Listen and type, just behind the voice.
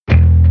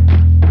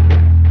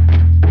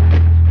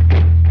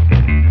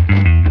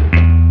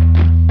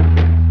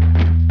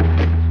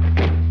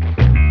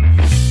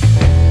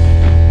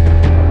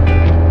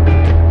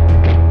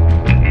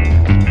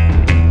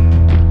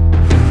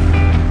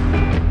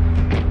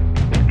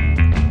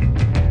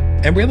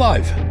And we're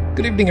live.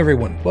 Good evening,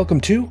 everyone.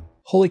 Welcome to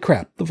Holy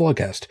Crap, the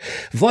Vlogcast.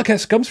 The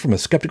Vlogcast comes from a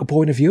skeptical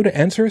point of view to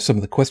answer some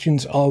of the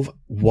questions of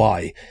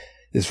why.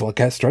 This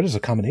Vlogcast started as a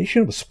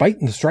combination of a spite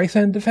and the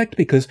Streisand effect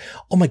because,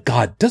 oh my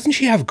god, doesn't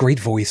she have a great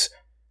voice?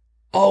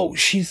 Oh,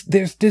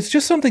 there's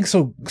just something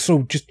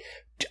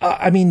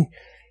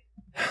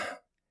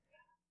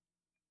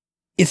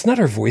it's not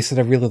her voice that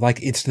I really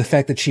like. It's the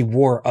fact that she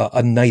wore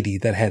a nightie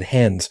that had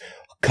hands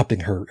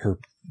cupping her.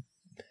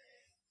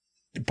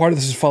 Part of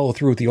this is follow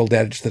through with the old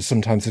adage that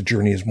sometimes the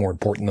journey is more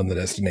important than the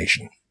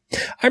destination.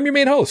 I'm your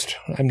main host.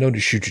 I'm known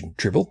as Shujin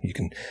Tribble. You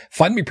can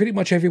find me pretty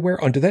much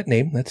everywhere under that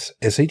name. That's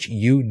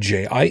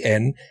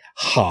Shujin.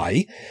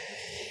 Hi.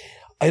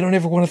 I don't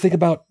ever want to think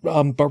about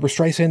Barbra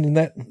Streisand in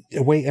that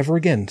way ever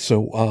again.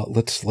 So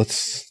let's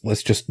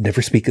just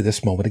never speak of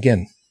this moment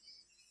again.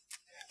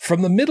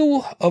 From the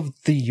middle of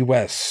the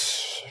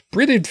U.S.,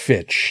 Britted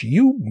Fitch,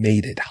 you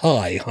made it.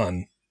 Hi,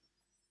 hon.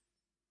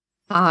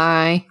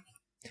 Hi.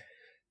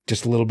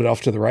 Just a little bit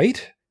off to the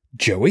right,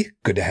 Joey,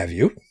 good to have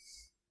you.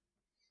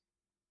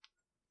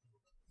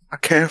 I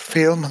can't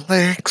feel my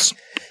legs.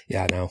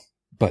 Yeah, I know.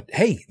 But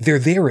hey, they're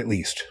there at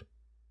least.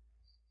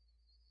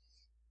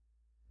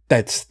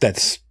 That's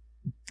a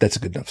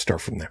good enough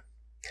start from there.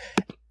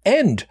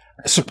 And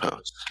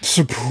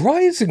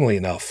surprisingly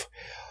enough,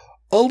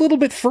 a little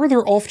bit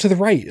further off to the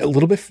right, a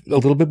little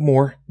bit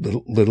more,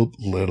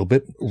 little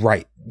bit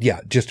right. Yeah,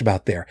 just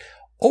about there.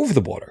 Over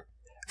the border.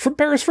 From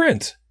Paris,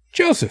 France,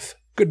 Joseph.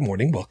 Good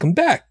morning. Welcome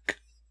back.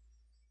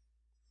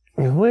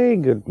 Hey,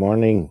 good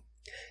morning.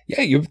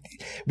 Yeah,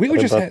 we were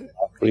just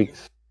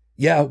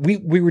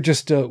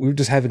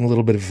having a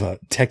little bit of a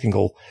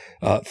technical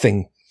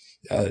thing.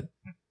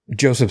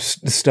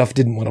 Joseph's stuff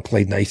didn't want to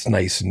play nice,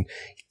 and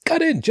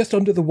got in just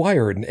under the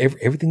wire, and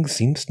everything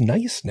seems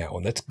nice now,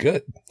 and that's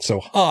good.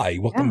 So, hi,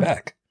 welcome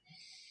back.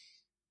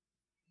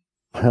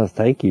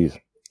 Thank you.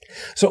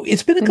 So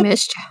it's been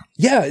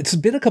it's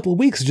been a couple of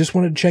weeks. I just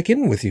wanted to check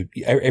in with you.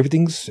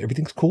 Everything's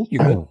cool.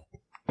 You're good.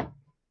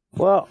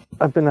 Well,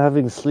 I've been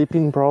having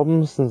sleeping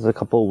problems since a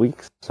couple of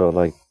weeks.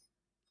 So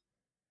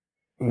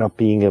not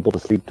being able to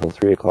sleep till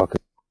 3 o'clock.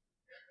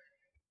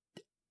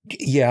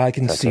 Yeah, I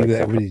can see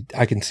that.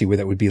 I can see where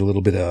that would be a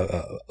little bit of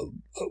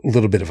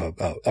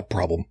a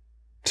problem.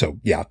 So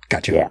yeah,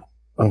 gotcha. Yeah,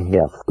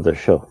 yeah, for the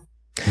show.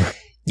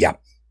 Yeah,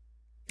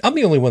 I'm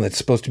the only one that's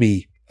supposed to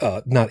be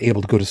not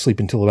able to go to sleep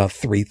until about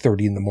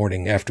 3:30 in the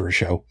morning after a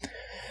show.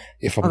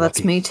 That's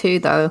lucky. Me too,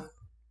 though.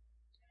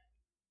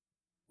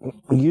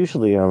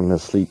 Usually I'm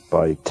asleep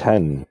by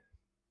 10,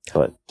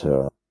 but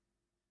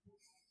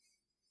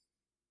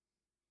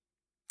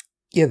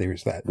yeah,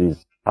 there's that.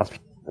 These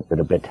hospitals have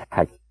been a bit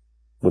hacked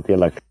with the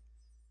electric.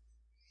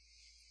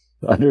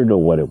 I don't know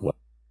what it was.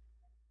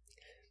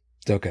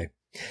 It's okay.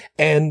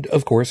 And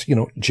of course,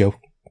 Joe,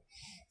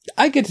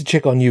 I get to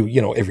check on you,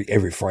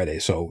 every Friday.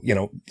 So,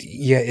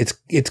 yeah,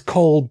 it's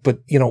cold, but,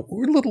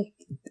 we're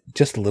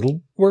just a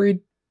little worried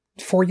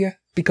for you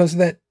because of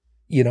that,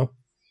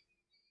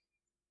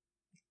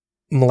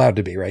 I'm allowed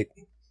to be, right?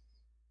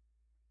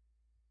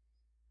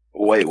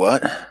 Wait,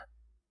 what?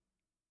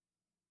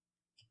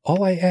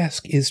 All I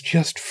ask is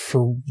just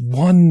for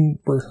one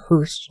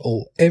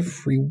rehearsal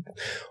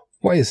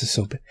why is this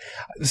so bad?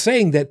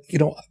 Saying that,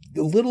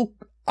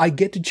 I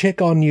get to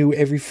check on you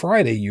every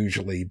Friday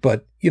usually,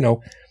 but,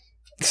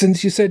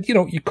 since you said,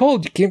 you're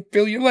cold, you can't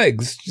feel your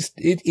legs,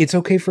 it's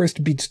okay for us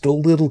to be just a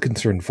little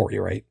concerned for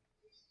you, right?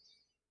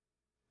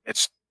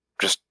 It's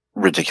just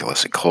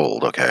ridiculously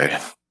cold, okay?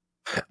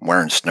 I'm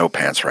wearing snow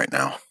pants right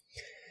now.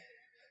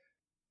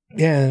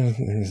 Yeah.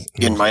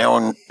 In my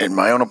own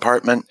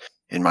apartment,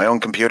 in my own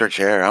computer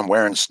chair, I'm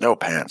wearing snow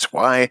pants.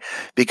 Why?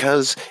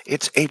 Because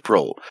it's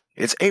April.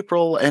 It's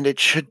April and it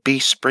should be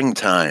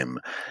springtime.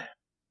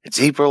 It's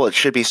April, it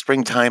should be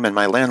springtime, and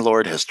my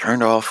landlord has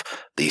turned off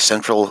the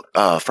central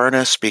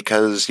furnace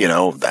because,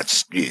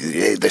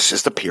 this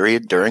is the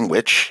period during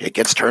which it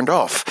gets turned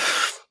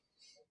off.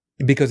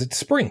 Because it's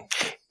spring.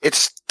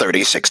 It's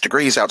 36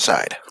 degrees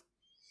outside.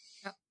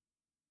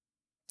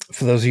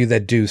 For those of you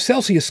that do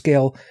Celsius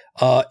scale,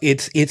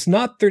 it's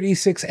not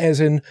 36 as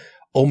in,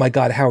 oh my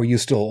god, how are you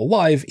still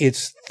alive?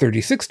 It's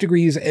 36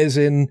 degrees as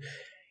in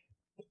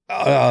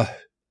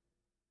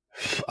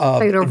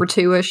over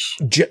 2-ish.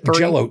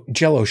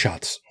 Jello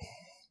shots.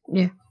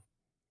 Yeah.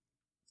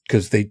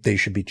 Because they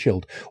should be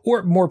chilled.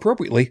 Or more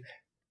appropriately,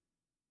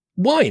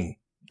 wine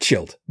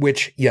chilled.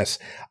 Which, yes,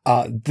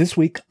 this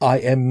week I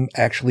am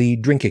actually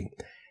drinking.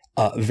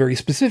 Very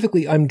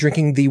specifically, I'm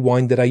drinking the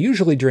wine that I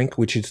usually drink,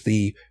 which is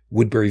the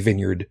Woodbury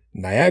Vineyard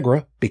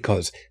Niagara,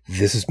 because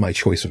this is my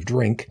choice of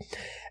drink.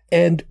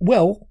 And,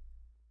 well,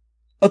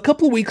 a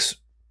couple of weeks,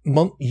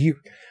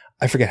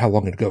 I forget how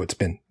long ago it's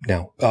been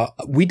now.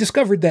 We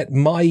discovered that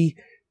my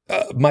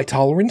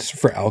tolerance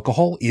for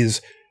alcohol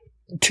is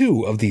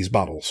 2 of these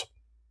bottles.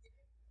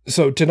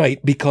 So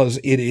tonight, because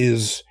it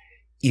is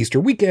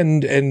Easter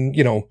weekend and,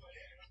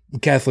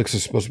 Catholics are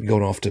supposed to be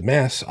going off to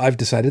mass, I've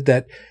decided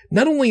that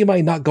not only am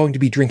I not going to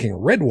be drinking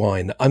red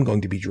wine, I'm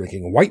going to be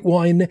drinking white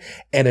wine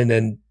and an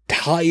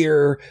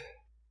entire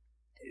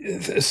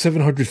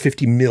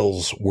 750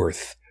 mils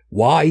worth.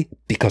 Why?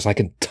 Because I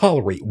can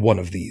tolerate one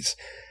of these.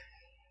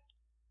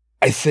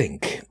 I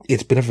think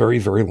it's been a very,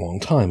 very long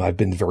time. I've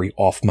been very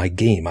off my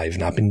game. I've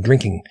not been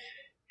drinking,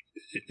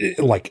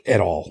 like, at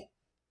all.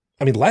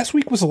 I mean, last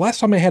week was the last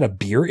time I had a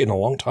beer in a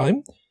long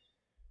time.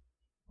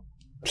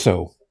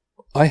 So,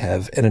 I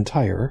have an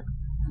entire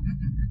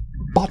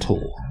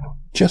bottle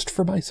just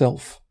for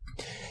myself.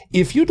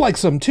 If you'd like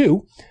some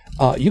too,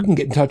 you can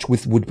get in touch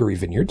with Woodbury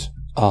Vineyards.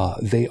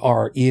 They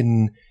are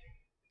in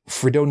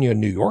Fredonia,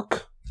 New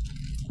York,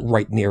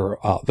 right near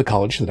the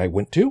college that I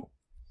went to.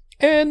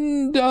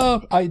 And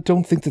I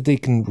don't think that they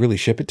can really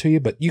ship it to you,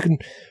 but you can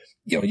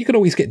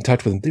always get in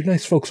touch with them. They're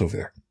nice folks over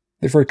there.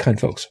 They're very kind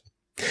folks.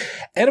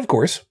 And of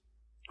course,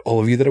 all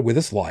of you that are with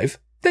us live,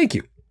 thank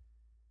you.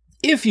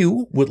 If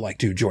you would like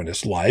to join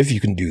us live, you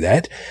can do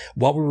that.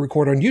 While we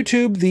record on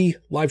YouTube, the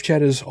live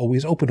chat is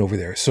always open over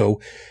there. So,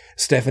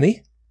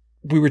 Stephanie,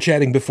 we were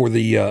chatting before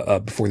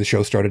the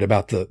show started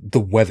about the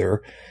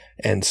weather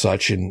and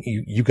such, and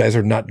you guys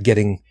are not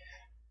getting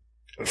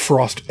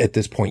frost at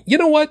this point. You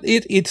know what?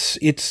 It's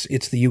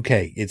the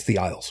UK. It's the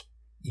Isles.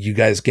 You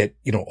guys get,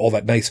 all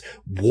that nice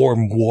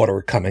warm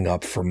water coming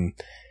up from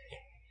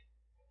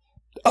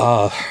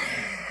I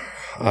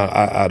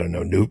don't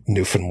know,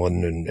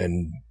 Newfoundland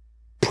and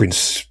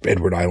Prince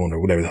Edward Island or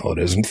whatever the hell it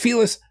is. And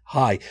Felis,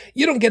 hi.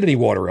 You don't get any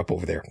water up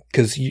over there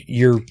because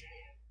you're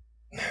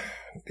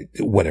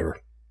whatever.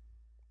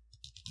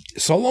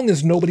 So long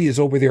as nobody is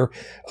over there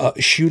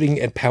shooting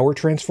at power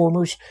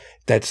transformers,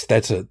 that's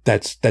a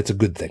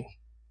good thing.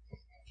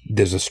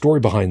 There's a story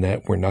behind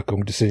that. We're not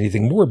going to say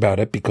anything more about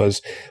it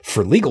because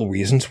for legal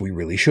reasons, we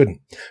really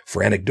shouldn't.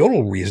 For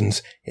anecdotal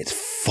reasons, it's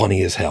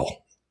funny as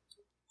hell.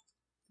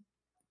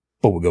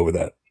 But we'll go with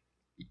that.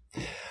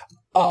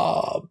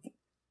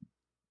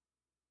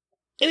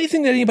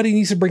 Anything that anybody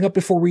needs to bring up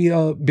before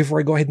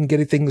I go ahead and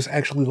get things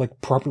actually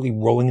like properly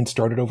rolling and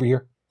started over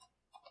here?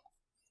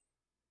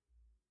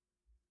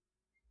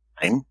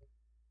 I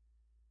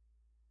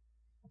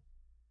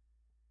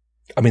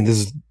mean, this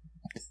is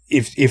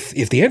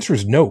if the answer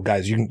is no,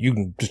 guys, you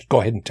can just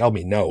go ahead and tell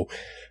me no,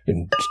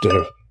 instead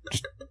of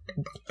just.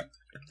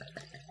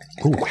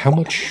 Ooh, how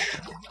much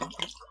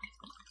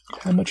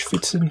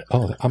fits in?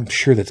 Oh, I'm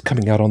sure that's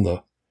coming out on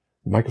the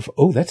microphone.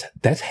 Oh,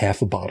 that's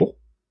half a bottle.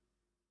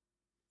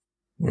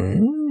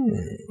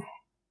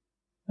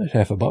 That's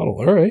half a bottle.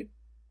 All right,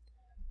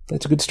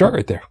 that's a good start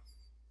right there.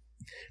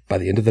 By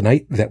the end of the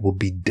night, that will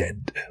be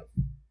dead.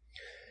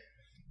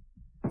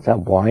 Is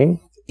that wine?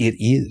 It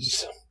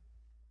is.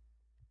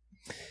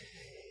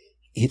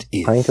 It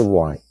is. Pint of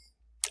wine?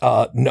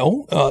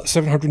 No,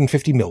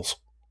 750 mils.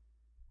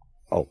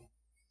 Oh.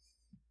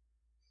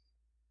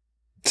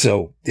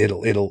 So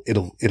it'll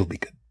be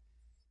good.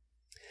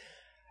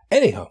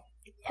 Anyhow,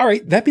 all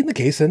right. That being the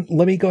case, then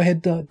let me go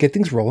ahead get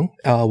things rolling.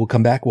 We'll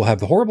come back. We'll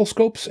have the horrible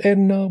scopes,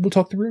 and we'll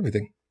talk through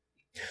everything.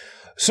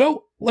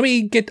 So let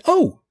me get.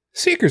 Oh,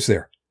 Seeker's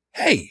there.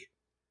 Hey.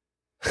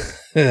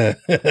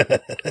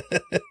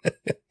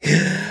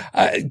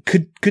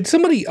 Could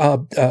somebody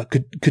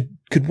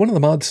could one of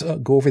the mods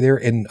go over there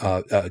and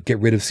get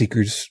rid of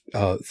Seeker's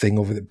thing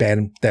over the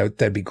ban?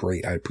 That'd be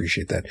great. I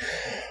appreciate that.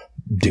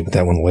 Deal with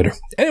that one later.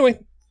 Anyway,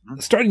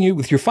 starting you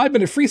with your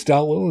 5-minute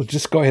freestyle. We'll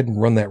just go ahead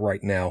and run that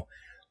right now.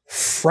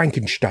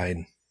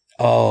 Frankenstein.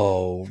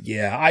 Oh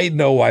yeah, I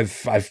know.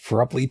 I've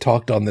probably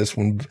talked on this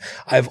one.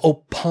 I've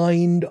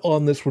opined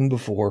on this one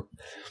before,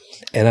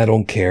 and I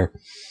don't care.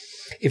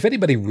 If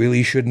anybody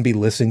really shouldn't be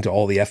listening to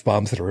all the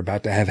F-bombs that are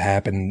about to have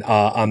happen,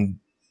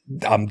 I'm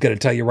going to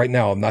tell you right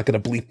now, I'm not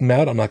going to bleep them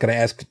out. I'm not going to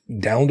ask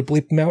Dallin to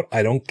bleep them out.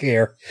 I don't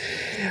care.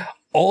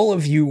 All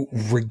of you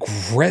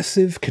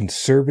regressive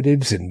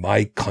conservatives in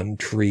my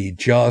country,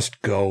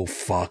 just go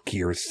fuck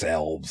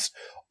yourselves.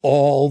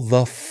 All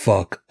the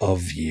fuck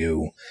of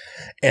you.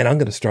 And I'm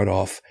going to start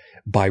off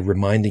by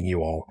reminding you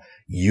all,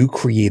 you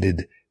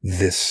created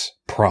this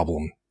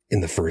problem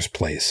in the first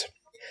place.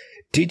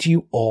 Did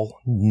you all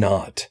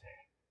not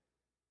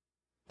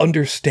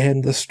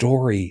understand the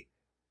story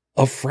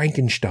of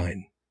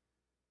Frankenstein?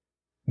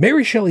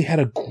 Mary Shelley had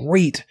a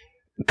great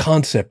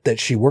concept that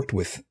she worked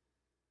with.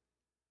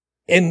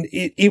 And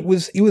it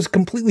was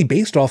completely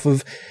based off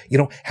of,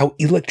 how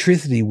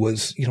electricity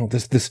was,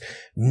 this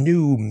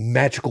new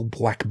magical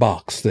black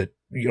box that,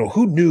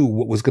 who knew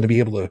what was going to be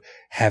able to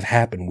have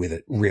happen with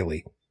it,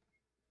 really.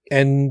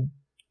 And,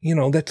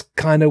 that's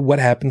kind of what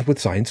happens with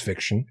science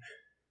fiction.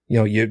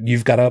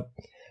 You've got a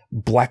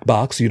black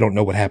box. You don't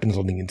know what happens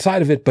on the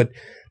inside of it, but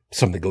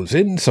something goes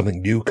in,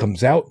 something new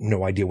comes out,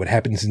 no idea what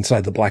happens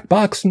inside the black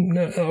box.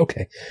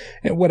 Okay.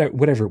 And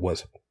whatever it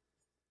was.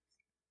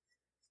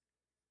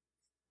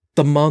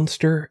 The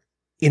monster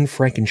in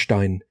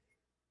Frankenstein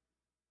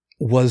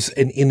was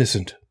an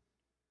innocent.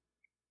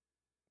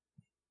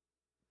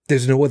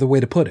 There's no other way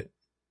to put it.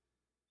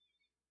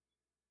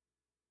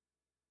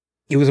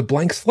 It was a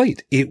blank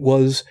slate. It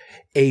was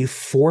a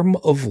form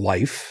of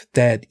life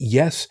that,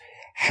 yes,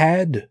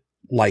 had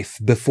life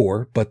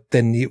before, but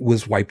then it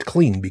was wiped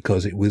clean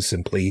because it was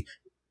simply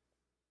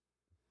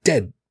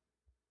dead.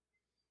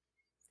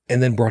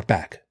 and then brought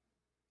back.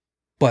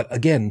 But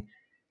again,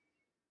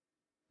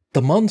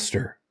 the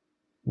monster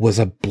was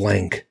a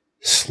blank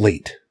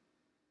slate,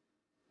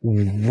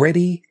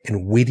 ready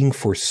and waiting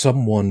for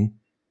someone,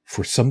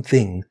 for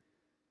something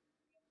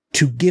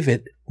to give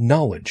it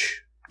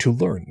knowledge, to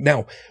learn.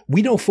 Now,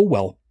 we know full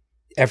well,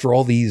 after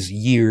all these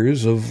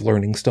years of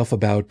learning stuff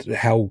about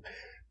how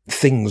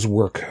things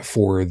work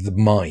for the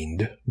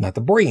mind, not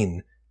the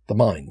brain, the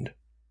mind,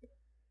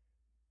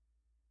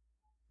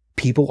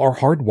 people are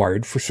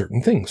hardwired for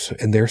certain things.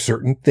 And there are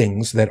certain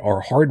things that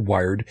are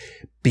hardwired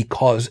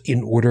because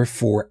in order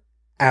for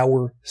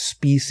our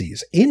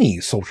species, any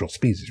social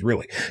species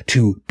really,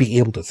 to be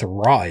able to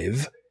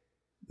thrive,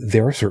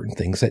 there are certain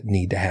things that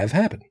need to have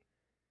happen.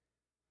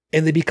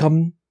 And they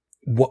become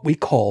what we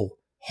call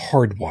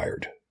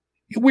hardwired.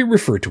 We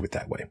refer to it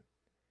that way.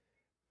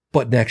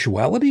 But in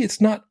actuality, it's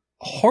not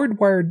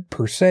hardwired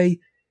per se.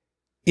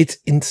 It's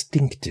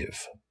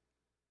instinctive.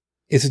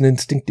 It's an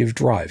instinctive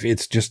drive.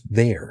 It's just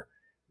there,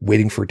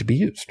 waiting for it to be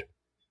used.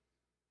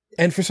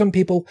 And for some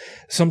people,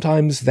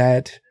 sometimes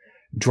that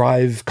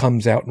drive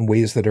comes out in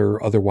ways that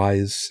are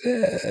otherwise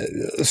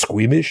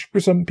squeamish for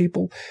some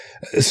people,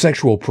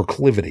 sexual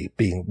proclivity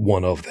being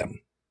one of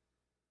them.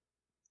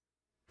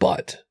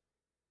 But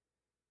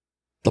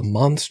the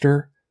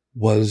monster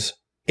was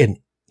an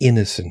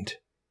innocent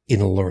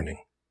in learning.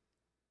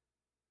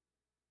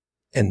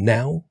 And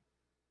now,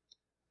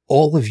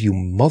 all of you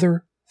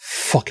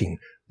motherfucking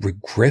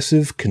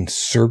regressive,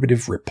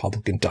 conservative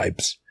Republican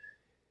types,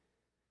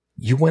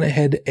 you went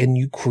ahead and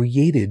you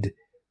created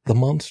the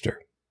monster.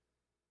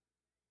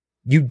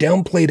 You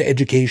downplayed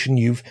education.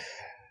 You've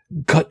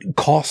cut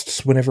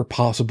costs whenever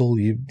possible.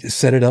 You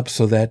set it up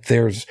so that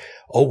there's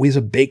always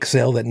a bake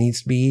sale that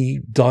needs to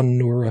be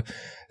done, or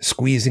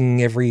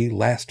squeezing every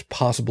last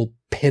possible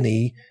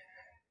penny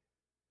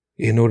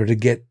in order to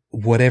get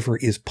whatever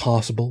is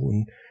possible,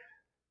 and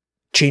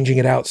changing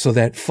it out so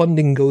that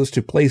funding goes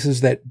to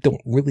places that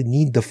don't really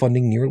need the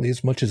funding nearly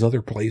as much as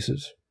other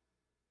places.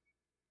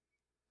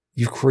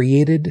 You've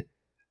created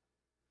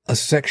a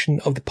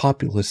section of the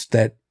populace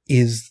that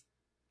is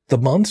the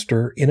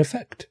monster in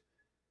effect.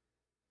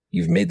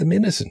 You've made them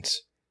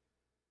innocents.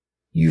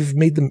 You've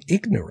made them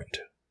ignorant.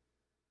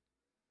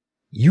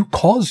 You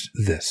caused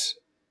this.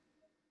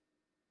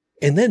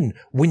 And then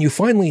when you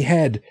finally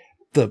had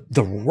the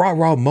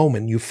rah-rah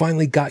moment, you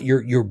finally got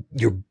your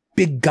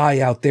big guy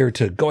out there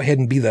to go ahead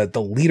and be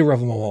the leader of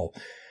them all.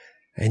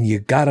 And you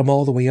got him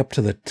all the way up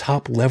to the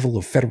top level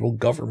of federal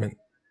government.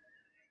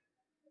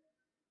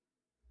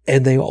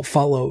 And they all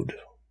followed.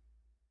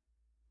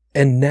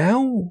 And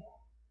now,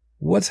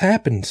 what's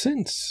happened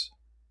since?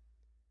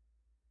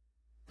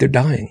 They're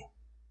dying.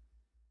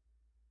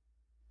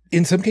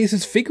 In some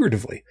cases,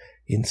 figuratively.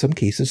 In some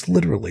cases,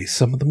 literally.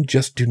 Some of them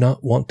just do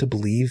not want to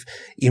believe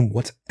in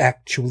what's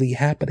actually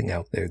happening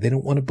out there. They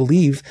don't want to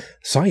believe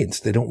science.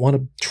 They don't want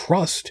to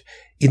trust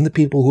in the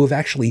people who have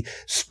actually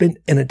spent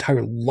an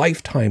entire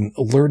lifetime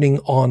learning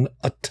on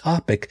a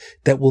topic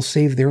that will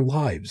save their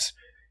lives.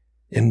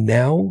 And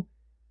now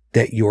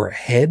that your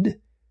head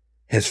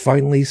has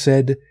finally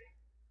said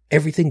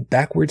everything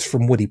backwards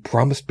from what he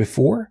promised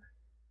before,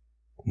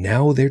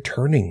 now they're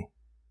turning.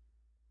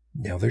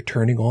 Now they're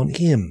turning on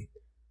him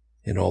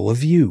and all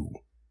of you.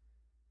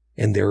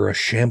 And they're a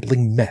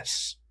shambling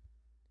mess.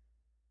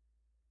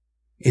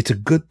 It's a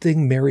good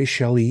thing Mary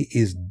Shelley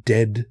is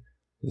dead,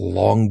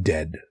 long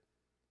dead.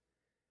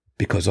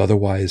 Because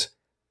otherwise,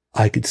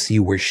 I could see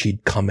where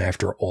she'd come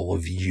after all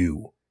of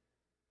you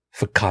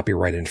for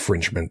copyright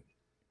infringement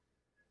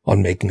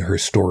on making her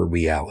story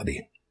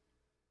reality.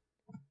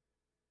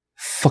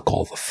 Fuck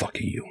all the fuck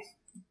of you.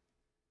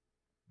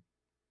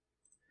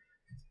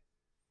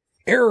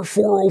 Error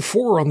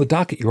 404 on the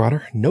docket, Your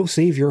Honor. No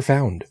savior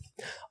found.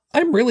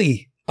 I'm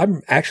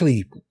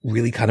actually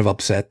really kind of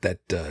upset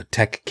that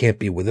Tech can't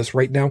be with us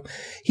right now.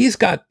 He's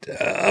got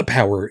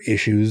power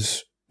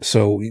issues,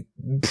 so he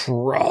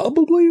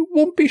probably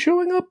won't be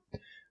showing up.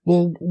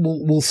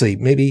 We'll see.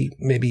 Maybe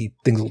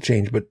things will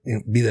change, but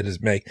be that as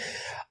it may,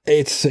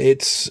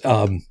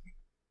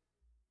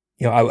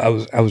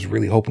 I was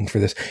really hoping for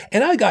this,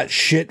 and I got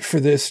shit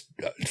for this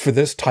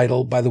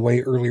title, by the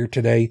way, earlier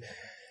today.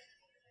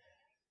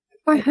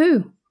 By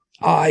who?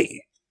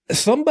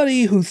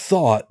 Somebody who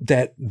thought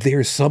that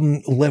there's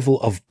some level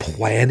of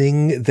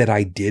planning that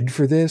I did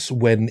for this,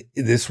 when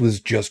this was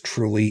just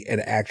truly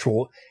an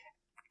actual,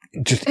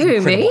 just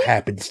incredible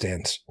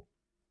happenstance.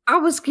 I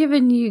was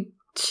giving you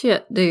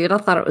shit, dude. I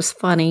thought it was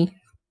funny.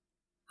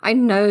 I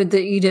know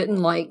that you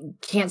didn't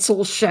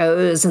cancel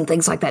shows and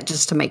things like that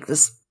just to make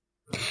this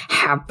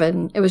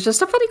happen. It was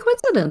just a funny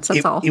coincidence.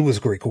 That's all. It was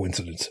a great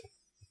coincidence.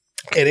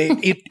 And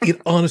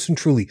it honest and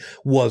truly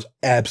was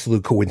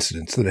absolute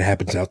coincidence that it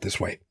happens out this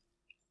way.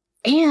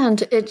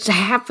 And it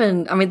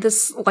happened,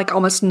 this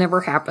almost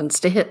never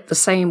happens to hit the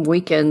same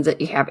weekend that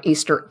you have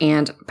Easter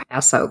and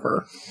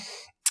Passover.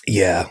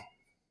 Yeah.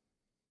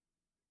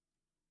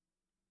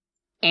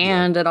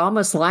 And it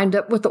almost lined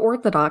up with the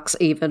Orthodox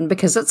even,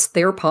 because it's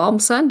their Palm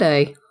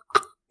Sunday.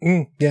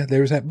 Yeah,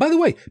 there's that. By the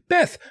way,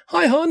 Beth,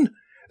 hi, hon.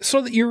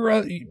 so that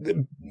you're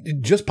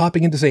just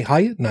popping in to say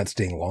hi, not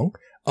staying long.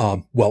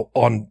 Well,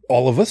 on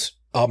all of us,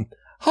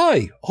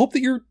 hi. Hope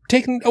that you're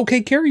taking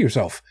okay care of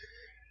yourself.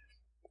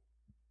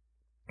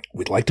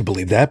 We'd like to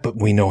believe that, but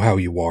we know how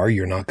you are.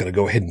 You're not going to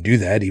go ahead and do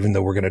that, even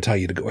though we're going to tell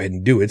you to go ahead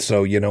and do it.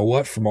 So, you know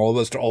what? From all of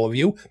us to all of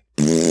you,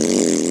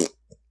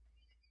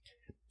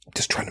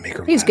 just trying to make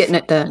her He's laugh. getting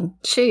it done.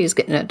 She's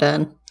getting it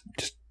done.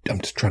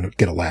 I'm just trying to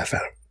get a laugh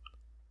out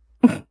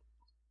of him.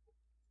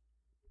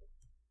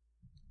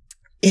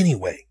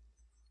 Anyway.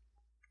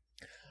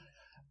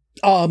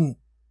 Yeah,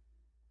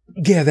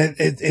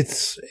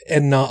 it's,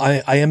 and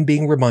I am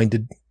being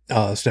reminded,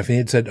 Stephanie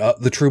had said,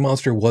 the true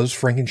monster was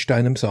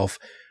Frankenstein himself.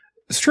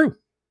 It's true.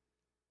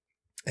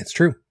 It's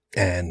true.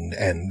 And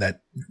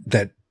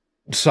that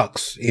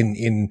sucks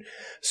in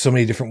so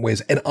many different ways.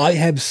 And I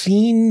have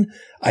seen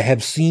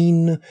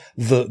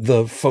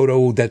the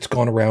photo that's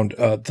gone around,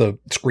 the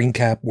screen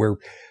cap where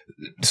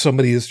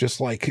somebody is just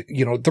like,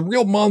 you know, the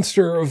real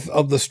monster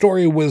of the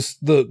story was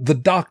the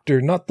doctor,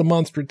 not the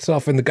monster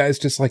itself. And the guy's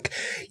just like,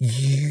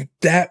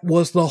 that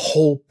was the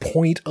whole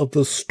point of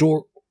the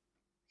story.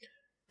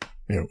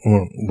 You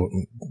know,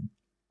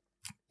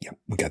 yeah,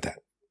 we got that.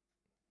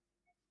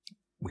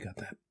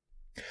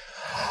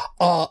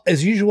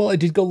 As usual, I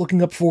did go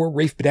looking up for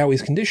Rafe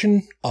Badawi's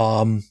condition.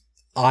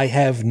 I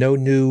have no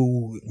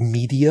new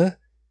media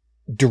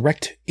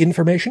direct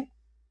information,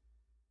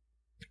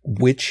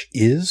 which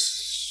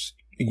is,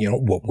 you know,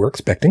 what we're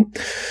expecting.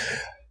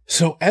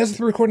 So as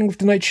the recording of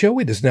tonight's show,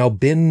 it has now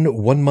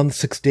been 1 month,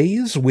 6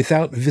 days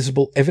without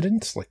visible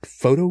evidence like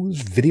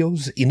photos,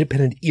 videos,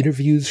 independent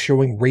interviews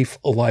showing Rafe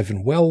alive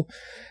and well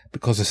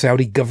because of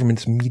Saudi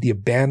government's media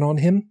ban on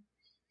him.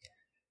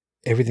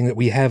 Everything that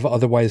we have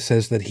otherwise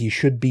says that he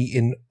should be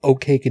in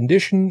okay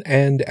condition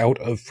and out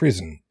of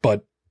prison.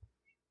 But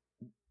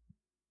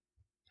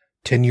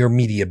 10-year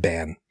media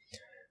ban.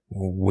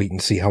 We'll wait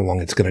and see how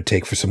long it's going to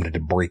take for somebody to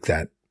break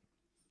that.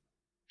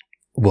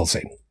 We'll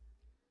see.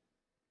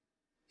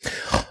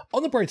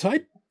 On the bright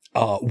side,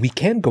 we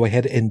can go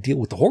ahead and deal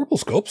with the horrible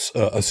scopes,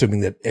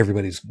 assuming that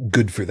everybody's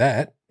good for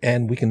that,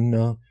 and we can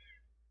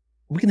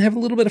have a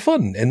little bit of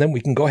fun, and then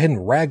we can go ahead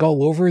and rag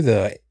all over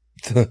the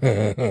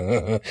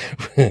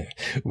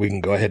we can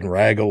go ahead and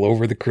rag all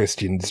over the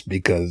Christians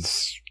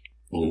because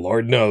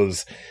Lord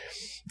knows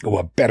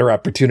what better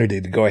opportunity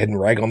to go ahead and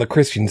rag on the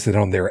Christians than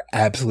on their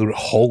absolute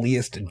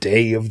holiest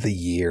day of the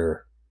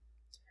year.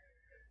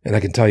 And I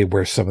can tell you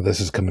where some of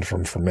this is coming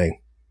from for me.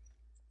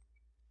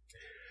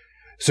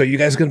 So you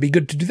guys going to be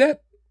good to do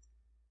that?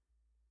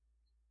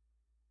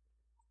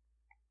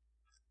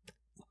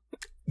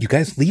 You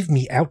guys leave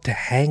me out to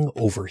hang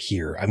over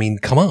here. I mean,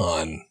 come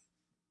on.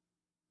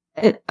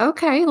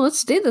 Okay,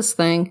 let's do this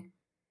thing.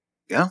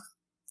 Yeah.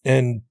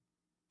 And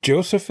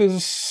Joseph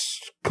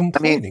is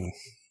complaining.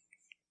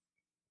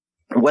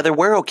 Whether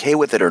we're okay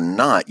with it or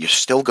not, you're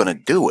still going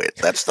to do it.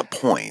 That's the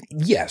point.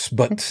 Yes,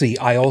 but see,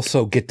 I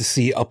also get to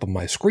see up on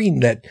my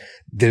screen that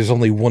there's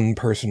only one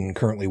person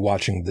currently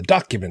watching the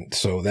document,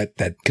 so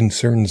that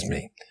concerns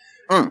me.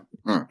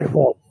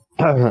 Well,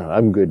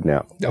 I'm good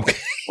now. Okay.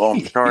 Well,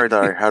 I'm sorry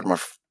that I had my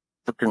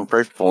freaking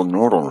faithful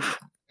noodles.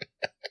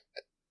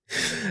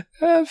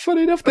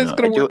 Funny enough, that's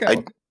going to work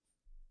out.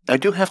 I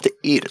do have to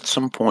eat at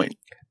some point.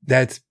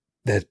 That's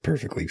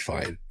perfectly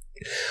fine.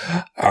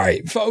 All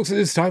right, folks, it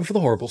is time for the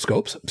horrible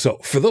scopes. So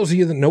for those of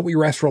you that know what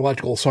your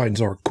astrological signs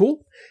are,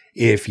 cool.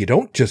 If you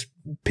don't, just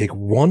pick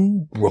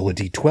one, roll a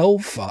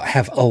d12,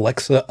 have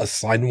Alexa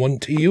assign one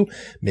to you.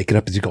 Make it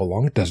up as you go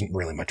along. It doesn't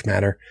really much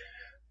matter.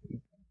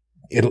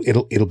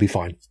 It'll be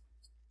fine.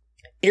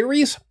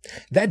 Aries,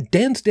 that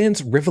Dance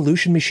Dance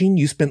Revolution machine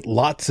you spent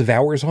lots of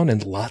hours on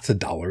and lots of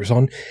dollars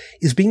on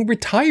is being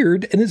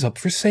retired and is up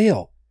for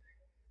sale.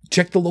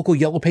 Check the local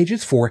Yellow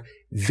Pages for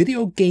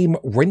video game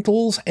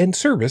rentals and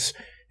service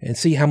and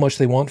see how much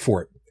they want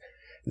for it.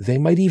 They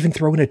might even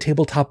throw in a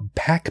tabletop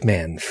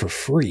Pac-Man for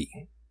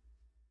free.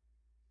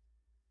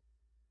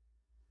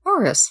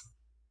 Taurus,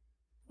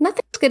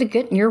 nothing's going to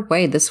get in your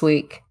way this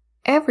week.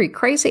 Every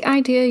crazy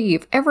idea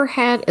you've ever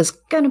had is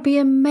going to be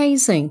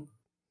amazing.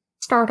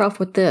 Start off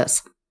with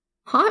this.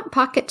 Hot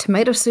Pocket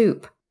tomato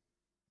soup.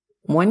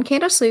 1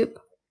 can of soup,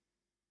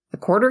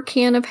 1/4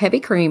 can of heavy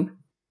cream,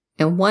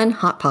 and 1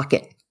 Hot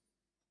Pocket.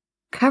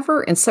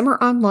 Cover and simmer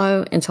on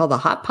low until the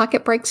Hot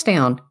Pocket breaks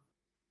down.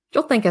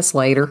 You'll thank us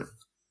later.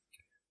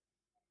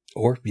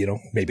 Or,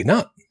 maybe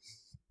not.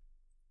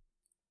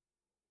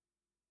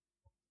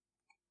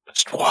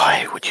 Just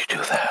why would you do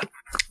that?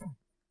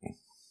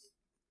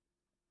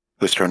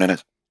 Whose turn it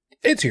is?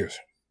 It's yours.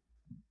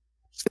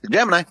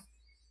 Gemini.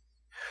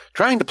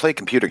 Trying to play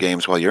computer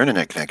games while your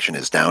internet connection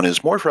is down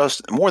is more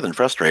than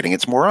frustrating,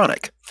 it's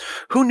moronic.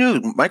 Who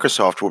knew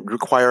Microsoft would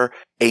require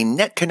a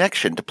net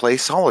connection to play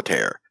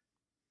solitaire?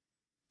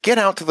 Get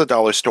out to the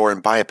dollar store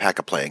and buy a pack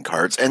of playing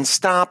cards and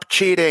stop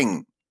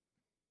cheating!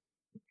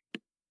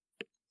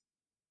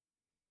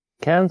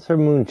 Cancer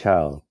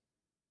Moonchild.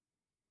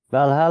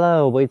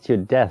 Valhalla awaits your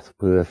death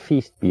with a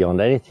feast beyond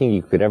anything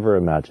you could ever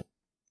imagine.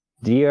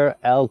 Deer,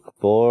 elk,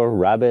 boar,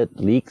 rabbit,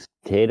 leeks,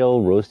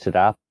 potato, roasted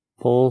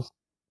apples.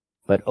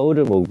 but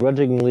Odin will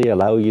grudgingly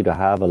allow you to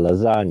have a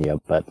lasagna.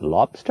 But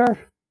lobster?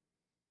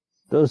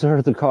 Those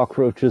are the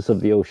cockroaches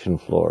of the ocean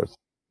floors.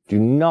 Do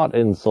not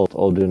insult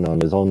Odin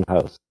on his own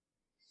house.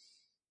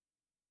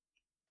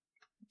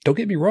 Don't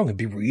get me wrong, it'd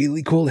be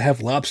really cool to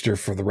have lobster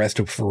for the rest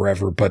of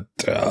forever, but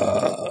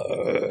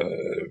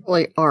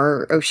Like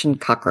our ocean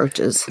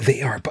cockroaches.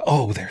 they are, but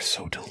oh, they're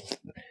so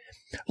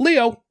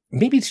Leo,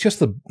 maybe it's just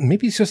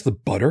the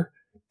butter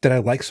that I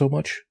like so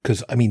much,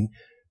 because I mean,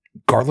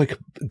 garlic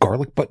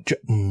butter.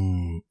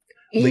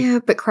 Yeah,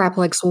 but crab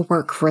legs will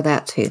work for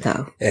that too,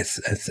 though.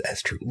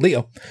 That's true.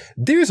 Leo,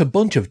 there's a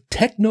bunch of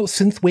techno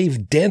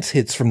synthwave dance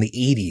hits from the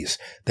 80s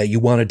that you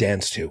want to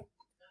dance to.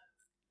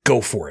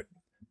 Go for it.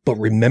 But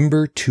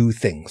remember two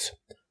things.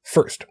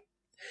 First,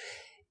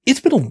 it's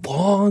been a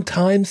long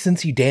time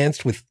since you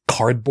danced with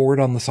cardboard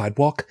on the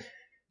sidewalk.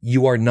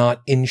 You are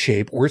not in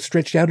shape or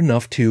stretched out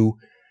enough to,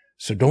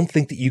 so don't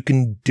think that you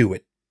can do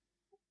it.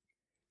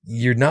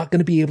 You're not going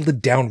to be able to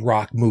down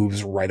rock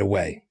moves right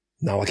away.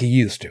 Not like you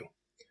used to.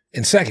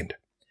 And second,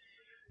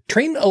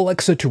 train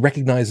Alexa to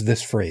recognize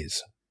this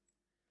phrase.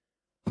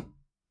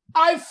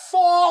 I've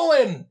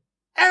fallen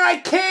and I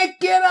can't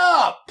get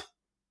up.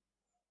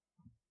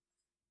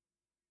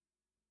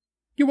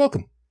 You're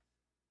welcome.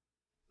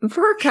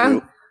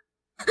 Virgo.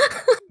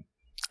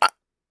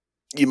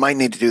 You might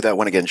need to do that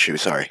one again, Shu.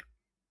 Sorry.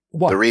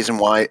 What? The reason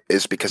why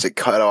is because it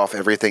cut off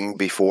everything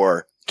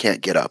before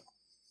can't get up.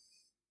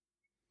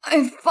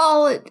 I've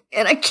fallen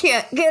and I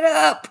can't get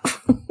up.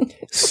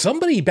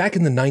 Somebody back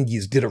in the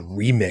 90s did a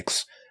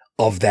remix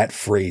of that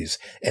phrase,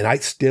 and I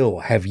still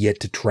have yet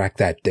to track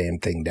that damn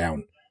thing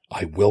down.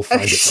 I will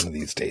find it one of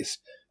these days.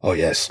 Oh,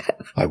 yes,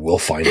 I will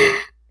find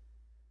it.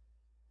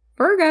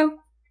 Virgo.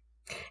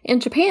 In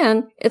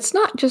Japan, it's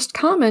not just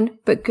common,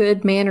 but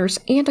good manners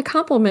and a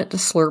compliment to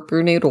slurp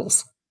your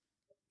noodles.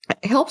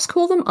 It helps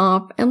cool them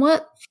off and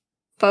let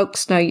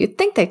folks know you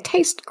think they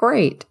taste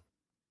great.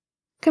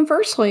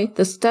 Conversely,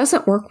 this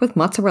doesn't work with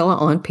mozzarella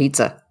on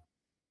pizza.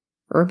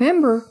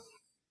 Remember,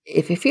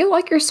 if you feel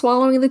like you're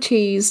swallowing the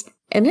cheese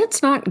and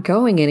it's not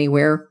going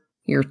anywhere,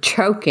 you're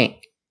choking.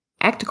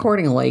 Act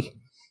accordingly.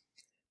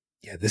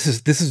 Yeah, this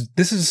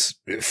is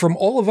from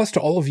all of us to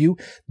all of you.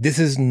 This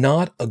is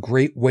not a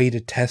great way to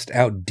test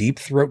out deep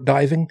throat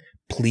diving.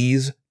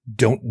 Please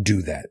don't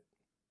do that.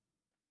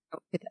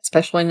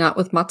 Especially not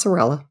with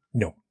mozzarella.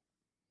 No.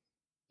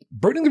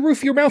 Burning the roof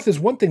of your mouth is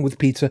one thing with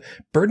pizza.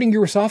 Burning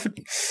your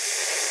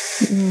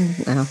esophagus.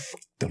 No.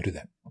 Don't do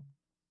that.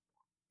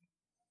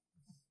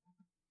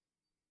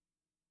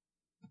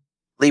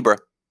 Libra.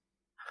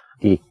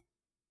 E.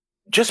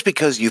 Just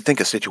because you think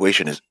a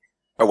situation is...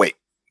 Oh, wait.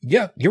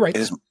 Yeah, you're right.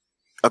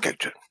 Okay.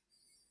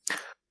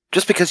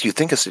 Just because you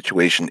think a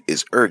situation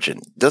is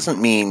urgent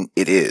doesn't mean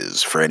it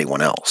is for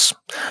anyone else.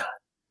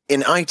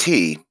 In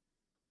IT,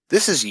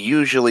 this is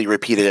usually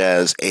repeated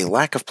as a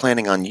lack of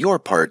planning on your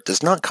part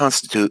does not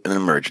constitute an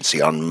emergency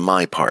on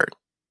my part.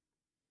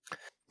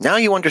 Now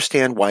you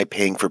understand why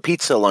paying for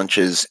pizza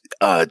lunches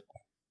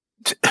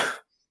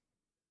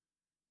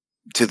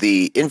to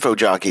the info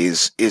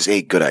jockeys is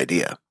a good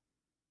idea.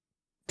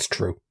 It's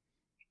true.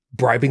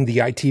 Bribing the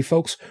IT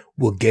folks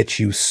will get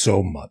you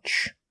so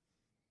much.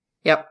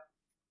 Yep.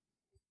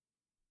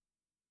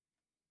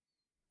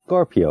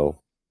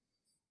 Scorpio.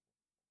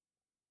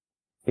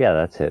 Yeah,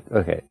 that's it.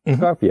 Okay. Mhm.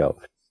 Scorpio.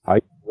 Are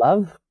you in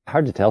love?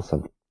 Hard to tell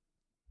something.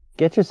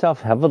 Get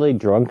yourself heavily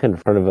drunk in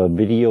front of a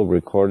video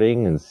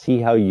recording and see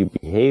how you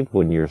behave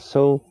when you're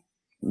so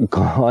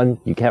gone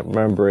you can't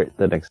remember it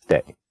the next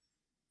day.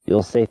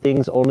 You'll say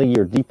things only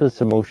your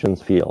deepest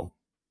emotions feel.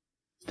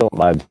 Don't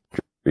live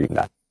stream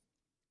that.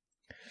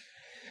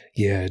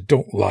 Yeah,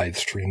 don't live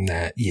stream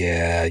that.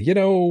 Yeah,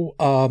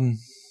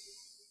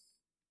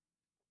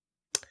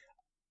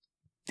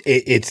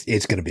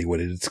 it's going to be what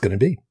it's going to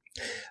be.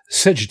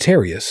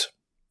 Sagittarius.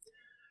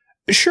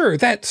 Sure,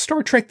 that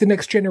Star Trek The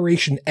Next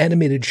Generation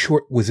animated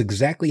short was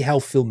exactly how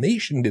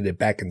Filmation did it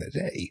back in the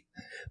day.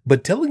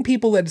 But telling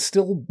people that it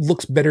still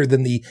looks better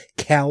than the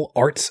Cal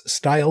Arts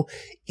style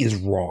is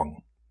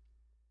wrong.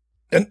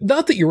 And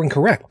not that you're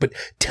incorrect, but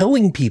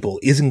telling people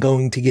isn't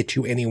going to get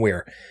you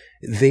anywhere.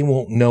 They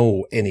won't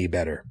know any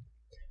better.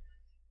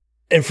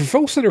 And for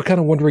folks that are kind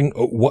of wondering,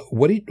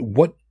 what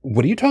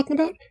are you talking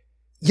about?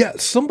 Yeah,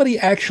 somebody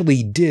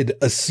actually did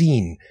a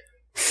scene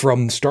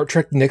from Star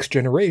Trek The Next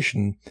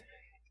Generation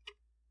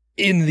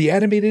in the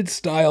animated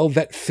style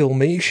that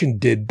Filmation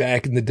did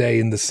back in the day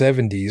in the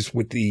 70s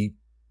with the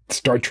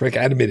Star Trek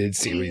animated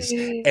series.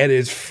 And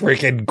it's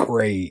freaking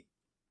great.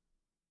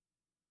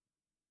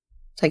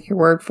 Take your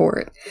word for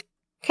it.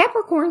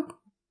 Capricorn.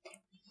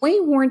 We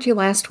warned you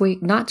last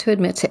week not to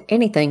admit to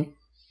anything,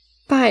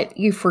 but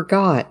you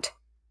forgot.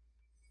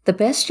 The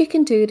best you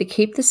can do to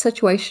keep the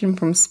situation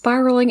from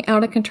spiraling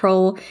out of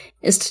control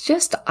is to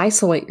just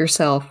isolate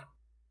yourself.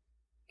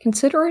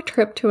 Consider a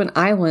trip to an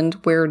island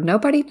where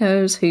nobody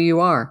knows who you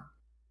are.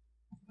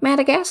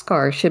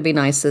 Madagascar should be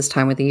nice this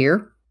time of the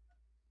year.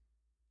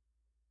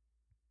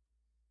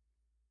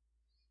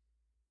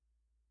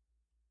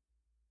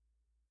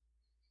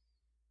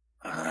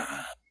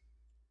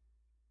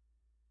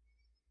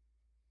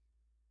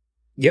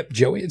 Yep,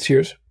 Joey, it's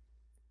yours.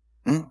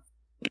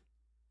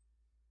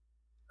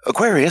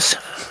 Aquarius.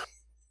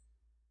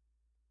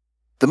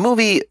 The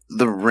movie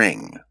The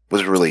Ring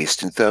was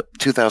released in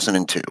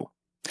 2002.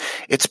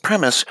 Its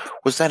premise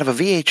was that of a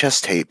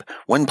VHS tape,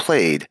 when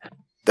played,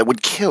 that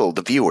would kill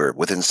the viewer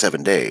within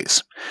 7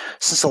 days.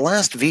 Since the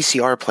last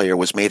VCR player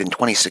was made in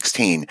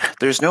 2016,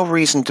 there's no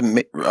reason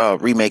to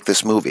remake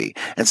this movie.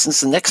 And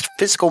since the next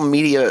physical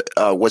media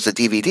was a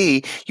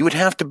DVD, you would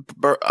have to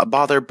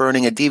bother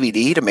burning a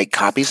DVD to make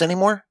copies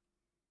anymore?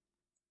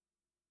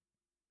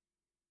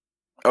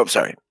 Oh,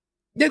 sorry.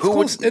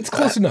 It's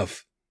close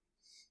enough.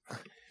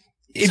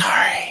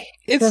 Sorry.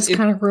 That's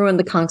kind of ruined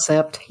the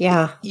concept.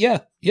 Yeah. Yeah.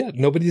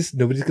 Nobody's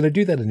going to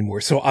do that anymore.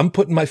 So I'm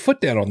putting my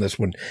foot down on this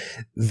one.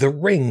 The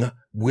Ring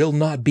will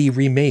not be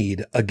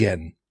remade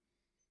again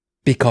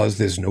because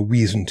there's no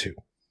reason to.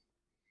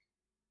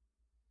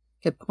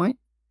 Good point.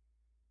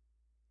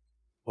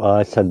 Well,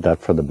 I said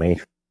that for the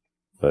Matrix,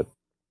 but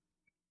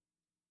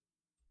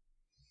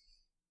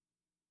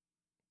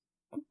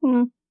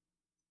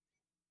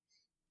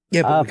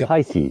Yeah, but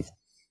Pisces.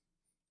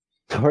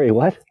 Sorry,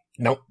 what?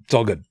 No, it's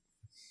all good.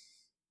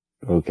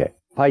 Okay,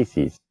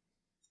 Pisces.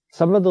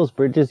 Some of those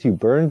bridges you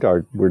burned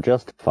were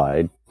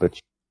justified, but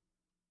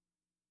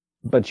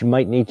you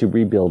might need to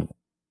rebuild.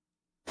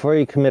 Before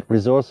you commit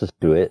resources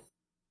to it,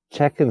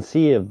 check and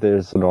see if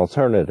there's an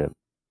alternative.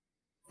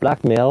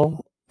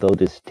 Blackmail, though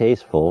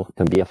distasteful,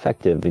 can be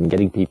effective in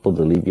getting people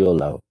to leave you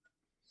alone.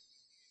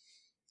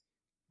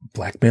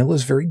 Blackmail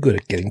is very good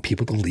at getting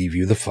people to leave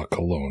you the fuck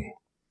alone.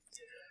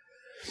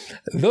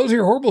 Those are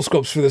your horrible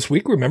scopes for this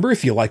week. Remember,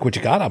 if you like what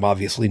you got, I'm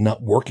obviously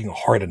not working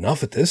hard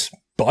enough at this,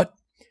 but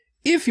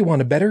if you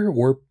want a better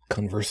or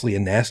conversely a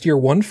nastier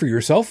one for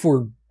yourself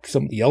or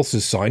somebody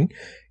else's sign,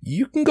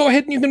 you can go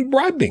ahead and you can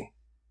bribe me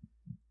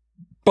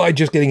by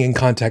just getting in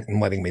contact and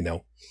letting me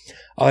know.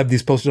 I'll have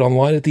these posted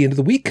online at the end of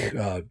the week.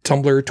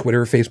 Tumblr,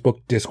 Twitter,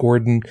 Facebook,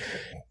 Discord, and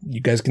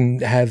you guys can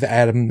have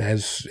Adam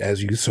as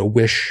you so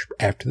wish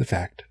after the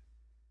fact.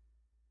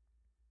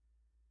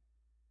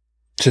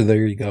 So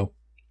there you go.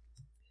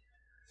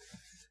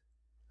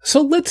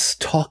 So let's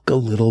talk a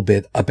little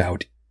bit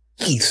about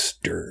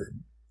Easter.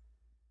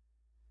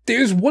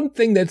 There's one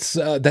thing that's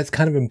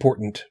kind of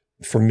important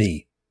for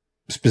me,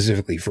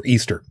 specifically for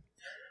Easter.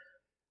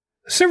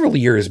 Several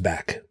years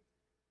back,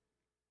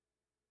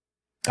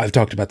 I've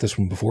talked about this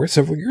one before,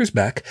 several years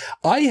back,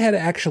 I had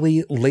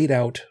actually laid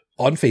out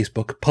on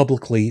Facebook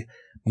publicly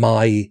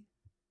my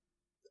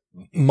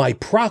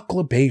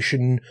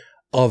proclamation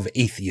of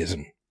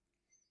atheism.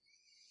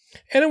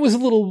 And I was a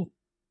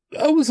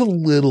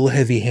little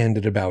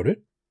heavy-handed about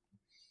it.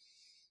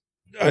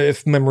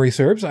 If memory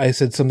serves, I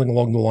said something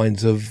along the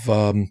lines of,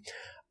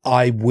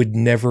 I would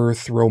never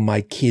throw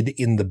my kid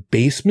in the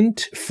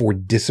basement for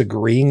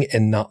disagreeing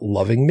and not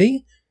loving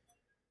me.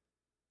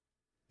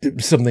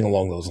 Something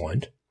along those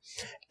lines.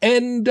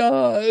 And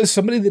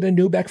somebody that I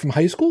knew back from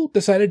high school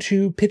decided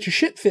to pitch a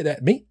shit fit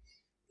at me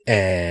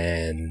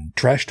and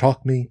trash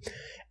talk me.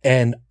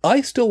 And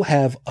I still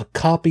have a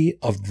copy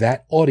of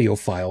that audio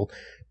file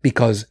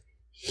because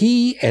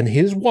he and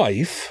his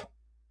wife,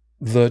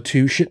 the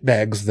two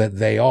shitbags that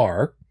they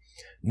are,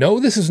 no,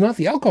 this is not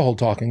the alcohol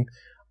talking.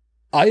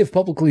 I have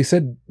publicly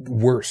said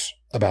worse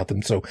about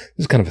them, so this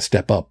is kind of a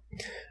step up.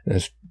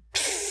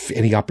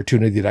 Any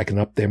opportunity that I can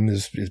up them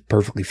is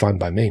perfectly fine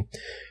by me.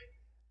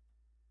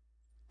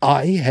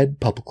 I had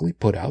publicly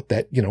put out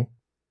that,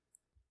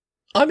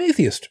 I'm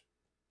atheist.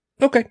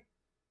 Okay.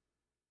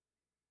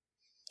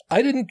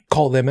 I didn't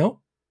call them out.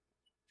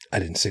 I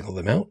didn't single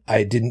them out.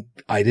 I didn't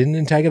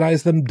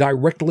antagonize them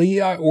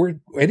directly or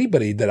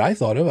anybody that I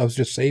thought of. I was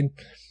just saying,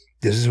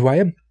 this is who I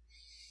am.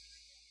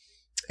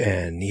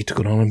 And he took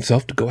it on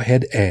himself to go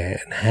ahead and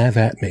have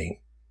at me.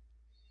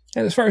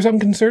 And as far as I'm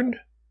concerned,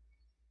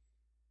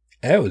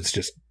 that was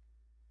just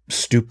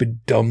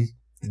stupid, dumb,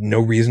 no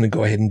reason to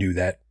go ahead and do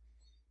that.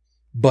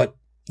 But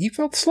he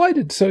felt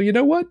slighted, so you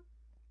know what?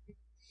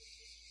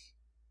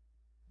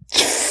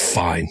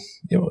 Fine.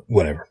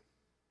 Whatever.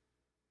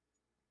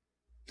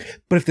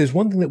 But if there's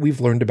one thing that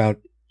we've learned about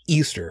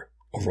Easter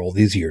over all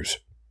these years,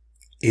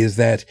 is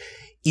that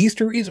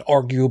Easter is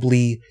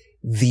arguably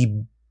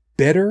the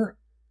better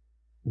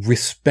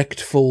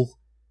the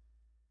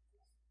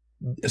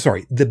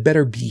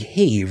better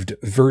behaved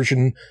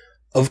version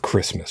of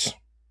Christmas,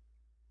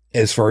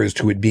 as far as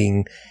to it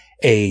being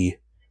a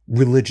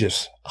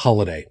religious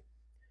holiday.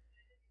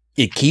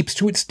 It keeps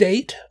to its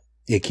date,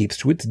 it keeps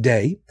to its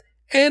day,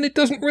 and it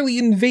doesn't really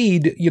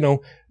invade,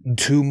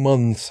 2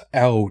 months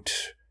out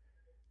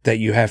that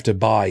you have to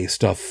buy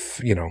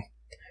stuff,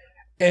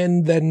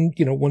 And then,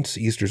 once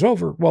Easter's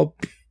over, well,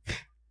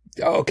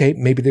 okay,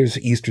 maybe there's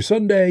Easter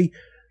Sunday.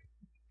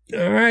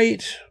 All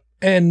right.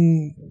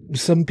 And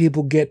some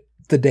people get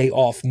the day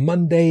off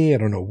Monday. I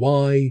don't know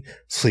why.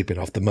 Sleeping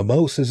off the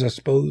mimosas, I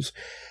suppose.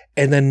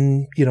 And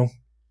then,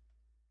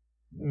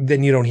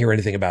 then you don't hear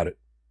anything about it.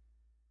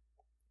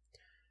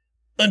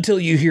 Until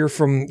you hear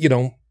from,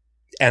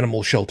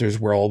 animal shelters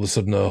where all of a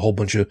sudden a whole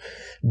bunch of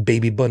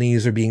baby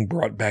bunnies are being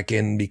brought back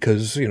in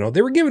because, you know,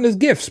 they were given as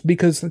gifts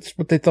because that's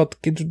what they thought the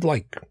kids would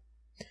like.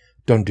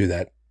 Don't do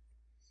that.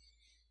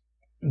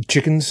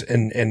 Chickens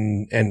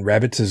and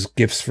rabbits as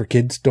gifts for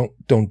kids, don't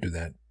do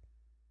that.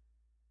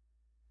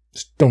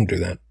 Just don't do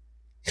that.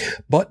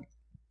 But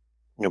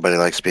nobody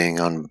likes being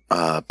on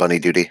bunny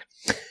duty.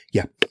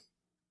 Yeah.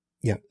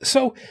 Yeah.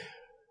 So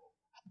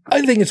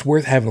I think it's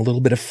worth having a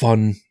little bit of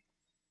fun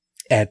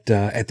at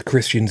the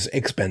Christians'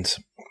 expense.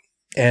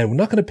 And we're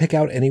not going to pick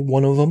out any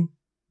one of them,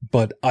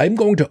 but I'm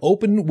going to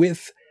open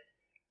with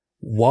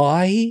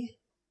why,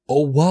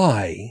 oh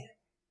why,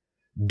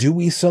 do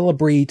we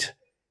celebrate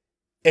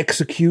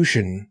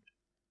execution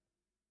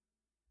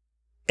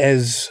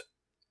as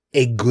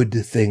a good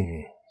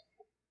thing?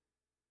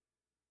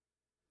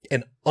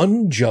 An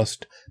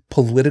unjust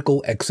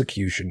political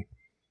execution.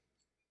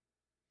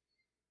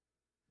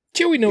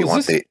 Joey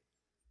knows this.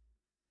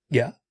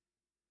 Yeah.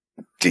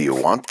 Do you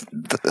want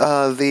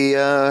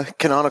the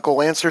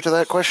canonical answer to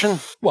that question?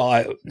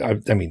 Well,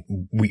 I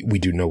mean, we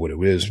do know what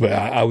it is, but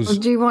I was.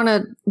 Do you want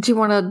a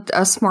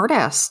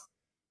smartass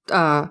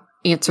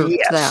answer to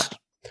that?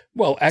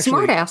 Well,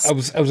 actually,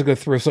 Smartass. I was going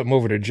to throw something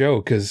over to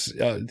Joe because.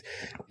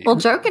 Well,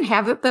 Joe can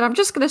have it, but I'm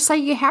just going to say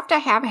you have to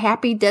have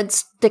Happy Dead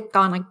stick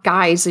on a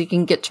guy so you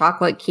can get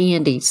chocolate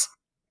candies.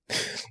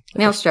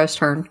 Now it's Joe's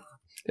turn.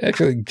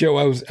 Actually, Joe,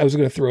 I was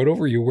going to throw it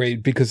over you,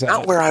 Wade, because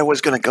not where I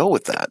was going to go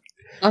with that.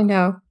 I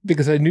know,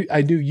 because I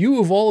knew you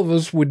of all of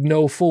us would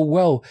know full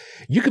well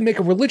you can make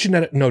a religion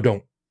out of. No,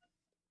 don't.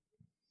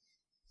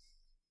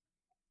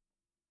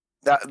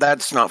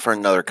 That's not for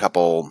another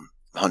couple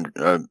hundred.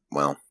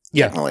 Well,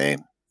 yeah,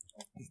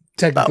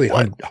 technically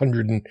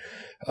 100 and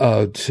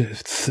 14?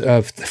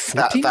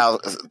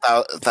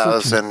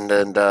 thousand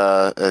and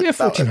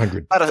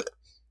 1400.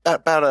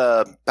 About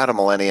a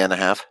millennia and a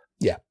half.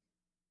 Yeah.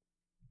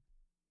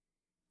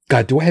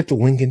 God, do I have to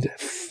link into?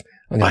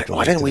 Why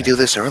didn't we do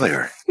this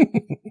earlier?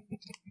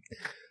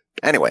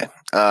 Anyway,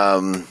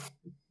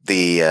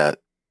 the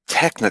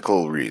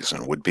technical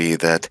reason would be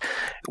that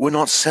we're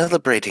not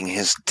celebrating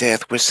his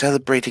death. We're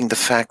celebrating the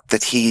fact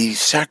that he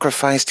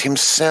sacrificed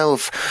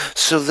himself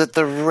so that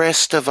the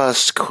rest of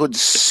us could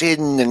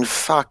sin and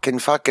fucking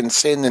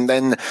sin and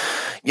then,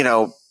 you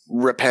know,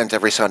 repent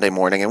every Sunday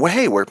morning. And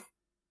hey, we're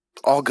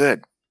all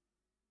good.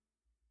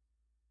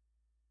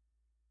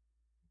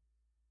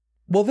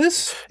 Well,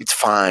 it's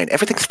fine.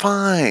 Everything's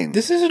fine.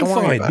 This isn't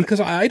fine because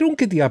I don't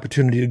get the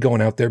opportunity to go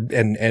out there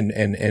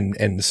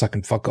and suck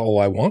and fuck all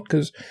I want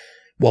because,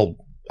 well,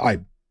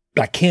 I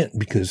can't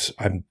because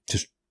I'm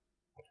just.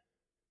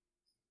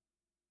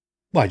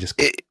 Well, I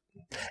just.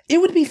 It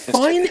would be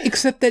fine,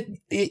 except that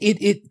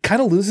it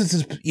kind of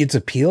loses its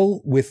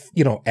appeal with,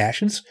 you know,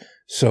 ashes.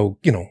 So,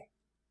 you know,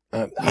 I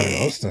don't know.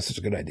 It's not such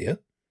a good idea.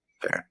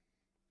 Fair.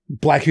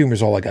 Black humor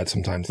is all I got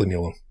sometimes. Leave me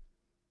alone.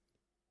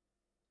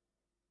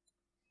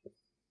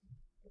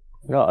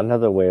 No,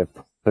 another way of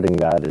putting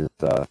that is,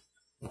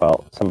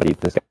 well,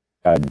 this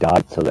guy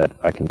died so that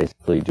I can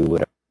basically do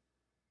whatever.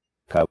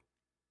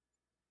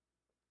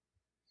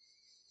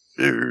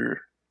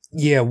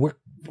 Yeah, well,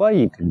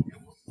 you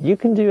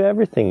can do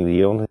everything.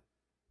 The only,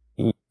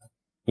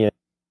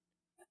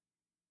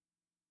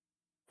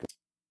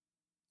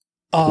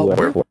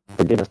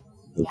 forgiveness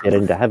to get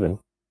into heaven.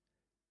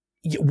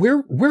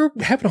 We're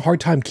having a hard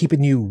time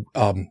keeping you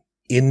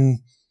in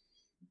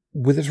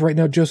with us right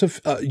now,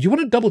 Joseph. You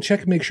want to double check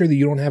and make sure that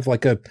you don't have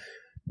like a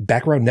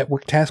background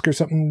network task or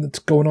something that's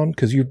going on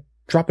because you're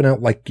dropping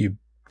out like you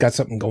got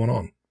something going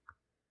on.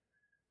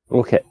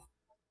 Okay.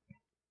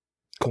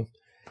 Cool.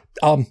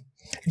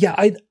 Yeah,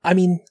 I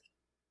mean,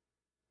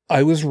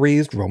 I was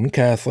raised Roman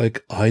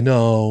Catholic. I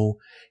know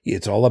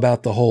it's all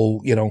about the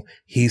whole, you know,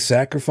 he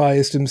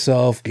sacrificed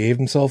himself, gave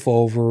himself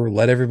over,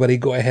 let everybody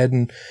go ahead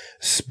and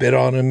spit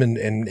on him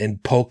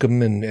and poke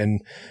him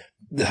and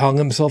hung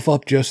himself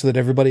up just so that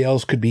everybody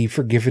else could be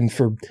forgiven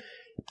for,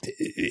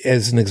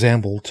 as an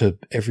example to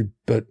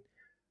but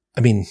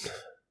I mean,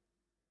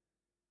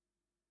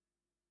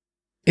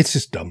 it's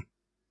just dumb.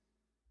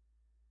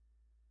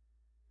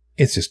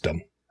 It's just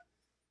dumb.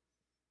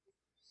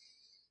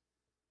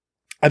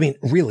 I mean,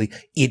 really,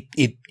 it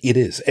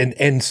is.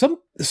 And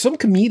some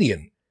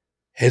comedian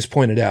has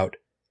pointed out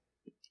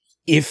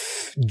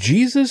if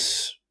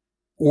Jesus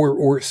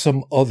or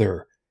some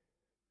other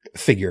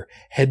figure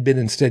had been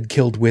instead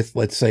killed with,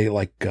 let's say,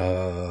 like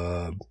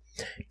an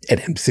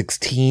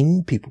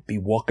M16, people be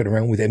walking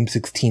around with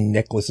M16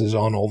 necklaces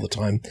on all the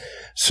time.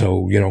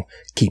 So, you know,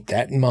 keep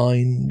that in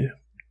mind.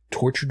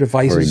 Torture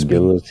devices.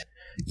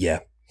 Yeah.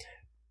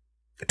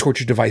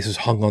 Torture devices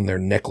hung on their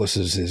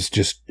necklaces is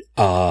just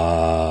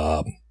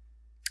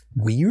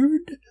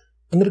weird.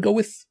 I'm going to go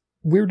with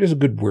weird is a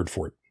good word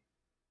for it.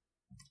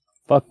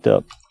 Fucked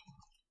up.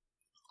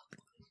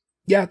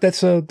 Yeah,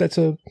 that's good. That's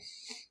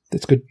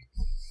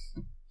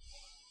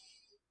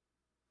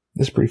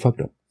pretty fucked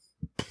up.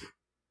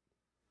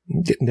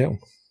 I'm getting down.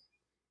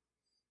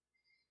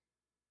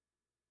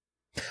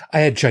 I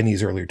had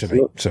Chinese earlier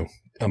tonight, so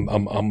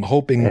I'm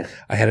hoping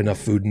I had enough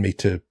food in me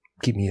to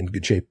keep me in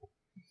good shape.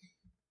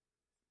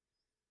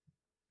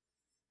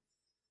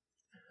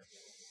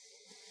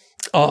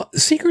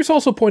 Seeker's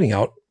also pointing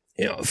out,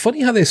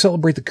 funny how they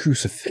celebrate the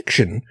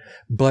crucifixion,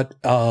 but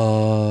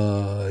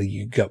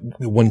you got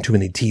one too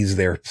many T's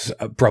there,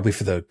 probably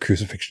for the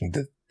crucifixion.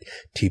 The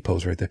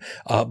T-pose right there.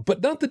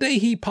 But not the day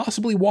he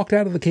possibly walked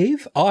out of the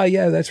cave.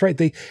 Yeah, that's right.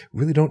 They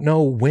really don't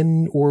know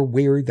when or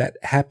where that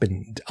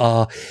happened.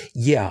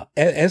 Yeah,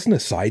 as an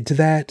aside to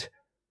that,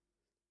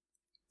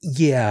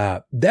 yeah,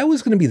 that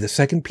was going to be the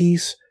second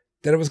piece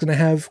that I was going to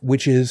have,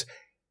 which is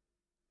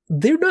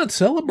they're not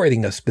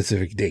celebrating a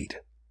specific date.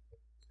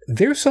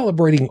 They're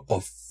celebrating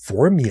a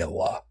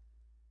formula.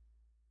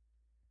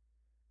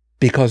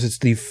 Because it's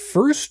the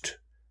first...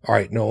 All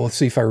right, no, let's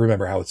see if I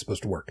remember how it's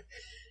supposed to work.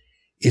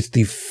 It's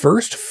the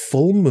first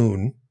full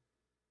moon...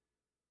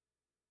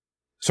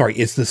 Sorry,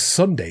 it's the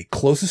Sunday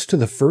closest to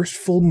the first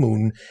full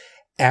moon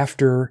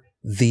after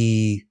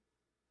the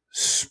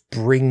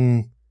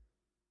spring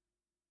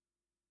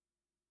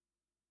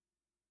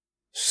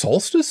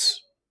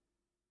solstice?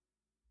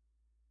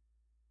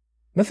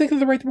 Am I thinking of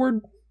the right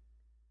word?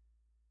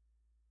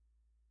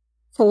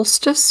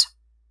 Solstice?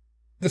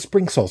 The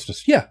spring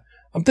solstice. Yeah.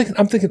 I'm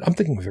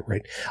thinking of it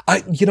right.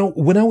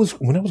 When I was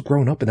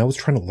growing up and I was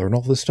trying to learn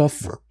all this stuff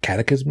for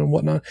catechism and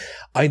whatnot,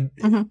 I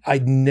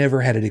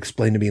never had it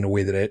explained to me in a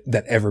way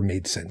that ever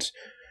made sense.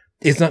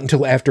 It's not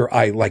until after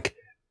I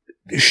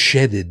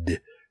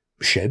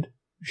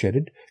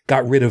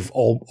got rid of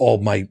all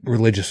my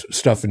religious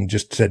stuff and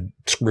just said,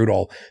 screw it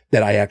all,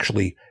 that I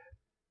actually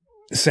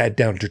sat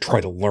down to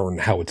try to learn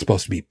how it's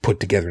supposed to be put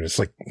together. And it's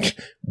like,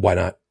 why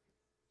not?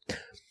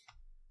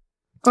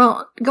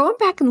 Well, going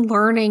back and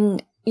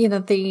learning,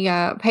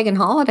 the pagan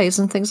holidays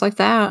and things like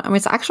that, I mean,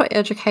 it's actually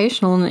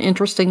educational and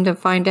interesting to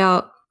find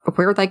out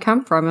where they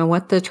come from and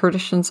what the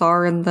traditions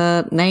are and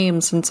the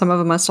names. And some of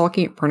them I still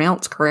can't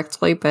pronounce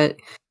correctly, but,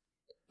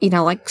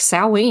 like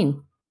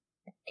Samhain.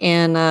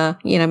 And,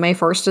 May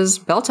 1st is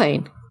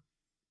Beltane.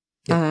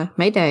 Yep.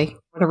 May Day,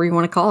 whatever you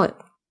want to call it.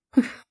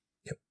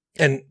 Yep.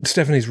 And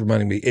Stephanie's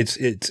reminding me, it's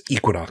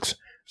equinox.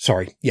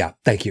 Sorry. Yeah,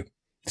 thank you.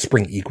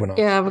 Spring equinox.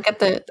 Yeah, we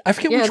got I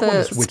forget which one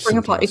is which.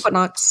 Spring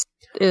equinox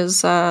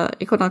is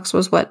equinox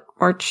was what,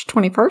 March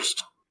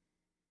 21st?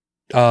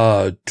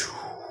 21st,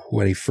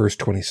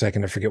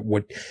 22nd. I forget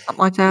what. Something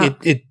like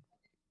that.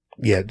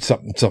 Yeah,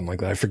 something like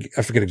that. I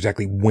forget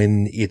exactly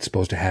when it's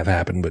supposed to have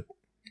happened, but.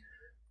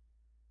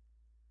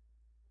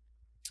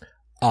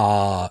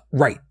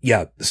 Right.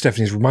 Yeah.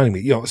 Stephanie's reminding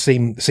me,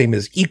 same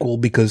as equal,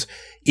 because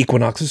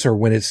equinoxes are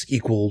when it's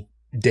equal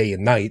day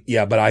and night.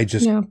 Yeah. But I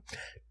just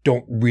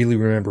don't really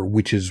remember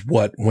which is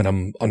what when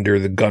I'm under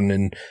the gun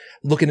and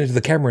looking into the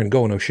camera and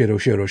going, oh shit.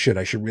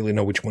 I should really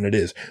know which one it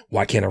is.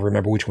 Why can't I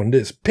remember which one it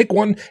is? Pick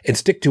one and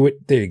stick to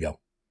it. There you go.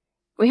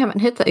 We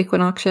haven't hit the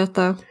equinox yet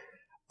though.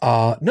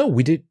 No,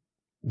 we did.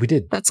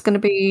 That's going to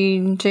be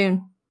in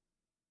June.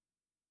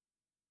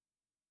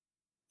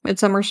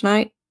 Midsummer's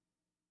Night.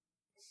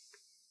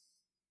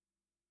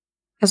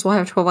 Because we'll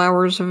have 12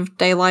 hours of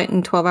daylight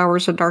and 12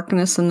 hours of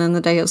darkness, and then the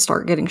day will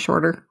start getting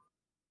shorter.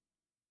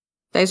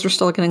 Days are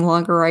still getting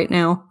longer right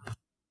now.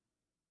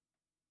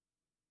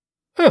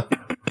 Huh.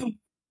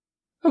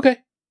 Okay.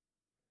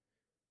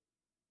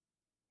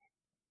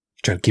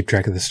 Try to keep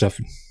track of this stuff.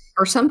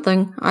 Or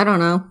something. I don't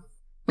know.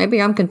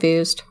 Maybe I'm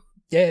confused.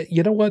 Yeah,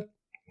 you know what?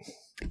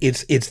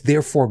 It's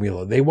their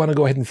formula. They want to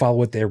go ahead and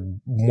follow it. They're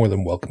more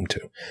than welcome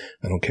to.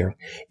 I don't care.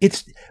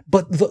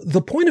 But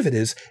the point of it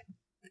is,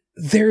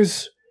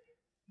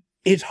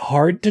 it's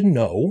hard to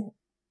know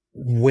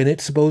when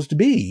it's supposed to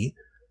be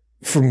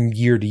from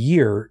year to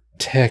year,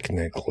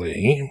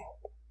 technically,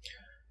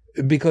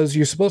 because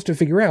you're supposed to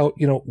figure out,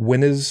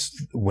 when it's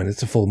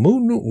the full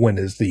moon, when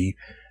is the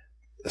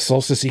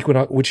solstice,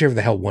 equinox, whichever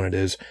the hell one it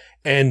is,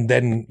 and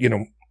then,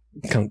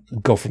 kind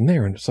of go from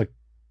there. And it's like,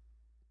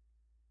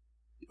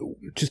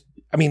 You're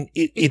talking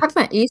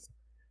about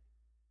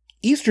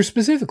Easter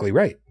specifically,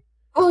 right?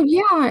 Well,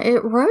 yeah,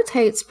 it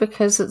rotates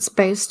because it's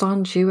based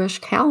on Jewish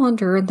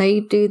calendar, and they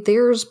do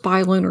theirs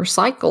by lunar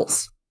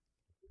cycles.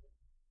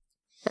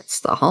 That's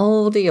the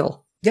whole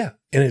deal. Yeah,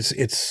 and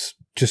it's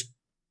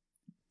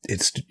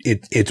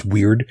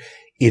weird.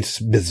 It's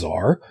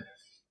bizarre.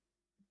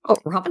 Oh,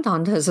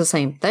 Ramadan does the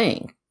same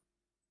thing.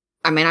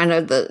 I mean, I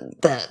know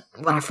that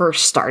when I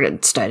first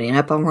started studying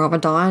up on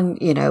Ramadan,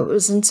 it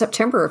was in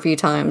September a few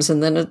times,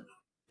 and then it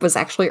was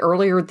actually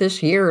earlier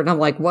this year, and I'm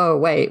like, whoa,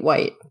 wait.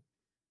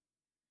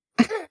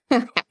 I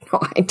have no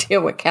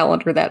idea what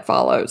calendar that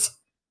follows.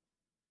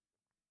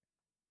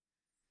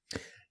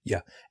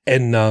 Yeah.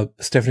 And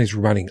Stephanie's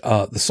reminding,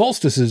 the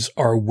solstices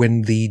are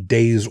when the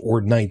days or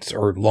nights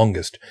are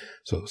longest.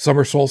 So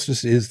summer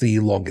solstice is the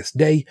longest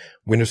day.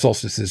 Winter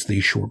solstice is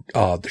the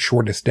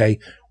shortest day,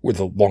 or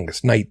the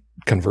longest night,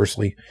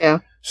 conversely. Yeah.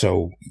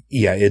 So,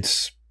 yeah,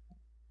 it's,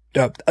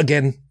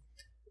 again,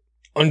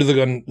 under the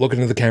gun,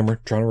 looking at the camera,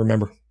 trying to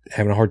remember,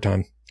 having a hard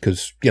time,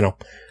 because,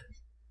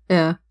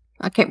 Yeah.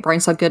 I can't brain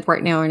so good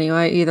right now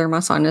anyway, either. My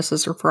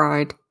sinuses are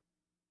fried.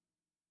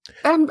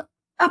 I'm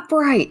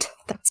upright.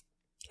 That's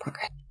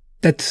progress.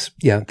 That's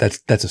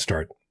a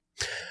start.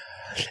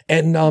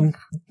 And,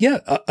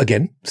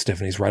 again,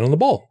 Stephanie's right on the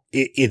ball.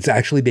 it's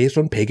actually based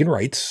on pagan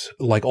rites,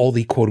 like all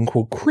the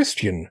quote-unquote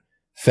Christian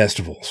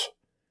festivals.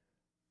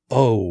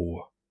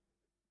 Oh,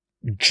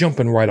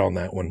 jumping right on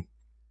that one.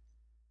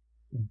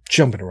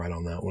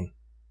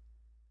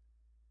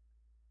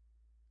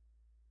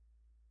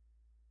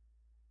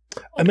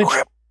 I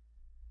mentioned,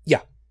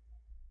 yeah.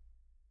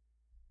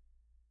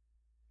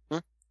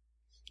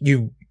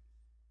 You,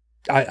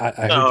 I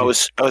heard No, you.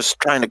 I was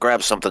trying to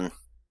grab something.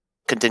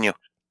 Continue.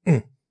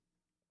 Yeah,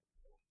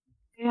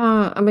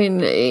 I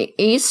mean,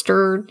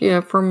 Easter,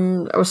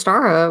 from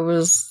Ostara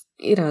was,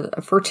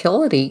 a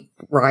fertility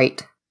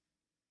rite.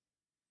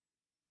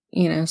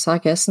 So I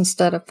guess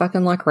instead of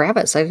fucking like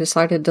rabbits, I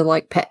decided to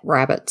like pet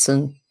rabbits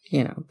and,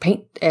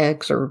 paint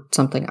eggs or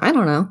something. I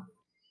don't know.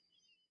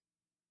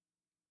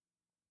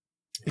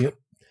 Yep.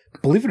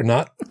 Believe it or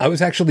not,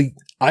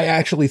 I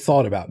actually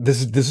thought about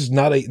this. This is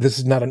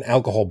not an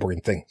alcohol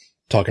brain thing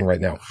talking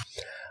right now.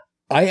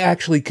 I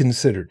actually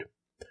considered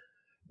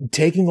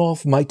taking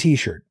off my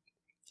t-shirt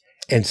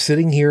and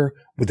sitting here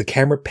with the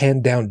camera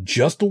panned down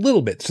just a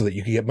little bit so that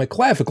you could get my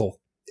clavicle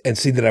and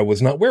see that I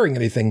was not wearing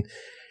anything,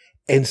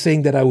 and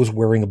saying that I was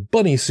wearing a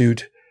bunny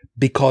suit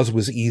because it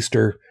was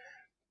Easter,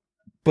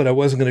 but I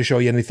wasn't going to show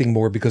you anything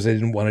more because I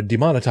didn't want to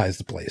demonetize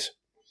the place.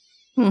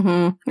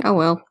 Mm-hmm. Oh,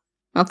 well.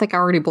 I think I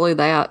already blew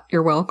that.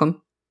 You're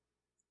welcome.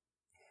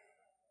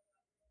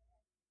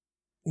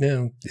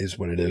 Yeah, it is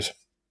what it is.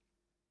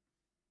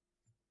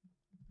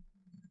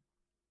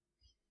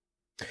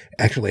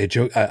 Actually, a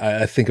joke.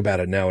 I think about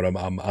it now, and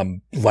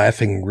I'm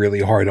laughing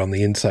really hard on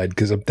the inside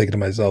because I'm thinking to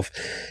myself,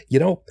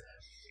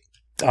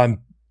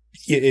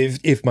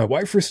 if my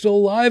wife were still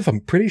alive, I'm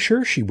pretty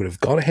sure she would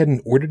have gone ahead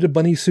and ordered a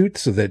bunny suit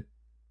so that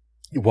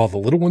while the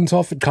little one's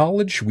off at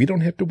college, we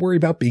don't have to worry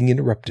about being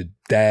interrupted.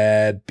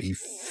 That'd be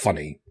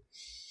funny.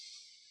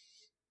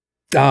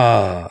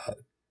 God,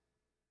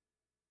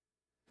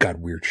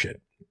 weird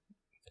shit.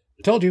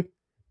 I told you,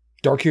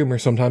 dark humor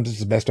sometimes is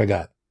the best I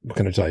got. What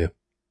can I tell you?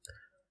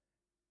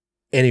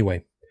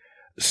 Anyway,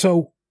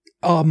 so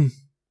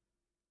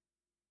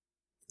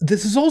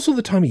this is also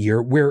the time of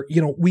year where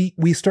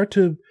we start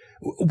to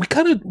we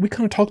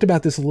kind of talked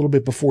about this a little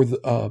bit before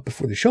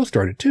the show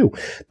started too,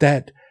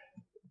 that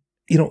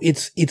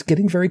it's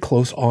getting very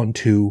close on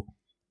to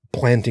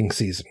planting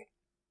season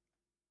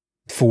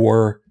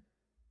for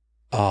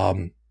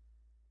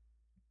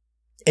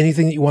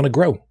anything that you want to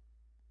grow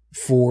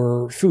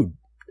for food.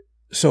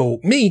 So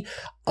me,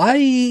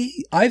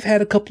 I've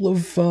had a couple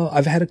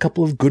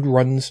of good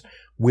runs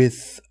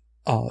with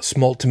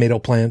small tomato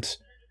plants.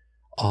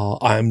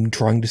 I'm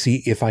trying to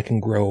see if I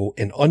can grow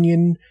an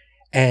onion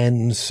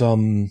and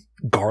some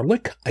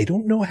garlic. I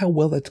don't know how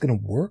well that's going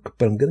to work,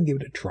 but I'm going to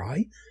give it a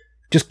try,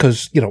 just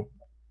because.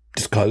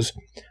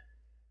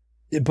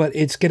 But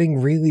it's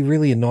getting really,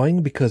 really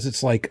annoying because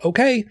it's like,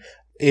 okay,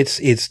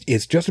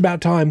 it's just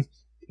about time.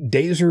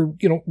 Days are,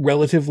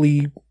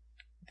 relatively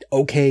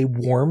okay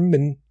warm,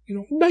 and,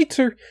 nights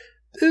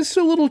it's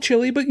a little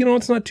chilly, but,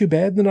 it's not too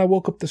bad. Then I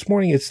woke up this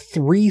morning, it's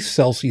 3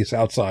 Celsius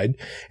outside,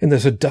 and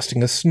there's a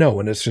dusting of snow,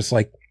 and it's just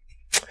like,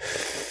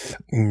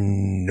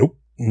 nope,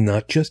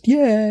 not just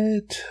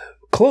yet.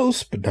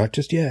 Close, but not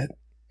just yet.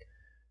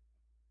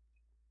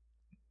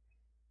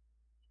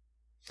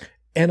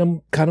 And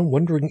I'm kind of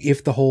wondering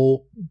if the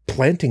whole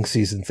planting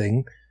season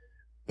thing,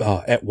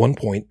 at one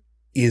point,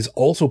 is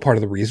also part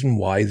of the reason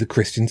why the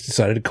Christians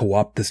decided to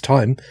co-opt this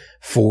time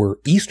for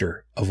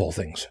Easter, of all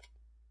things.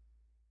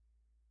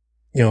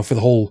 For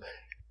the whole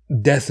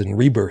death and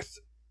rebirth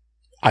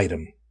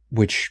item,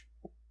 which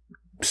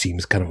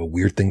seems kind of a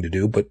weird thing to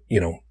do, but,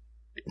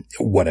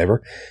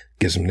 whatever.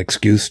 Gives them an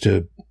excuse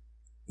to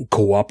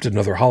co-opt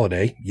another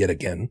holiday yet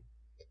again.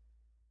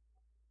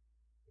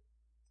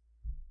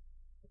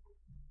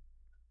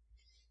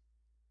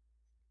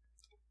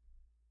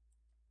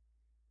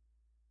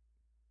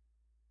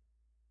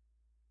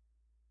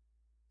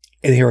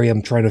 And here I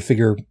am trying to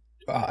figure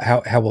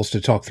how else to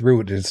talk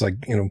through it. It's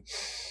like,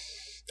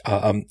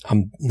 I'm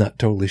not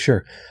totally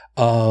sure.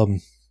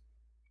 Well,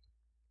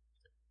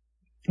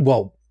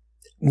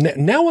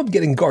 now I'm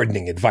getting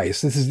gardening advice.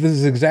 This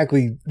is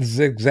exactly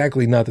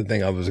not the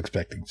thing I was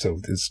expecting. So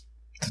it's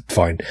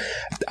fine.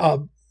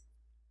 All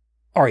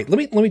right,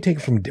 let me take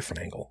it from a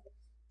different angle.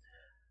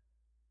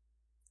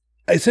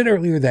 I said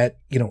earlier that,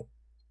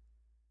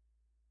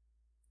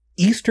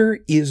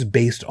 Easter is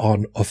based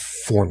on a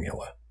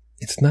formula.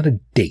 It's not a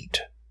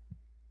date.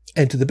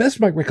 And to the best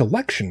of my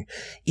recollection,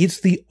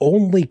 it's the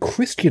only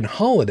Christian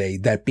holiday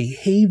that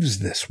behaves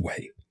this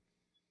way.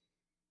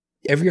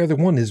 Every other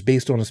one is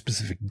based on a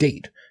specific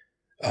date.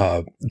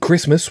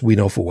 Christmas, we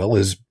know full well,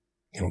 is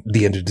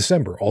the end of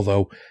December.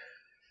 Although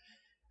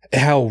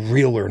how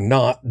real or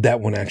not that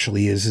one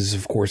actually is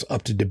of course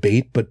up to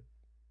debate. But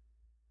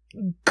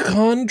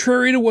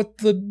contrary to what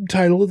the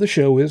title of the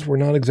show is, we're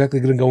not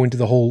exactly going to go into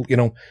the whole,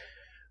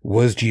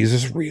 was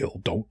Jesus real?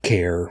 Don't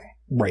care.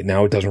 Right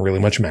now, it doesn't really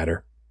much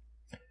matter.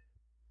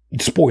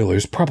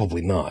 Spoilers,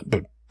 probably not,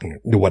 but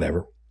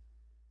whatever.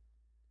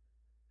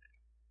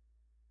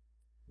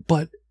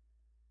 But,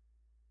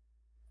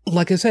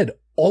 like I said,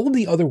 all of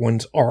the other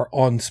ones are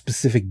on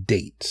specific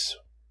dates.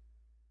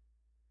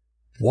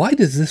 Why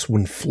does this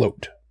one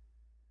float?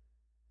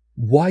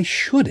 Why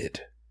should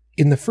it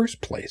in the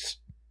first place?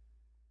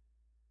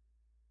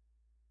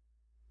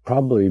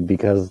 Probably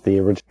because the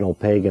original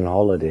pagan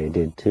holiday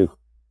did too.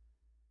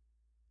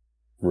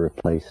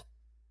 Replaced.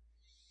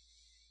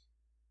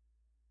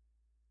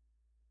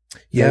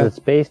 Yeah. And it's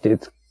based,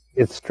 it's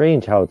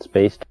strange how it's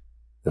based.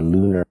 The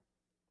lunar.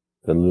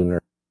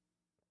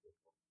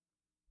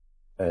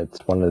 It's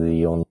one of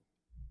the only.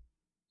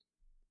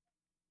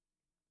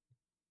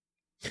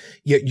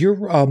 Yeah,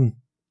 you're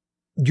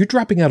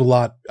dropping out a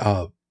lot,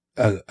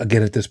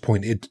 again at this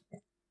point.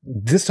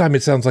 This time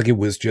it sounds like it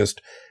was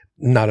just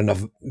not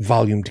enough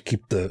volume to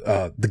keep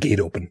the gate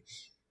open.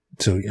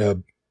 So,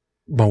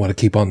 might want to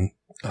keep an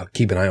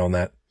eye on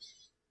that.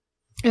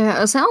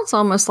 Yeah, it sounds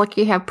almost like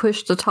you have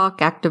push to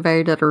talk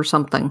activated or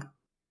something.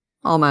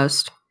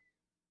 Almost.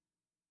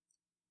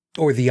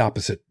 Or the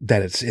opposite,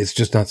 that it's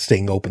just not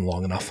staying open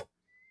long enough.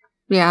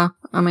 Yeah,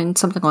 I mean,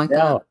 something like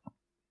that.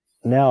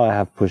 Now I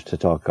have push to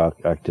talk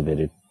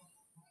activated.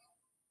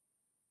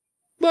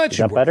 Well, Is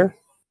that better?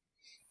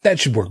 That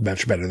should work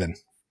much better then.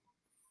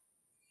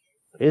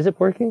 Is it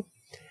working?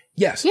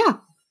 Yes. Yeah.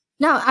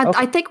 No,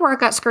 I think where I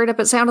got screwed up,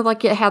 it sounded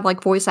like it had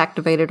like voice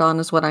activated on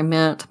is what I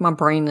meant. My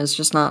brain is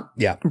just not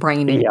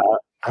braining.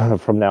 Yeah.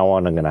 From now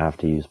on, I'm going to have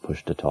to use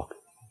push to talk.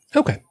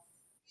 Okay.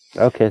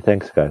 Okay,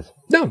 thanks, guys.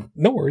 No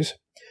worries.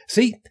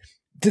 See,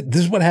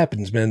 this is what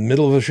happens, man.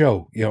 Middle of a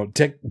show,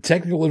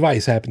 technical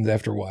advice happens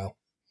after a while.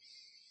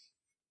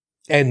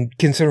 And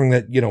considering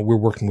that, we're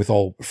working with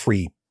all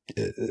free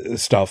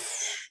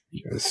stuff,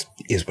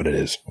 is what it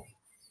is.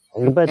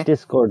 But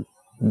Discord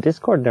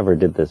never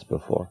did this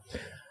before.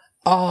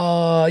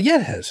 Yeah,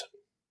 it has.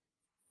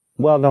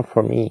 Well, not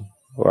for me,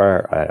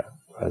 or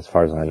as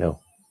far as I know.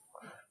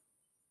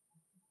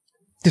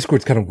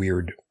 Discord's kind of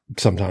weird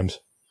sometimes.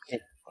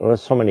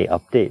 There's so many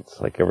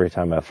updates. Like every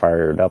time I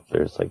fire it up,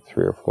 there's like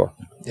 3 or 4.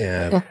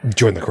 Yeah.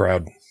 Join the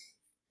crowd.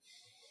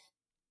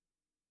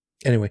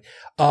 Anyway,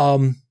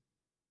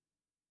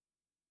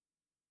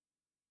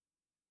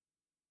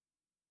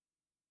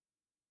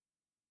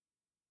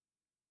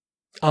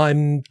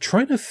 I'm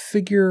trying to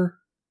figure.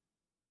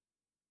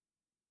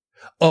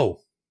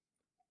 Oh.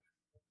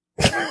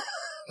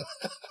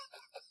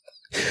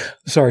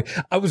 Sorry.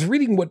 I was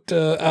reading what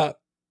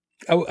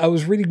I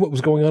was reading what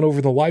was going on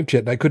over the live chat,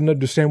 and I couldn't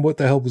understand what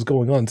the hell was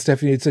going on.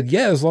 Stephanie had said,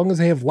 yeah, as long as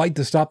they have light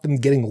to stop them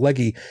getting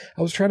leggy.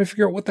 I was trying to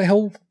figure out what the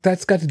hell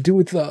that's got to do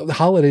with the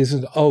holidays.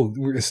 And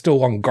we're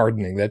still on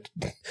gardening. That's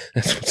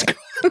what's going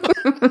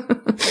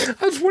on.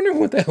 I was wondering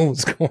what the hell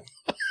was going on.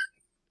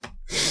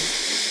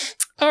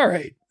 All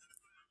right.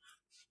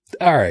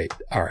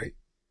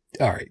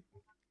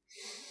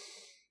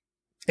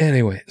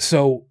 Anyway,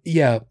 so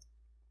yeah,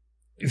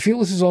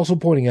 Felix is also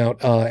pointing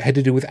out had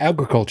to do with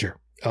agriculture.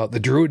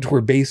 The Druids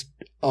were based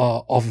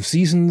off of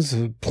seasons,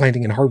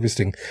 planting and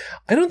harvesting.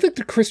 I don't think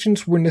the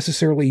Christians were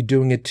necessarily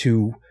doing it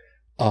to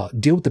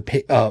deal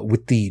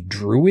with the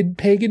Druid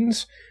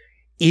pagans.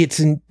 It's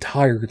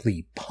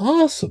entirely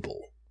possible.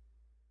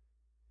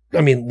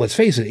 I mean, let's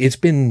face it, it's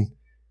been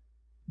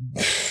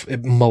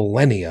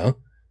millennia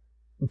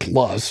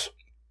plus.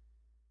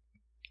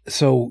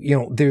 So,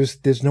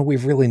 there's no way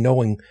of really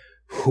knowing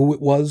who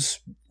it was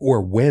or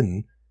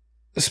when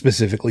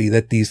specifically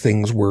that these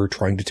things were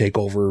trying to take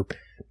over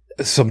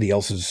somebody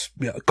else's,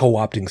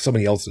 co-opting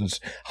somebody else's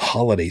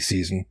holiday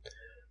season.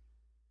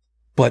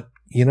 But,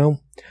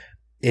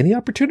 any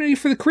opportunity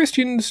for the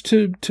Christians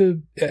to,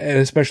 and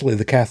especially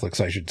the Catholics,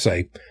 I should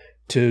say,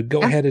 to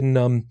go ahead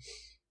and,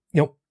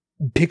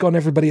 pick on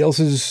everybody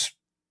else's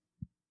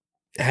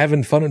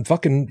having fun and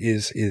fucking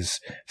is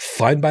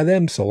fine by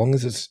them, so long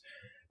as it's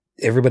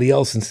everybody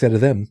else instead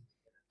of them.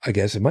 I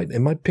guess. Am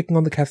I picking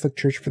on the Catholic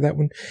Church for that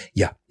one?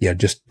 Yeah,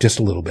 just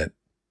a little bit.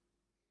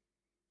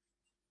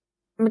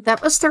 But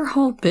that was their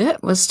whole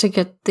bit, was to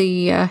get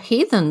the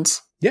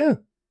heathens. Yeah.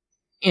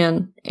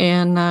 And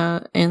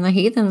the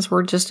heathens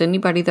were just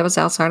anybody that was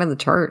outside of the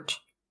church.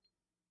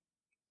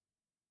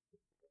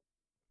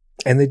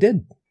 And they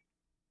did.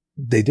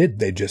 They did.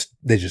 They just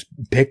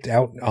picked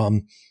out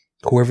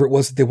whoever it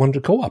was that they wanted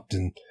to co-opt.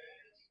 And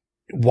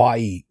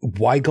why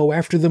go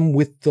after them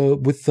with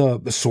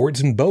the swords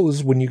and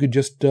bows when you could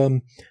just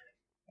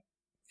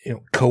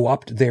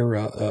co-opt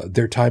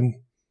their time?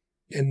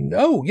 And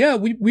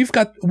we've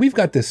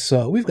got this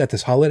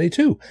holiday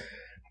too.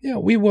 Yeah,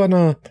 we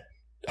wanna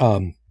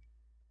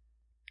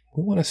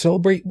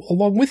celebrate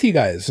along with you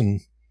guys,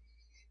 and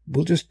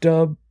we'll just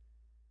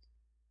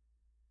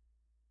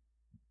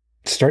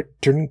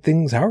start turning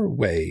things our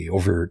way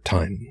over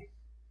time.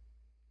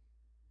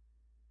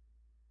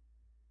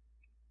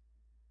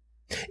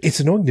 It's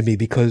annoying to me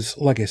because,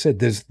 like I said,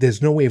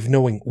 there's no way of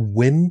knowing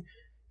when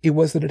it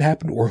was that it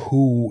happened or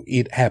who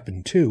it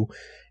happened to,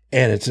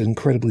 and it's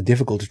incredibly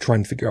difficult to try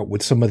and figure out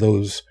what some of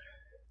those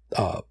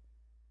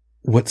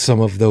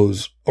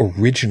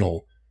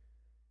original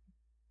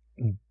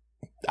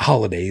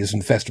holidays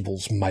and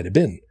festivals might have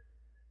been.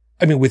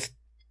 I mean, with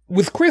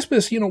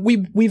Christmas,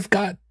 we've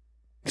got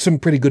some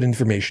pretty good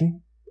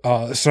information.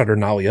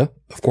 Saturnalia,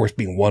 of course,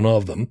 being one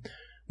of them,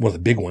 one of the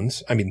big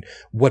ones. I mean,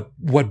 what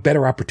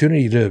better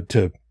opportunity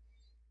to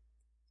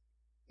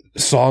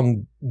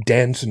song,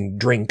 dance, and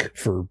drink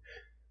for,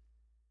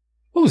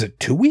 what was it,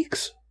 2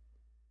 weeks?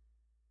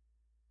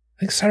 I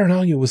think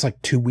Saturnalia was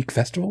like 2-week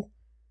festival.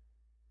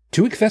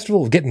 2-week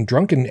festival of getting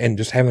drunk and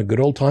just having a good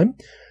old time.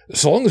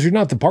 So long as you're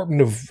not the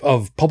Department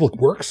of Public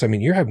Works, I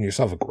mean, you're having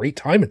yourself a great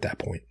time at that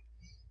point.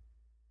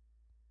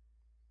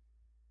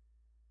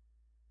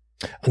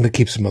 I'm going to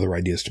keep some other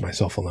ideas to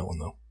myself on that one,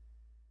 though.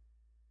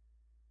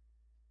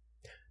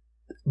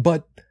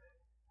 But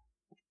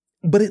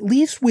at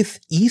least with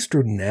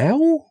Easter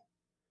now,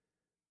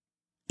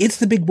 it's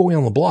the big boy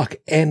on the block.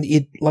 And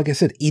it, like I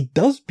said, it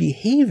does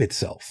behave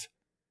itself.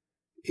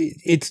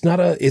 It's not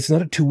a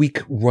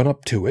 2-week run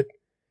up to it,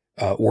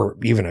 or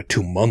even a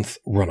 2-month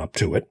run up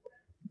to it.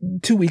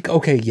 2 week,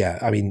 okay, yeah.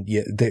 I mean,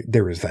 yeah,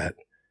 there is that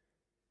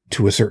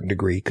to a certain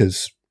degree,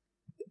 because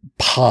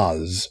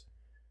pause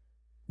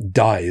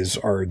dyes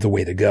are the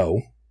way to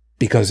go,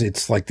 because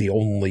it's like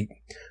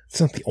it's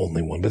not the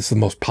only one, but it's the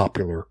most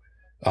popular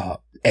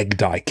egg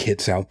dye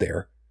kits out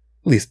there,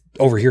 at least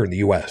over here in the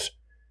US.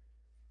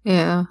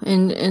 Yeah,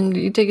 and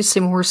you do see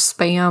more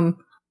spam,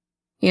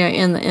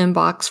 in the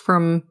inbox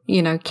from,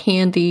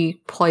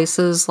 candy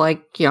places.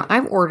 Like,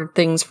 I've ordered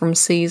things from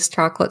C's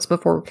Chocolates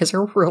before because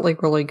they're really,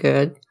 really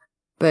good.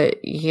 But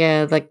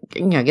yeah, like,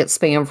 get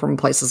spam from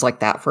places like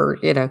that for,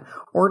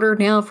 order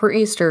now for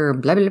Easter,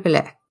 blah, blah,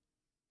 blah.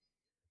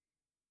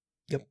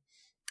 Yep.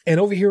 And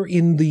over here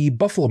in the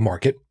Buffalo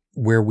market,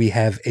 where we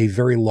have a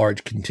very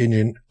large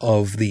contingent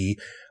of the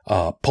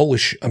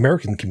Polish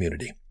American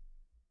community,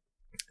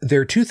 there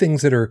are two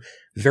things that are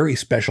very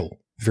special,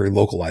 very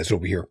localized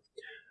over here.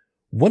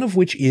 One of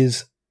which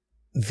is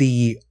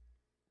the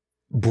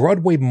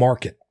Broadway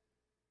market.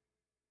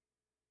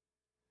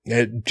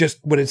 Just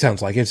what it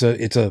sounds like. It's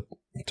a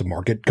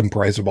market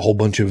comprised of a whole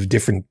bunch of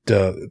different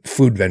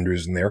food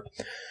vendors in there.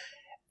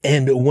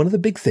 And one of the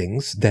big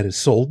things that is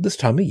sold this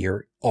time of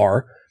year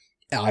are,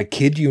 I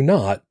kid you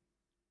not,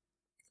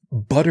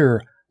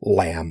 butter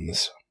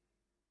lambs.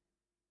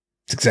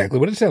 It's exactly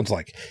what it sounds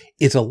like.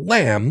 It's a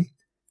lamb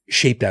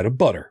shaped out of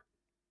butter.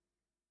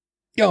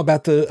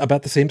 About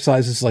the same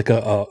size as like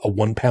a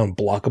 1 pound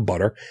block of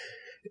butter.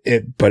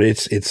 But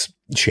it's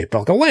shaped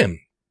like a lamb.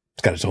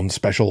 It's got its own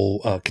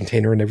special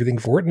container and everything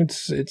for it, and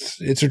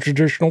it's a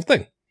traditional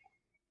thing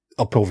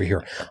up over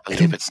here. I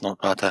believe it's not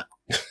butter.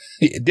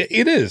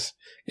 It is.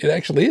 It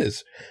actually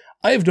is.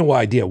 I have no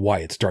idea why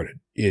it started.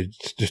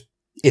 It's just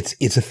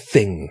it's a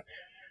thing.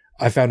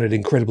 I found it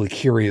incredibly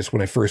curious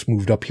when I first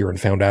moved up here and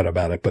found out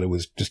about it, but it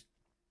was just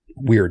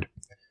weird.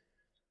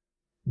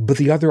 But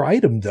the other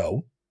item,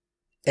 though,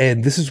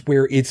 and this is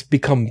where it's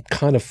become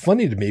kind of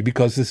funny to me,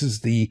 because this is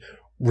the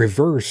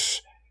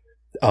reverse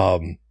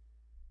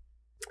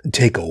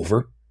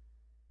takeover,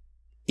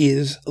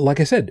 is, like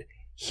I said,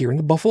 here in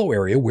the Buffalo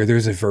area, where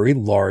there's a very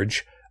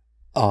large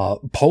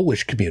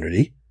Polish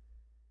community,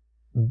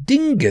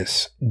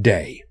 Dingus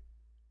Day.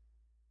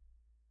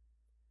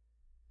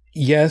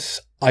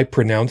 Yes, I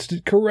pronounced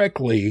it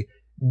correctly.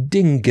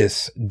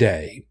 Dingus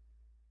Day.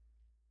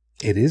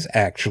 It is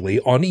actually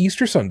on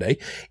Easter Sunday.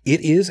 It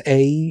is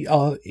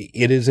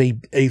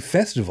a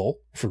festival,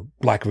 for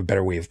lack of a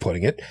better way of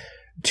putting it,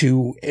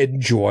 to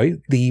enjoy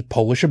the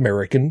Polish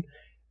American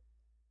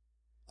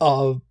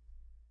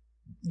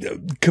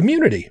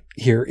community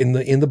here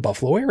in the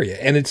Buffalo area,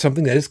 and it's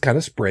something that is kind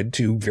of spread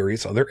to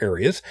various other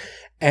areas,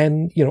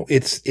 and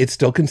it's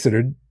still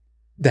considered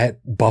that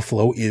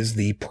Buffalo is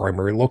the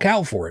primary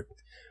locale for it.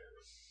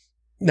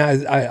 Now,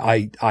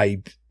 I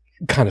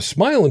kind of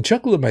smile and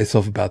chuckle at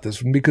myself about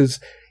this one, because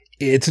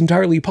it's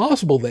entirely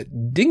possible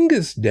that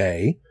Dingus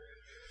Day,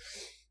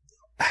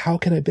 how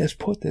can I best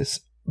put this,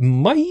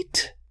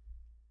 might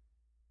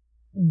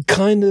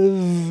kind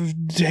of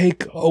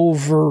take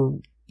over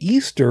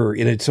Easter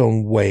in its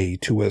own way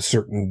to a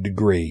certain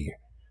degree.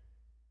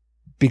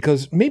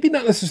 Because maybe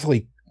not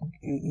necessarily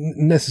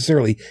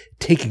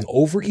taking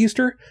over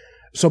Easter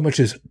so much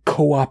as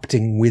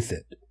co-opting with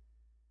it.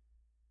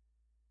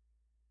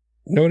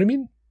 Know what I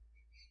mean?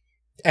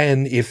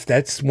 And if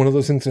that's one of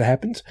those things that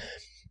happens,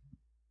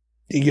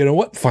 you know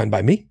what? Fine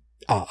by me.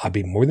 I'd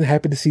be more than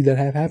happy to see that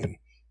happen.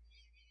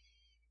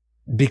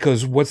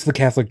 Because what's the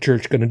Catholic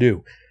Church going to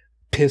do?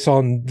 Piss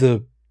on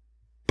the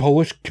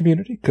Polish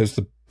community? Because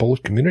the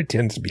Polish community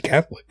tends to be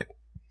Catholic.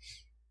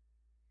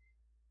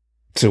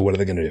 So what are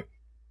they going to do?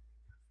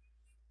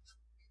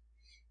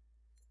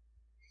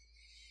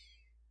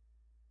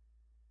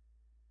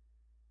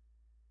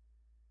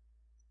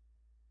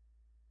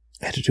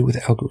 Had to do with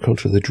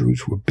agriculture. The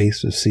Druids were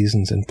based on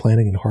seasons and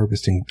planting and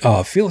harvesting.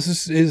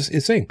 Phyllis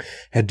is saying,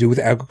 had to do with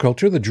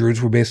agriculture. The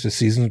Druids were based on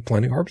seasons and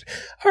planting and harvesting.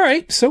 All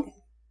right, so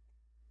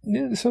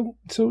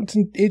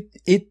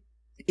it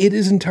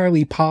is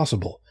entirely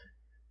possible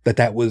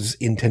that was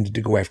intended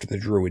to go after the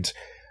Druids,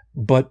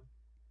 but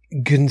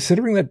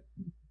considering that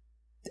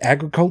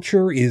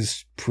agriculture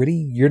is pretty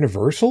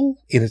universal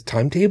in its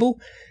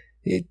timetable,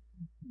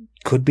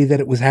 could be that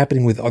it was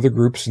happening with other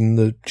groups and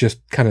the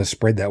just kind of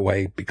spread that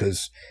way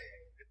because,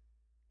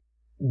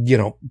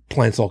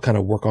 plants all kind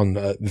of work on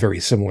a very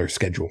similar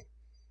schedule.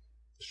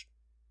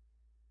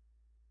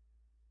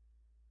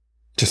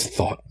 Just a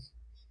thought.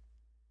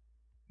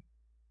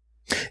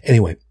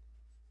 Anyway.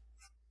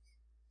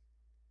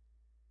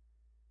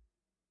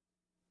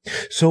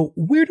 So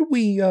where do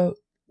we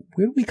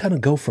kind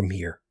of go from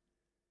here?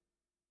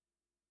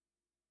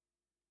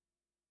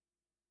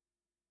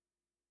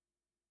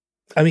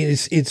 I mean,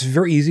 it's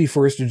very easy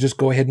for us to just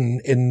go ahead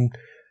and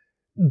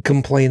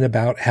complain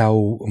about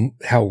how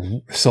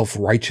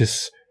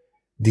self-righteous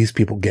these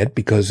people get,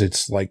 because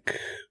it's like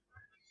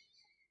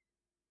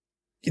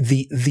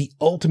the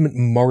ultimate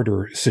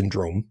martyr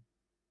syndrome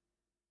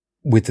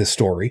with this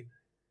story.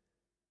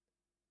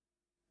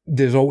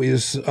 There's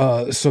always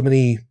so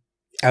many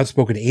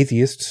outspoken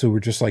atheists who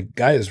are just like,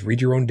 guys,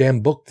 read your own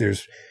damn book.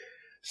 There's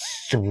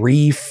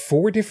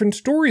 3-4 different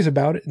stories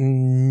about it,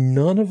 and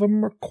none of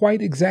them are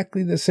quite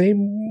exactly the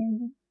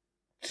same.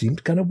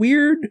 Seems kind of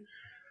weird.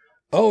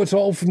 Oh, it's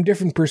all from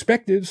different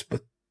perspectives,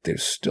 but they're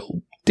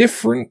still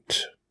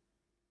different.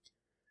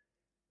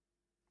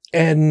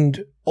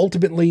 And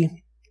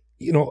ultimately,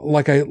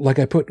 like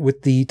I put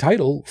with the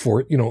title for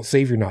it,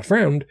 Savior Not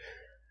Found,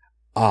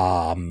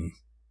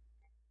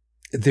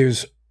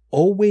 there's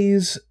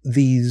always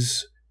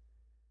these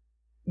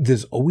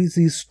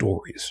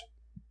stories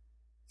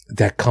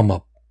that come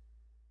up.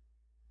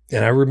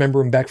 And I remember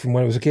them back from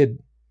when I was a kid,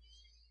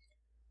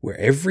 where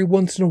every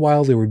once in a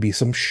while there would be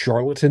some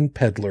charlatan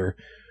peddler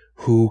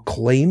who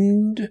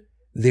claimed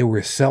they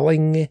were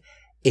selling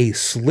a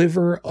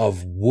sliver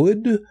of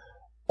wood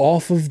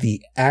off of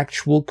the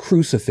actual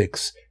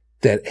crucifix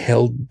that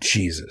held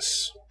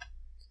Jesus.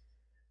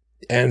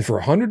 And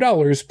for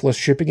 $100 plus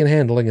shipping and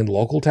handling and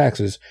local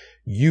taxes,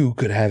 you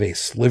could have a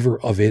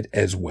sliver of it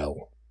as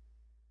well.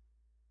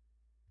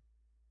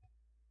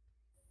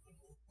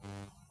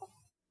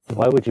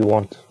 Why would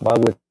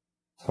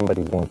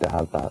somebody want to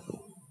have that?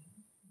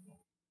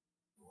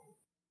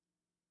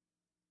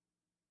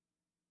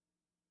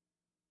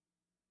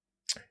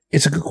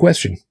 It's a good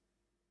question.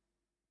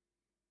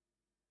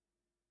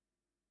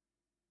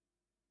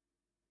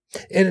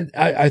 And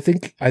I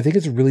think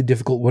it's a really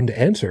difficult one to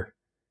answer.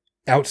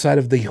 Outside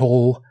of the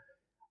whole,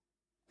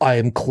 I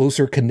am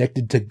closer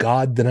connected to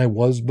God than I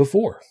was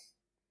before.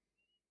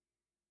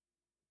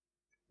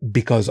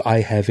 Because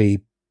I have a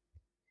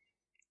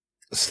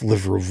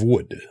sliver of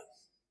wood.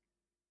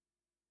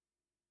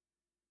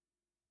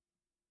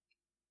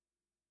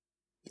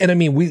 And I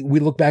mean, we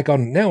look back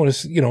on it now, and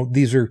it's,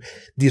 these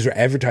are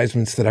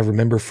advertisements that I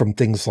remember from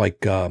things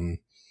like, National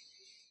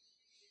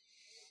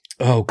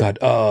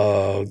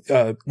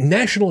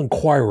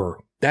Enquirer.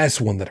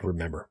 That's one that I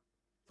remember.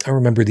 I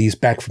remember these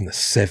back from the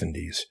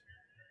 70s.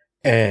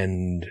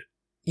 And,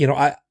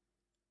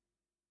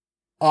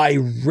 I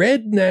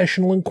read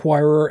National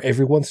Enquirer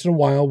every once in a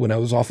while when I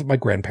was off at my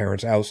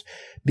grandparents' house,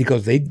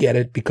 because they'd get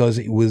it, because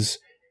it was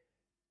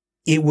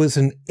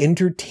an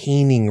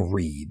entertaining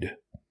read,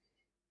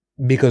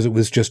 because it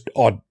was just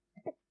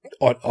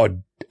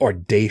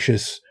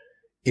audacious.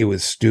 It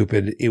was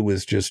stupid. It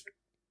was just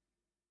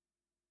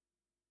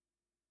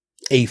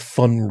a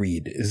fun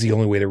read is the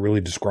only way to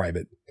really describe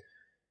it.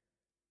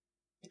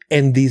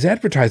 And these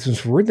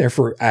advertisements were in there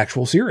for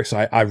actual serious.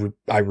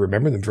 I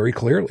remember them very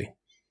clearly.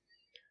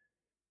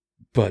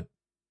 But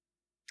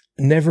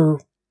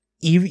never,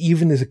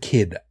 even as a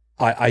kid,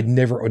 I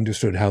never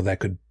understood how that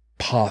could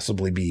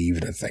possibly be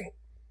even a thing.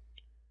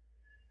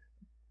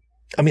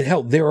 I mean,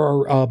 hell, there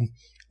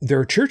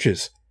are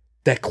churches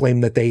that claim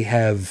that they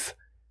have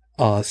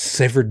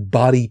severed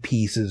body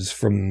pieces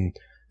from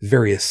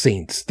various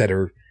saints that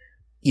are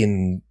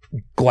in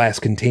glass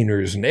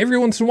containers, and every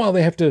once in a while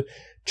they have to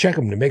check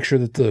them to make sure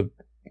that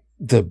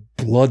the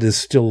blood is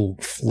still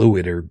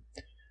fluid or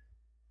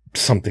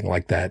something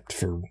like that,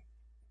 for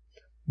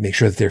make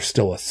sure that they're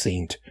still a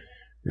saint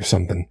or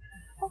something,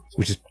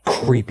 which is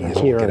creepy as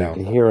all get out.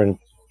 Here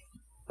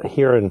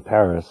in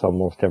Paris,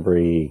 almost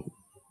every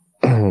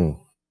 18th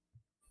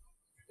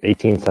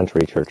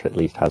century church at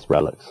least has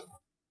relics.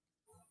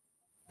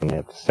 And they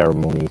have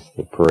ceremonies,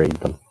 they parade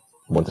them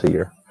once a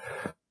year.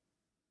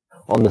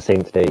 On the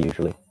Saint's Day,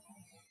 usually.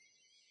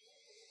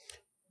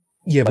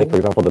 Yeah, like, for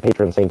example, the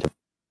patron saint,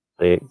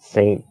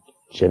 Saint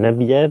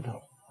Genevieve,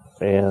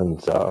 and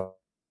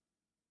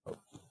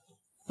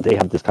they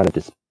have this kind of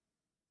display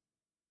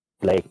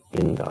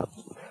in the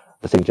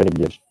Saint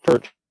Genevieve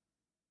Church,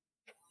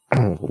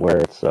 where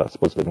it's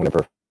supposedly one of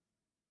her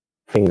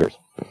fingers.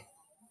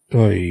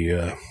 Oh,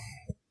 yeah.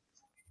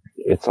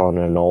 It's on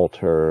an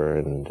altar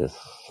in this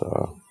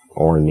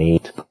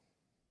ornate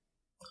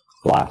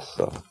glass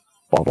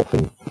bottle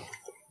thing.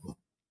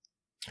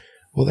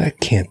 Well, that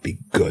can't be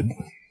good.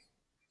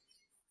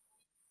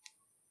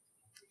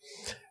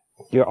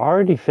 You're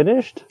already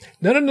finished?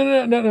 No.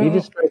 You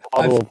just drank a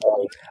bottle of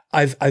wine.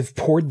 I've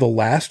poured the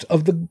last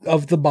of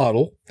the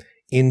bottle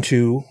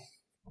into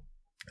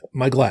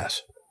my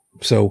glass.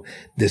 So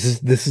this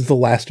is the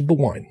last of the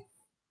wine.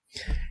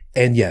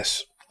 And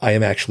yes, I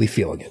am actually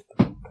feeling it.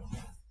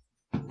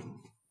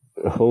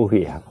 Oh,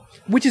 yeah.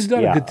 Which is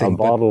not a good thing. A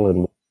bottle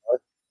and...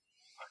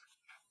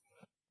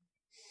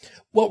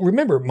 Well,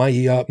 remember,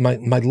 my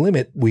my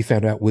limit, we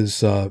found out, was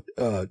 2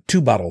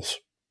 bottles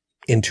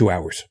in 2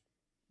 hours.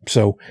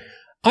 So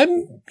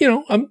I'm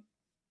going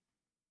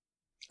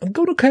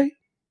okay.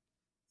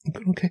 I'm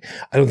going okay.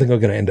 I don't think I'm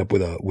going to end up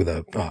with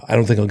a I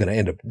don't think I'm going to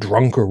end up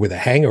drunk or with a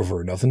hangover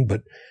or nothing,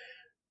 but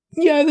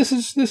yeah, this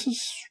is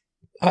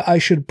I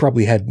should have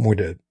probably had more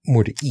to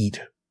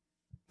eat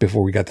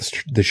before we got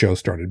the show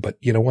started, but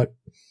you know what?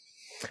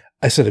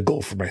 I set a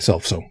goal for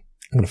myself, so I'm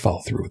going to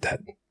follow through with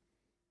that.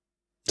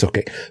 It's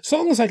okay. As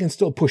long as I can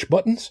still push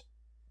buttons,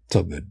 it's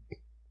all good.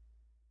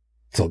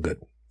 It's all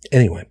good.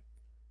 Anyway.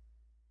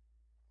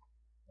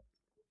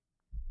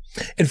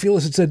 And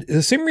Phyllis had said,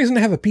 the same reason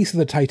to have a piece of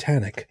the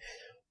Titanic.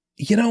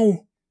 You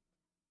know,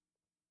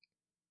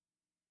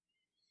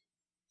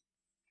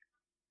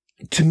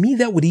 to me,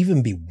 that would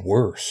even be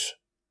worse.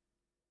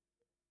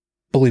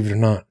 Believe it or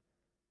not.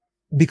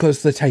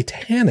 Because the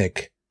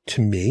Titanic,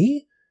 to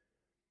me,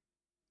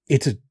 I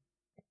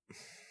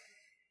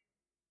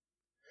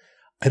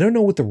don't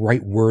know what the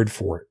right word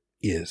for it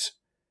is.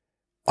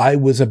 I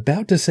was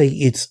about to say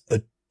it's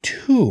a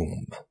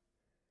tomb.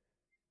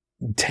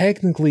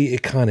 Technically,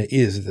 it kind of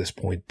is at this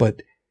point,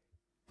 but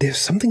there's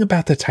something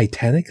about the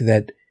Titanic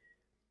that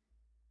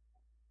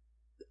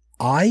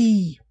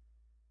I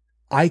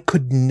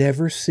could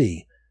never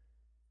see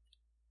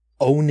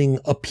owning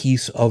a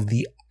piece of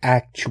the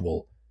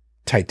actual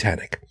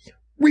Titanic.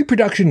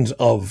 Reproductions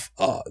of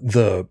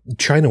the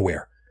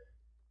Chinaware,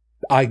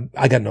 I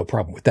got no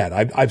problem with that.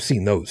 I've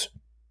seen those.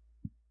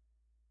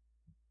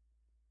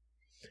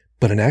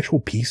 But an actual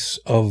piece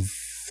of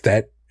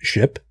that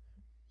ship?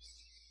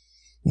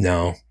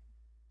 No.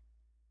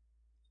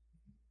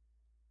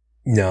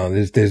 No,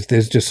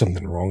 there's just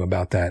something wrong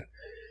about that.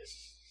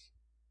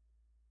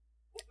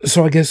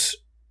 So I guess,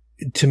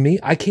 to me,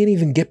 I can't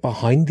even get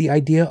behind the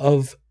idea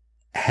of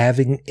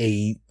having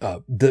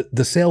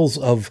the sales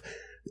of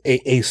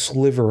a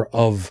sliver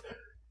of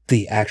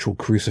the actual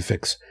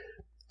crucifix.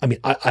 I mean,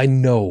 I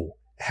know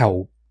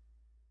how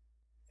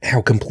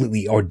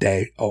completely or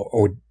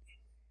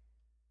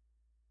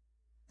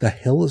the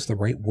hell is the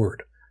right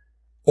word?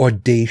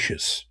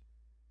 Audacious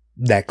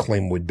that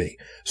claim would be.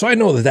 So I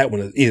know that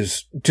one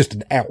is just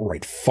an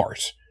outright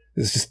farce.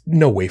 There's just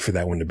no way for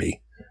that one to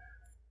be.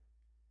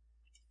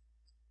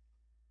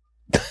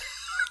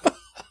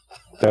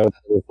 There are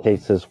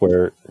cases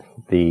where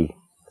the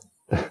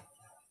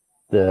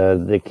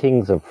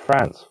kings of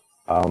France,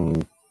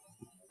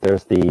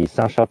 there's the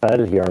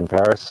Saint-Chapelle here in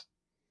Paris,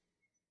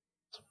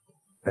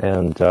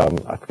 and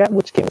I forgot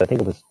which king, I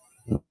think it was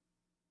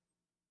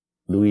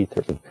Louis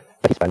XIII,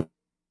 but he spent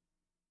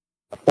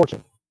a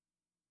fortune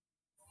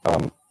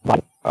buying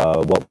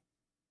what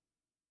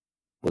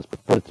was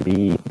purported to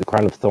be the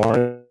crown of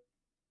thorns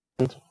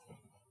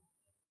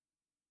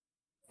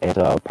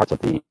and parts of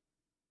the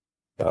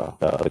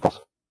cross.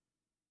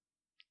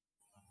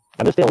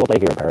 And they're still all day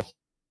here in Paris.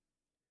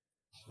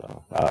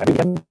 So,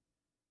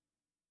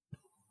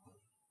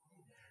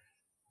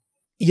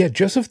 yeah,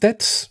 Joseph,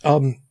 that's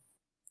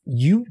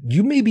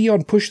you may be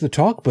on Push the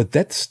Talk, but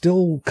that's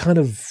still kind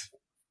of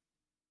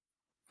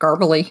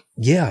garbly.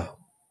 Yeah.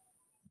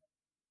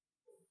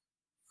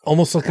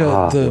 Almost like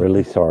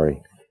really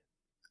sorry.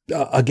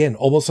 Again,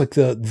 almost like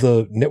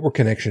the network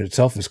connection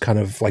itself is kind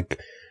of like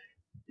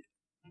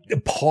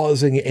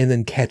pausing and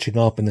then catching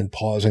up and then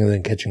pausing and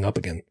then catching up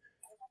again.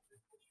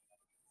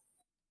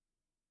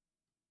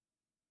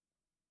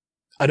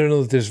 I don't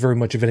know that there's very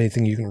much of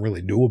anything you can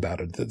really do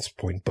about it at this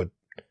point, but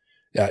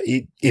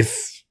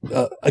if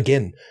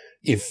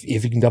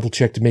you can double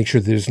check to make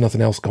sure there's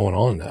nothing else going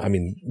on, I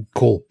mean,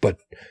 cool. But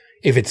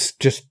if it's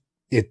just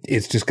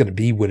it's just going to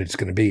be what it's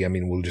going to be, I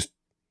mean, we'll just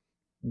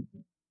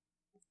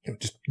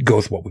go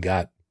with what we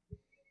got.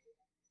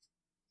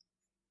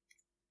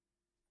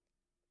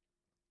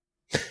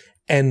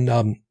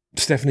 And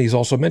Stephanie's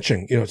also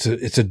mentioning,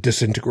 it's a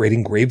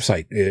disintegrating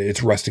gravesite.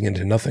 It's rusting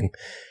into nothing.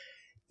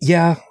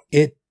 Yeah,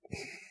 it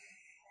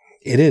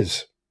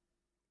is.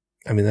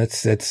 I mean,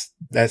 that's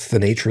the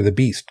nature of the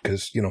beast,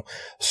 because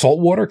salt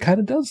water kind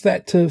of does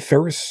that to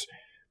ferrous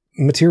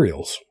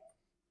materials,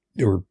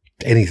 or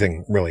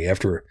anything really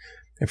after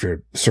a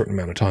certain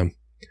amount of time.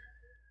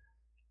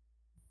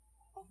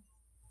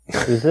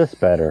 Is this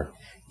better?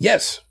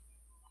 Yes.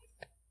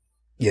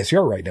 Yes,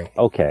 you're right now.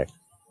 Okay.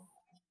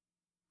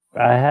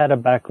 I had a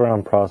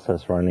background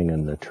process running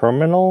in the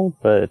terminal,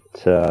 but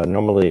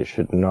normally it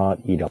should not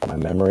eat up my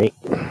memory,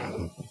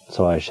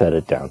 so I shut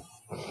it down.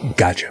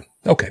 Gotcha.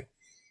 Okay.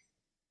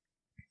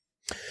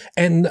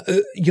 And,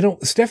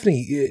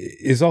 Stephanie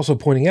is also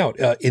pointing out,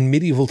 in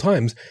medieval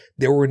times,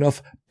 there were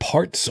enough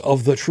parts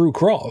of the true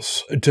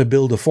cross to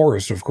build a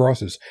forest of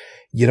crosses.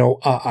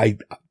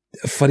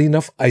 Funny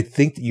enough, I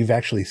think that you've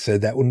actually said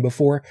that one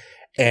before,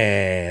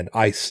 and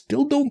I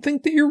still don't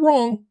think that you're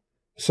wrong.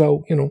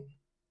 So,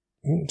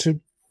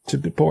 it's a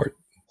good part.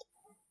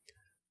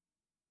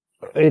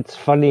 It's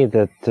funny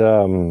that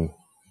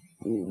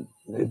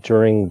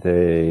during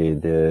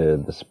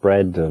the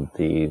spread of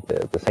the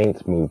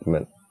Saints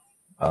movement,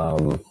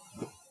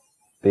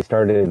 They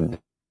started,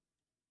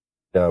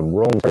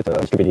 Rome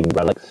started distributing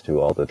relics to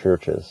all the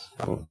churches.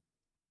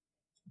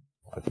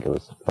 I think it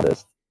was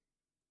the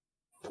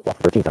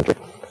 13th century.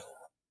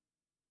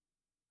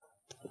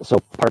 So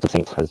parts of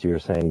saints, as you were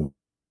saying,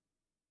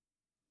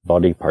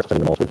 body parts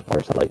and most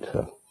are satellite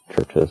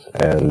churches.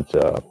 And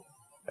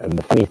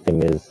the funny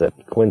thing is that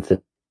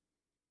coincidentally,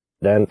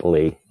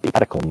 the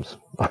catacombs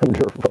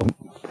under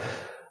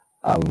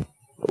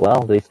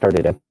Rome, they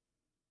started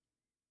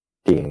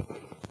emptying.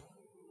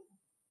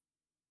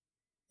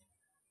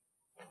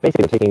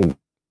 Basically, taking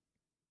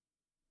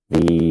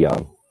the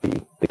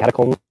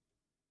catacombs,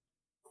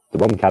 the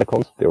Roman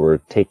catacombs, they were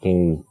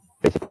taking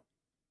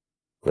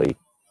basically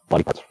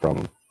body parts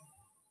from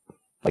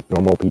like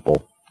normal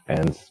people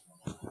and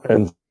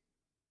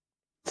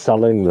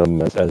selling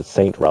them as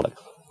saint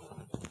relics.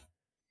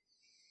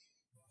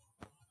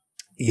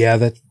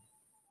 Yeah,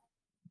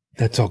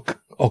 that's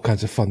all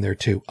kinds of fun there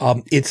too.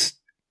 It's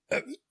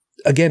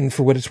again,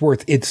 for what it's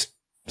worth, it's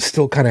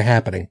still kind of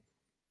happening.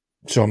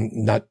 So I'm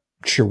not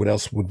sure what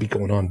else would be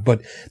going on,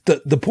 but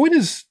the point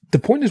is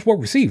well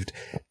received,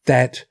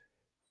 that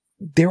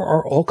there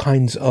are all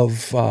kinds of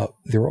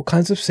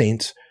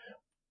saints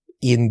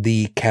in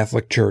the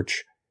Catholic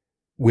Church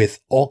with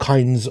all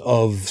kinds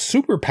of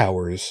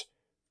superpowers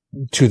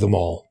to them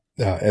all.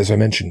 As I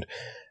mentioned,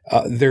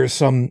 there's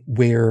some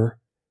where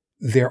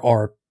there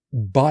are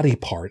body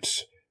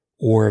parts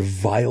or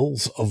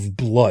vials of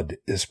blood,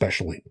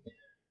 especially,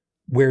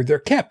 where they're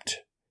kept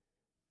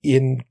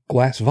in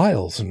glass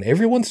vials, and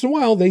every once in a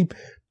while they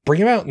bring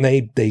them out and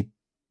they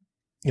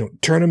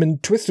turn them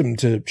and twist them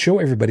to show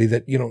everybody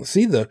that,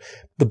 see, the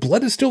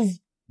blood is still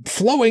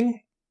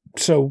flowing.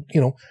 So,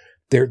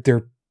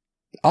 they're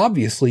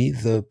obviously,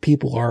 the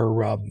people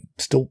are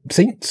still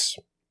saints,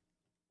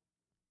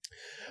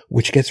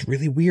 which gets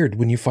really weird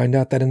when you find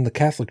out that in the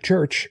Catholic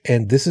Church,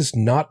 and this is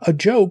not a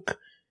joke,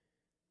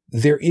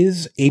 there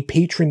is a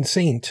patron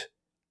saint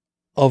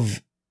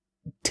of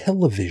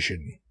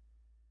television.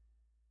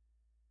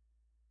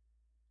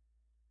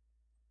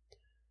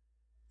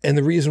 And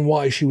the reason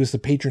why she was the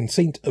patron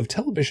saint of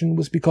television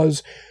was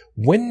because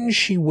when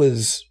she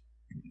was,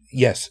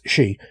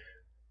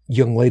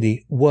 young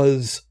lady,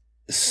 was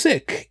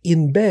sick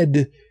in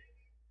bed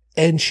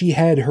and she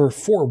had her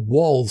four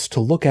walls to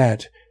look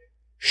at,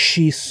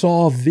 she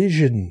saw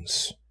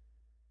visions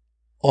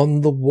on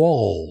the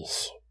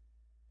walls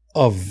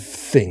of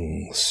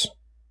things.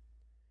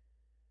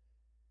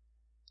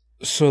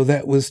 So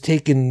that was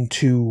taken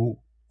to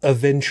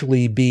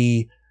eventually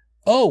be,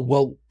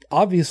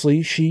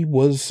 obviously she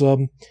was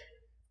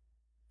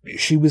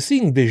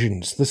seeing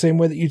visions the same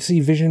way that you'd see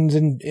visions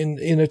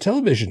in a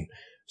television.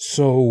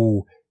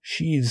 So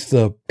she's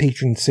the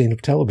patron saint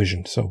of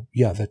television. So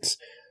yeah, that's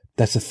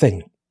a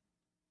thing.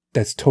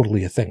 That's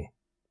totally a thing.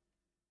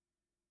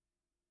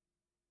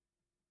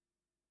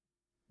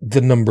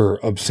 The number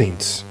of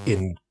saints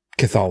in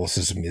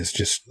Catholicism is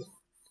just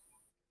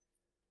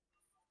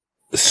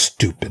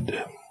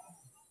stupid.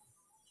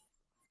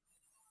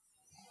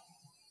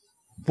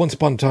 Once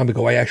upon a time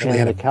ago, I actually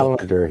had a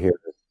calendar here.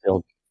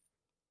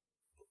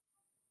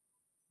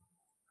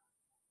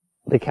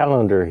 The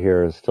calendar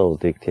here is still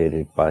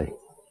dictated by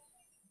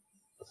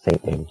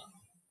saint names,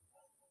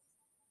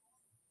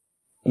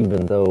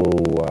 even though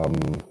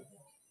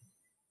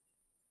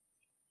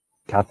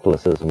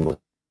Catholicism was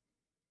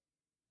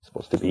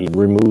supposed to be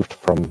removed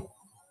from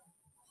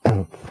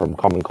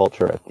common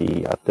culture at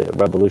the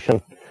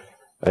Revolution.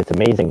 It's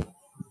amazing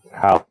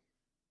how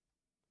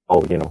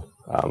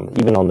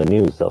even on the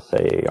news they'll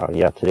say,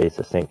 today's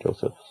the Saint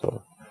Joseph,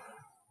 so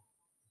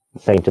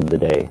saint of the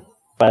day.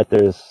 But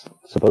there's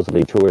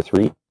supposedly 2 or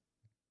 3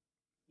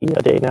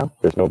 a day now.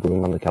 There's no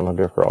room on the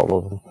calendar for all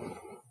of them.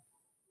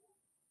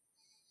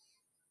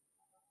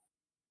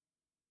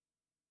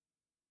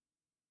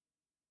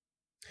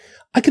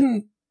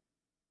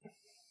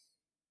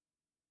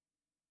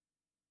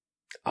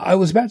 I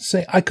was about to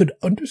say, I could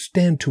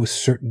understand to a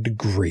certain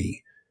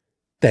degree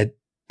that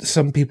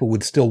some people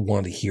would still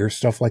want to hear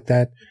stuff like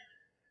that.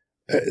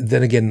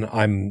 Then again,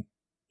 I'm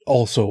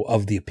also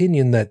of the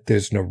opinion that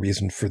there's no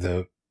reason for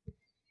the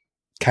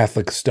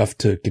Catholic stuff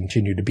to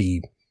continue to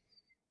be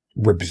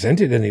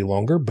represented any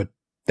longer, but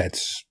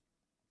that's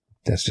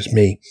just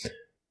me.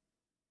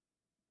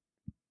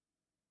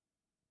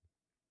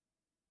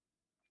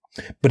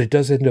 But it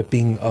does end up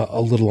being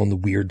a little on the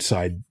weird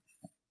side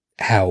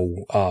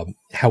how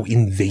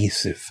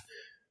invasive.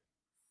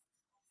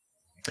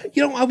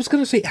 I was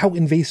going to say how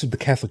invasive the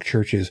Catholic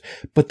Church is,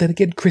 but then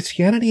again,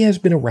 Christianity has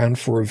been around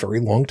for a very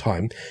long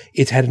time.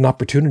 It's had an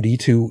opportunity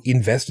to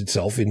invest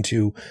itself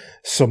into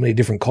so many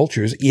different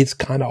cultures. It's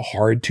kind of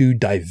hard to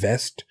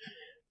divest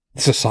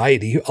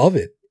society of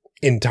it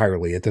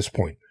entirely at this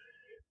point.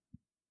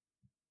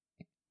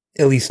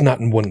 At least not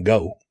in one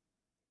go.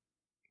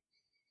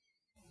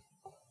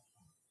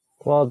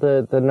 Well,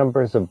 the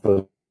numbers of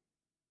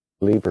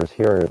believers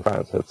here in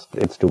France,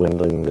 it's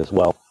dwindling as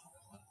well.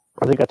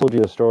 I think I told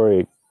you a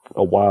story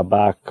a while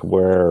back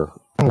where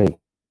I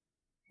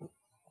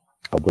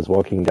was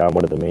walking down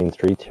one of the main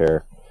streets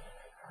here,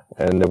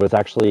 And there was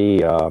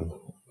actually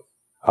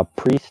a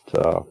priest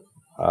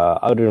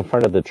out in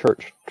front of the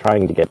church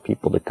trying to get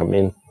people to come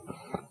in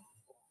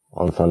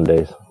on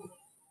Sundays.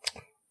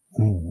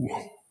 Ooh.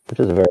 Which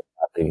is a very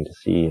sad thing to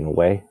see in a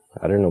way.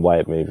 I don't know why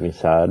it made me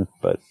sad,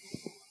 but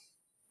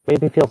it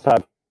made me feel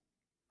sad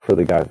for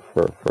the guy,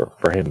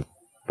 for him.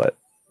 But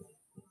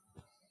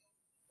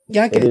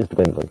yeah, it is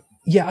dwindling.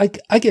 Yeah,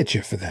 I get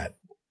you for that.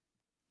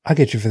 I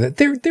get you for that.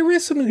 There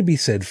is something to be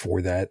said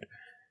for that.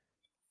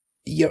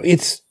 You know,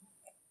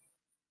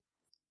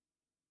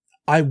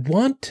 I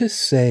want to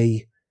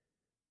say,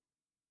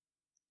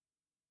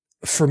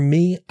 for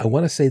me, I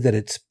want to say that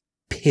it's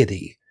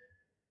pity.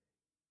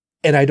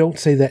 And I don't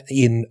say that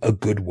in a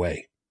good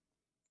way.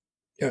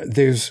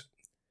 There's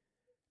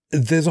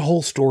a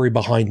whole story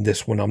behind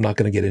this one I'm not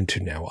going to get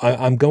into now.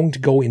 I'm going to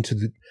go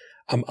into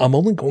I'm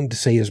only going to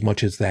say as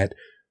much as that.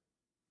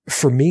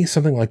 For me,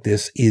 something like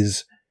this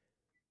is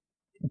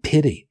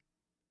pity.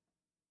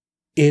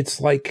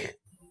 It's like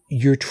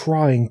you're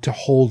trying to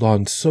hold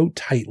on so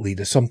tightly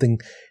to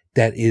something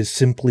that is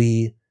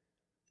simply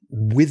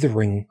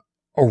withering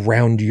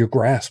around your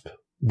grasp,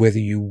 whether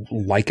you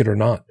like it or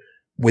not,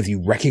 whether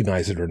you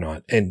recognize it or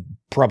not, and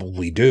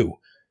probably do.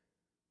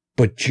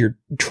 But you're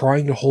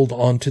trying to hold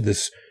on to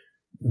this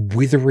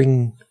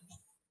withering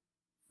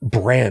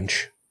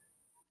branch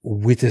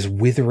with this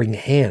withering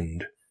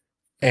hand,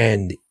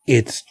 and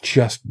it's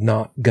just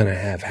not going to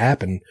have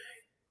happen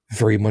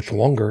very much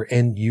longer,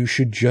 and you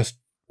should just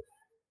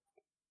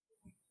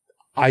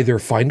either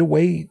find a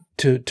way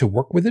to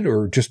work with it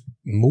or just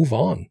move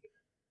on.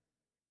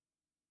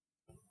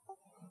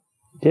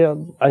 Yeah,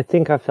 I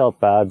think I felt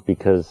bad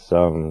because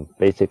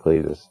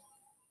basically the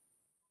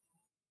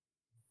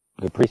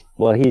priest,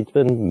 well, he's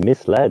been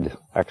misled,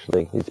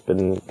 actually.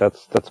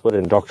 That's what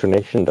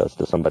indoctrination does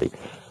to somebody.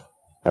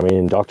 I mean,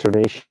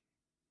 indoctrination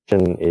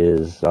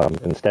is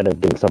instead of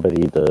giving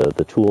somebody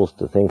the tools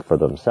to think for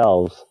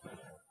themselves,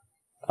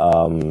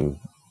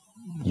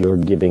 you're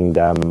giving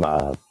them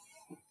a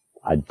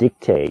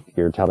dictate.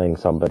 You're telling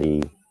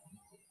somebody,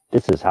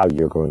 this is how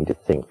you're going to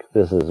think.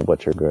 This is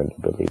what you're going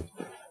to believe.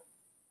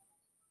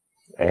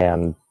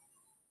 And,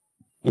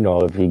 you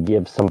know, if you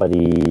give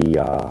somebody, it's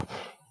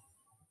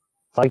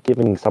like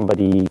giving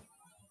somebody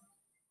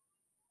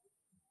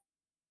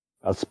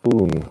a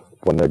spoon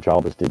when their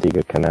job is to dig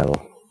a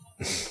canal.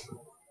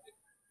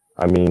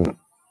 I mean,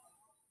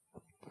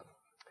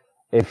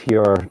 if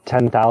you're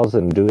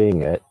 10,000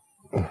 doing it,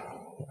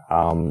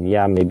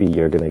 yeah, maybe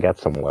you're going to get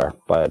somewhere.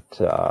 But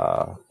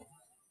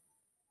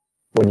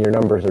when your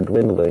numbers are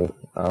dwindling,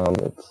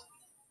 it's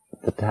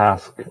the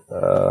task.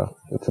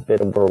 It's a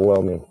bit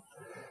overwhelming.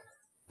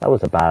 That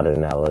was a bad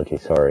analogy.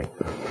 Sorry.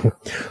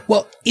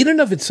 Well, in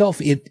and of itself,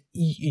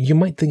 you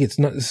might think it's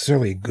not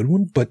necessarily a good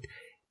one, but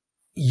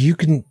you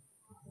can.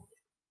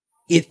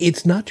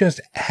 It's not just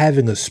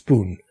having a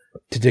spoon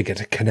to dig at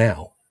a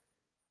canal.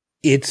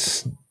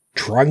 It's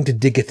trying to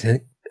dig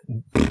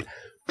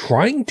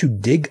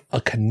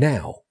a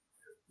canal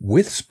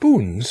with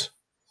spoons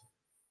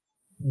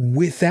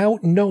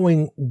without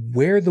knowing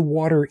where the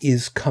water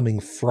is coming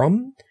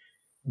from,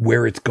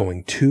 where it's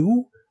going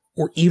to,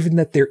 or even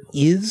that there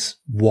is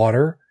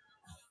water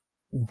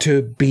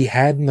to be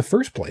had in the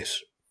first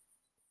place.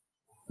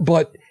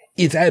 But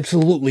it's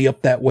absolutely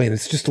up that way, and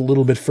it's just a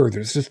little bit further.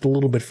 It's just a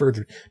little bit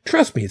further.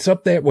 Trust me, it's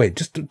up that way,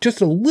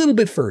 just a little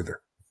bit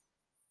further.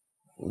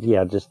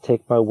 Yeah, just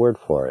take my word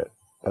for it.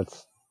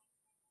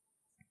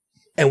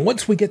 And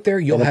once we get there,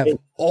 you'll have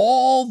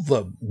all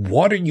the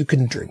water you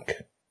can drink.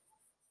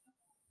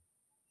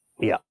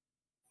 Yeah.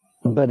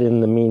 But in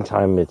the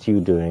meantime, it's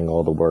you doing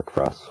all the work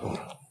for us.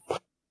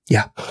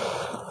 Yeah.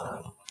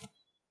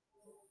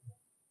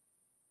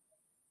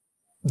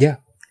 Yeah.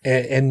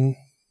 And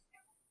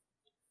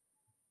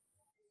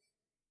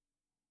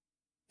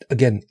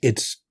again,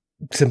 it's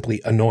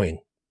simply annoying.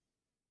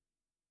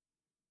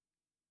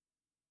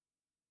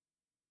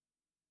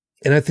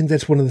 And I think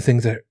that's one of the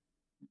things that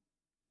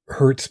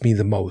hurts me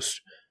the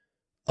most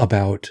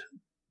about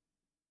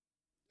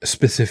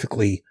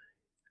specifically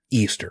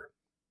Easter.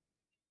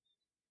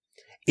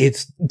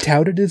 It's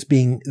touted as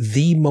being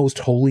the most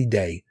holy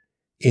day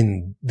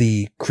in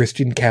the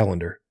Christian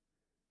calendar.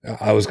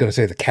 I was going to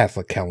say the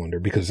Catholic calendar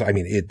because, I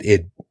mean,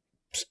 it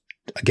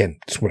again,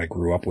 it's what I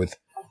grew up with.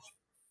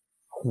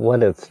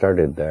 When it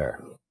started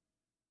there.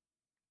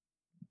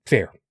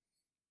 Fair.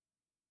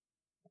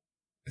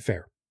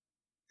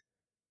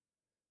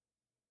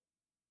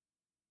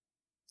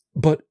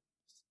 But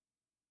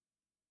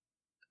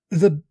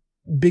the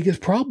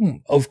biggest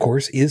problem, of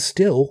course, is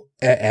still,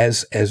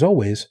 as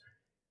always,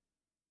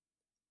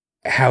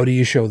 how do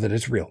you show that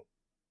it's real?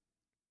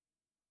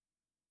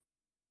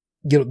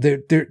 You know,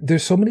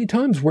 there's so many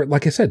times where,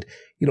 like I said,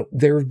 you know,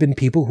 there have been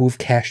people who've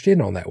cashed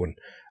in on that one.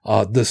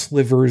 The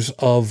slivers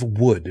of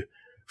wood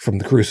from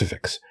the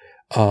crucifix.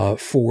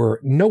 For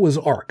Noah's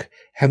Ark,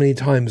 how many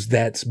times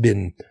that's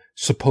been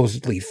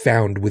supposedly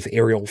found with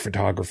aerial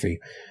photography.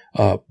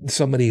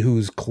 Somebody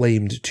who's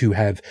claimed to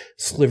have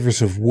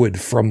slivers of wood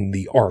from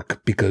the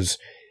Ark because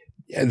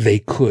they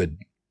could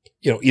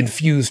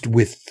infused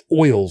with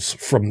oils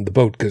from the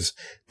boat because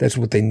that's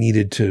what they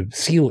needed to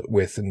seal it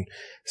with, and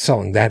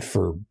selling that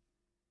for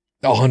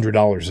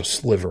 $100 a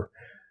sliver.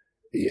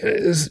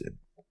 Is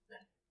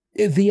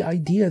the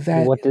idea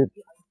that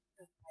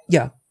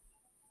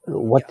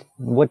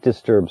what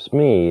disturbs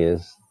me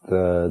is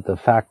the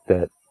fact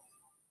that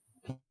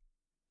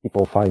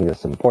people find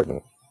this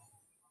important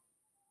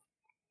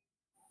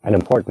and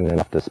important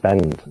enough to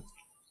spend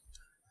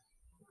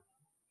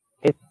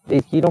it.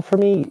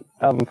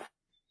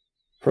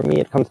 For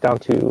me, it comes down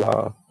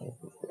to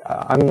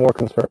I'm more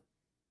concerned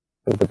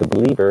with the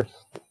believers,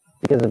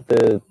 because if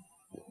the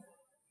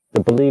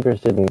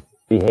believers didn't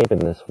behave in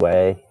this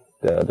way,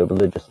 the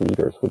religious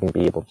leaders wouldn't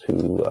be able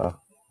to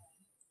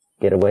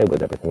get away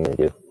with everything they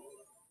do.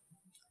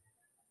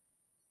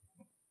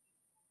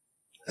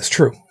 That's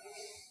true.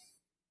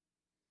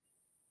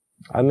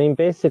 I mean,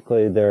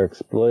 basically, they're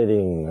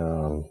exploiting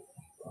a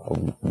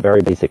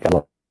very basic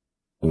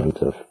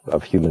element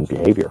of human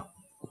behavior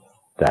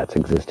that's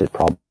existed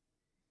probably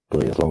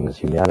as long as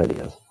humanity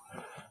is.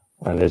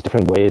 And there's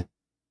different ways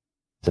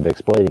of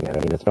exploiting it. I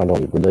mean, it's not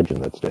only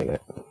religion that's doing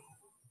it.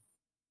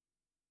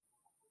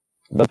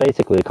 But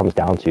basically, it comes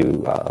down to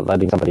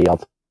letting somebody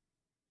else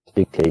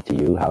dictate to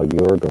you how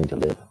you're going to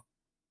live.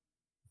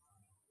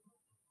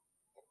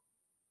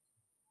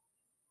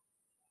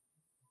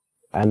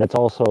 And it's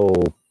also,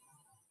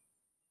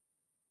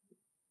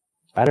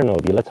 I don't know,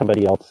 if you let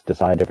somebody else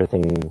decide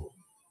everything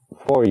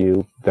for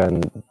you,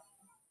 then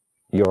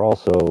you're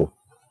also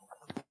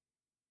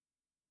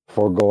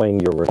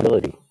foregoing your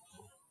responsibility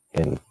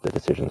in the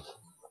decisions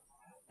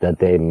that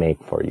they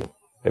make for you.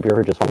 If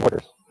you're just following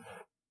orders,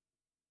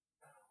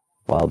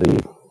 well,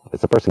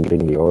 it's the person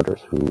giving the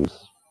orders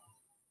who's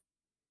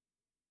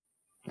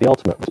the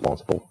ultimate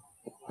responsible.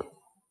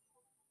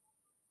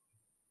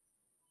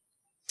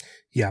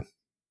 Yeah.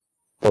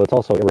 So it's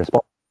also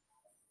irresponsible,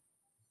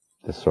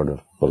 this sort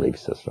of belief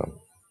system.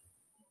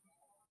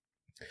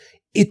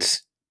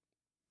 It's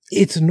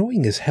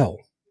annoying as hell.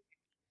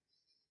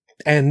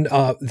 And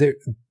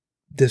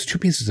there's two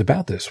pieces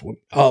about this.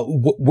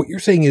 What you're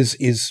saying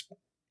is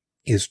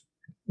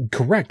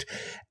correct.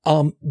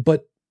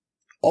 But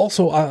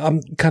also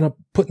I'm kind of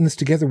putting this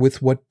together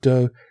with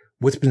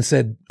what's been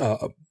said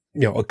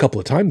a couple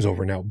of times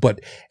over now, but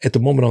at the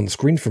moment on the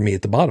screen for me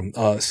at the bottom,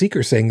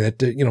 Seeker saying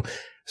that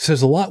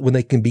says a lot when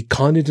they can be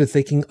conned into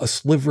thinking a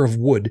sliver of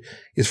wood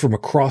is from a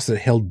cross that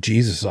held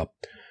Jesus up.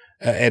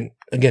 And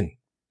again,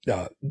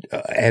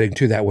 adding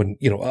to that one,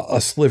 a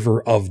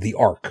sliver of the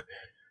ark,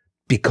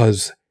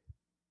 because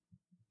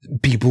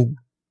people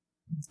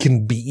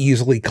can be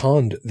easily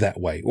conned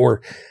that way,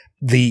 or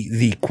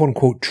the quote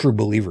unquote true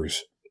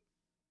believers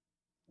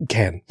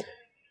can.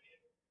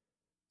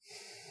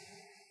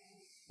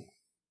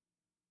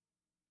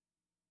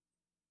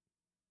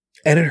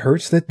 And it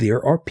hurts that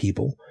there are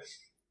people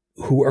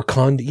who are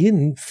conned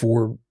in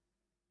for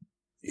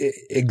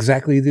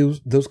exactly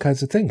those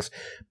kinds of things.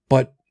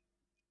 But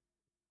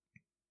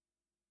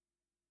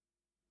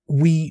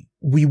we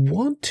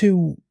want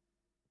to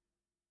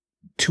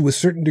a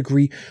certain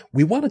degree,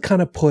 we want to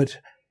kind of put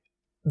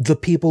the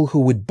people who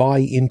would buy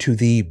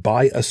into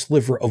buy a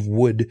sliver of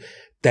wood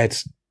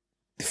that's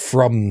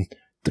from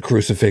the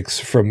crucifix,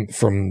 from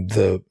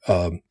the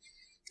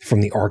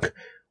ark.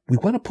 We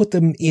want to put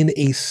them in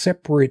a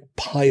separate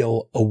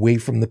pile away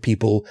from the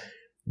people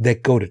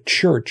that go to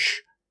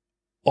church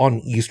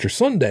on Easter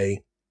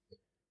Sunday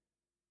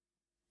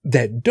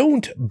that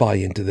don't buy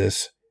into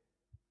this,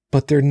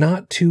 but they're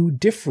not too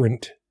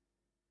different,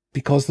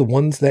 because the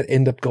ones that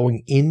end up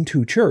going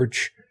into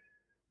church,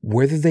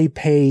 whether they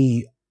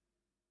pay,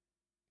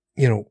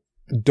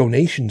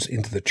 donations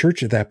into the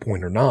church at that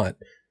point or not,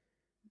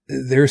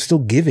 they're still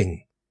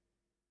giving.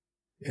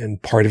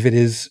 And part of it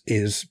is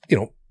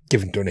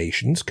giving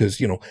donations, because,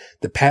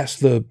 the pass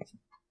the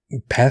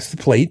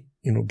plate,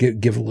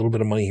 give a little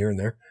bit of money here and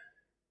there,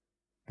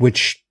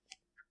 which,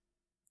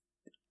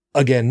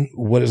 again,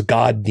 what does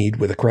God need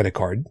with a credit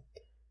card?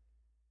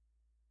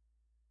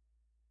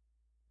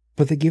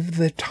 But they give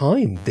their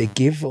time. They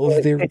give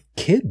of their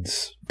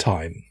kids'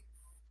 time.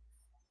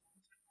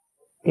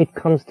 It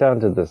comes down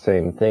to the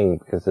same thing,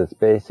 because it's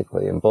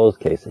basically, in both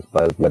cases,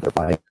 whether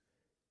buying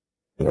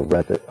a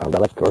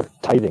relic or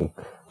tithing,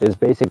 is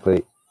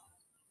basically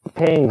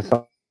paying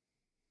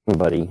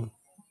somebody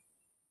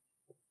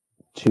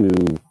to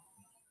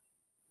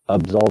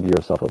absolve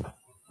yourself of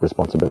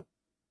responsibility.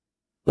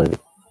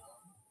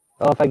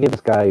 Well, if I give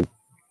this guy,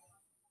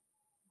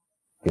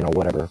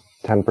 whatever,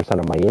 10%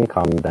 of my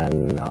income,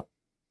 then,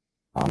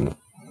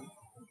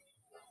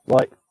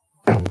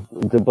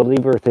 the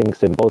believer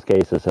thinks in both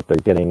cases that they're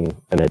getting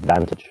an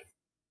advantage.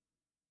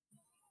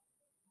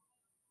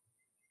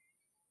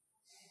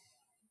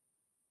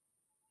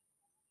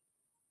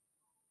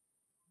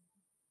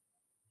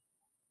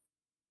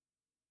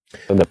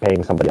 And they're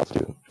paying somebody else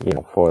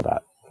for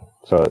that.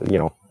 So,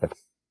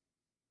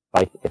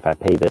 if I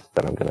pay this,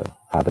 then I'm going to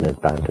have an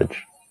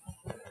advantage.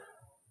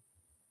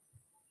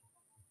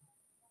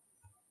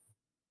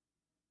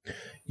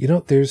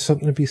 There's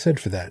something to be said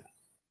for that.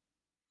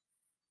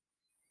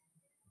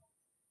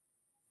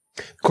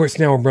 Of course,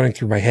 now I'm running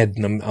through my head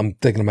and I'm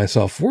thinking to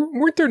myself,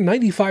 weren't there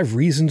 95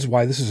 reasons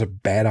why this is a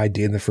bad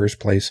idea in the first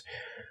place?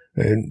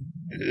 And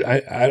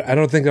I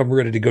don't think I'm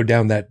ready to go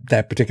down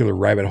that particular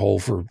rabbit hole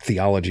for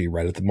theology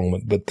right at the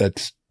moment, but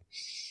it's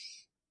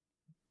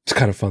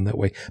kind of fun that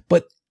way.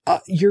 But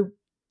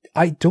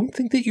I don't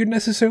think that you're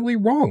necessarily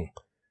wrong.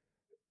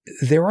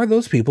 There are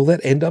those people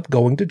that end up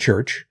going to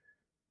church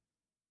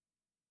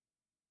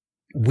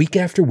week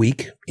after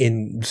week,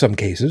 in some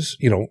cases,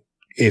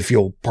 if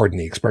you'll pardon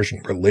the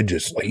expression,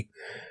 religiously,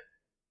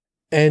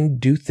 and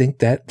do think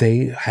that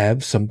they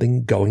have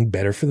something going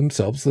better for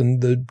themselves than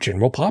the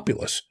general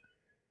populace.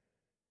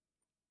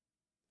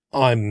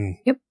 I'm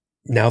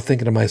now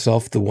thinking to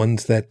myself, the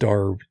ones that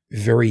are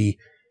very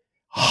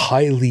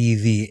highly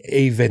the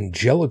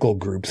evangelical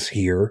groups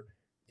here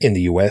in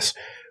the U.S.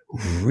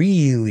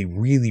 really,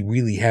 really,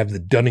 really have the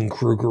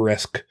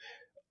Dunning-Kruger-esque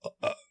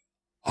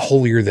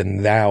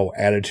holier-than-thou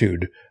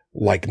attitude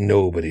like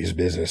nobody's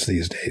business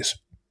these days.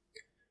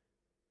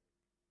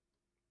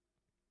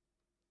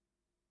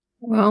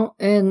 Well,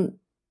 and,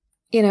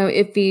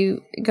 if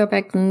you go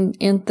back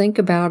and think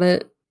about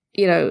it,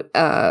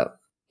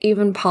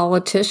 even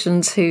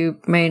politicians who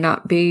may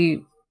not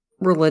be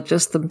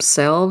religious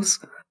themselves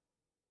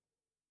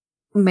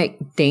make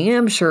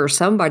damn sure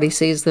somebody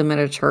sees them at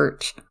a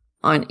church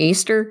on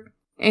Easter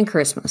and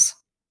Christmas,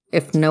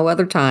 if no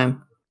other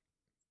time.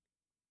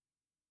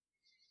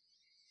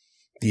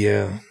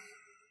 Yeah.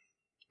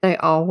 They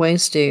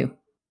always do.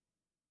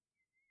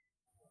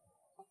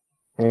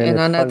 And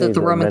I know that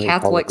the Roman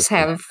Catholics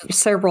have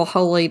several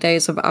holy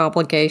days of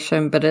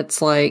obligation, but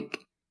it's like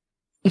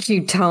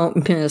you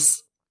don't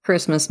miss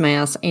Christmas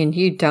Mass and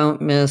you don't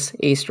miss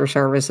Easter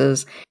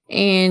services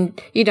and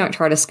you don't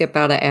try to skip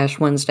out of Ash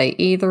Wednesday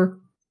either.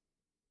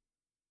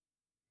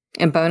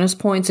 And bonus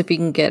points if you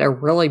can get a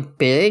really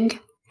big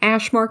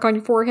ash mark on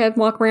your forehead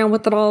and walk around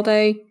with it all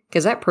day,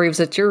 because that proves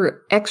that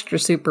you're extra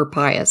super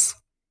pious.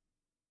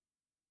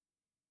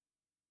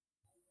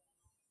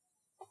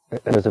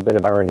 There's a bit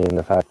of irony in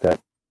the fact that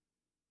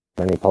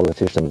many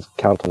politicians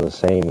count on the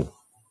same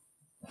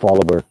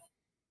follower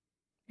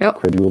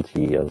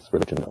credulity as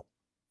religion.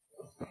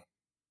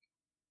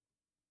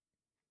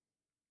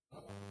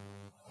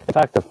 In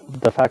fact,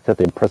 the fact that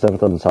they present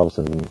themselves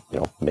and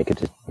make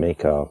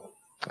a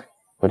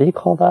what do you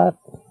call that?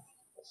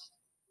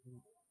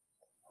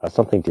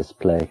 Something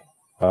display.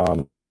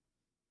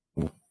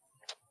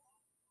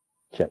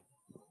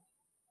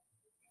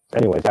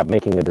 Anyways,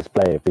 making a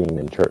display of being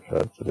in church,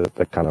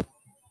 that kind of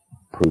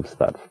proves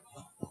that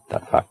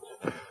fact.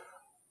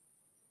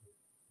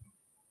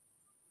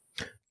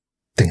 I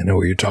think I know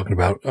what you're talking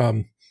about.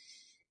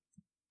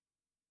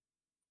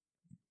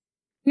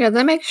 Yeah,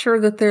 they make sure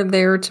that they're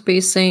there to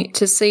be seen,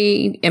 to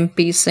see and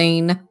be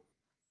seen.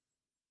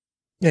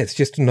 Yeah, it's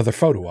just another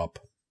photo op.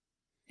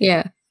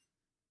 Yeah.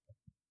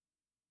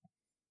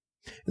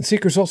 And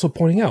Seeker's also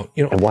pointing out,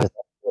 And why?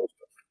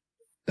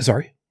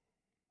 Sorry?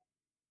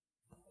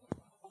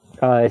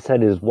 I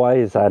said, why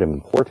is that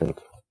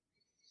important?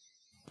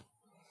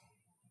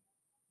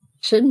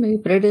 Shouldn't be,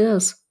 but it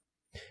is.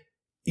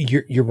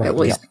 You're right. At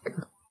least.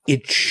 Yeah.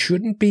 It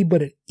shouldn't be,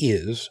 but it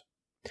is,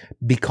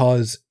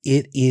 because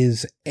it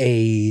is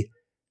a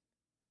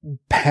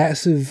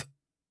passive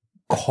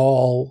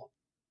call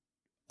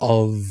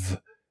of,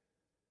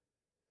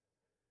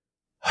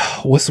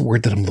 what's the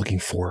word that I'm looking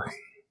for?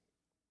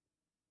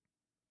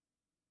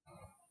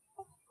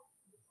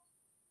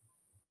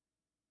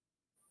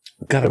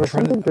 God,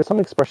 there's some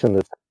expression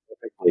that's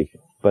perfectly,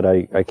 but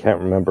I can't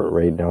remember it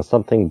right now.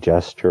 Something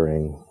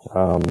gesturing.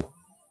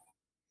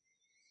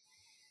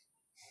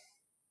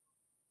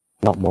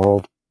 Not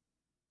moral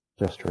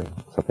gesturing,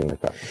 something like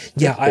that.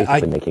 Yeah,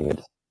 I making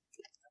it.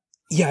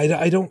 Yeah,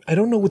 I don't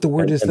know what the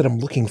word is that I'm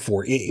looking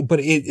for.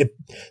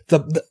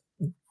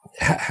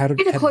 How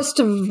close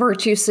to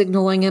virtue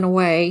signaling in a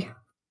way.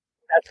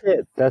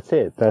 That's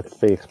it. That's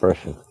the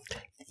expression.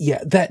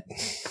 Yeah, that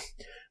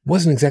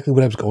wasn't exactly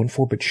what I was going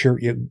for, but sure,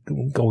 yeah,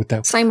 go with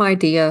that. Same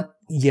idea.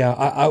 Yeah,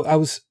 I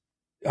was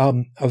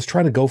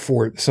trying to go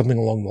for something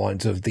along the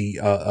lines of the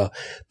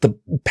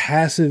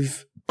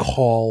passive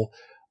call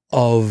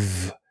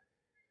of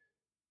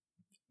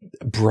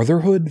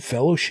brotherhood,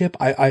 fellowship.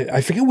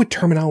 I forget what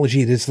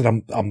terminology it is that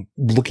I'm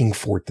looking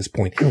for at this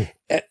point.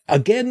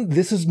 Again,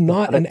 this is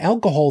not an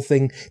alcohol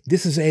thing.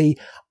 This is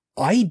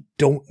I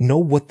don't know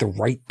what the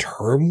right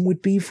term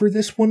would be for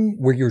this one,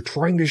 where you're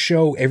trying to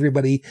show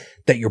everybody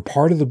that you're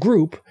part of the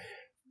group,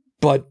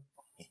 but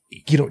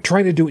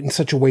trying to do it in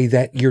such a way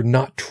that you're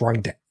not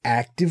trying to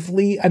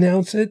actively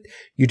announce it.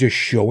 You're just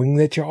showing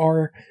that you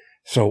are.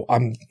 So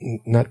I'm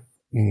not.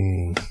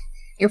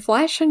 You're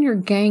flashing your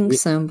gang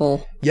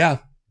symbol. Yeah.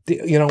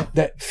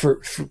 That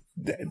for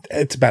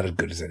it's about as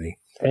good as any.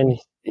 And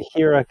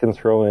here I can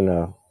throw in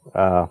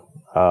a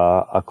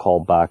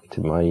call back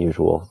to my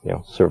usual,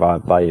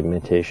 survive by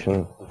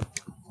imitation.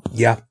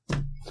 Yeah.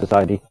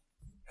 Society.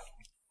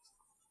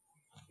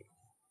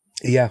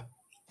 Yeah.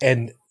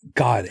 And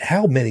God,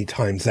 how many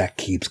times that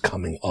keeps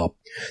coming up.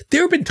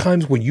 There have been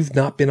times when you've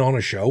not been on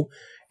a show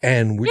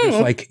And we're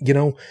just like,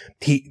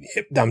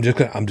 I'm just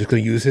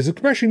gonna use his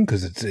expression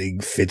because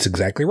it fits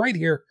exactly right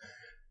here.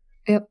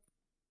 Yep.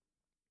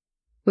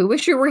 We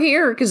wish you were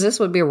here because this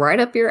would be right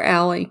up your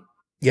alley.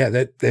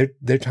 Yeah,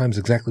 there times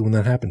exactly when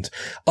that happens.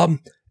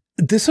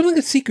 There's something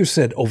that Seeker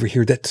said over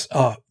here that's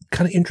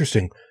kind of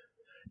interesting.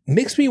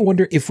 Makes me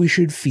wonder if we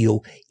should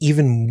feel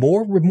even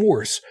more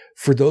remorse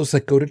for those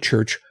that go to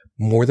church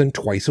more than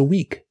twice a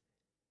week.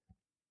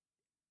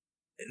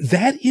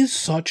 That is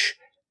such,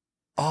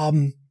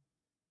 the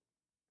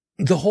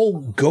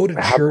whole go to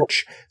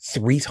church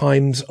 3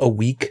 times a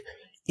week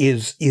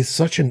is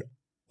such an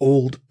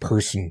old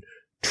person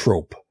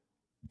trope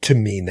to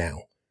me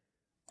now.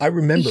 I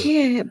remember.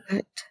 Yeah,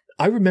 but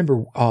I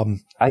remember. I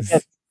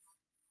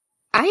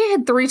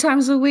had 3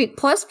 times a week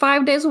plus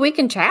 5 days a week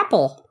in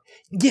chapel.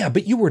 Yeah,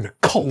 but you were in a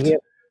cult. Yeah.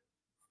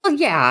 Well,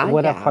 yeah.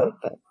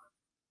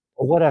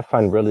 What I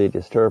find really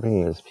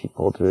disturbing is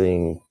people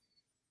doing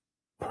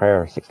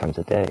prayer 6 times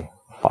a day,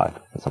 5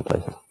 in some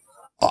places.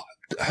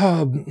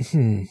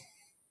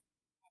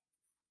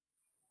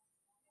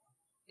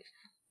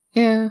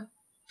 Yeah.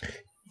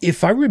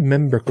 If I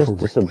remember correctly,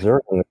 just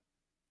observing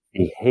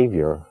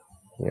behavior,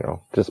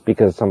 just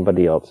because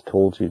somebody else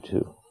told you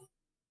to.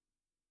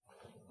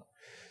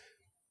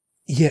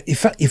 Yeah,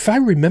 if I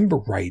remember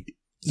right,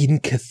 in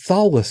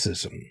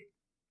Catholicism,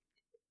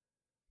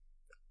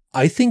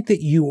 I think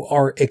that you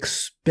are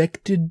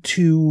expected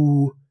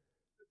to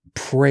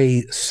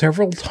pray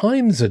several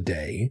times a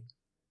day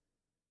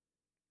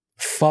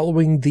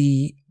following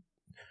the...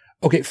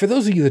 Okay, for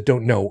those of you that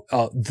don't know,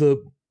 the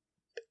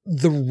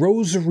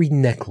rosary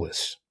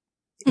necklace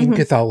in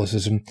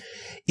Catholicism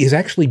is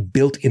actually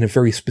built in a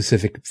very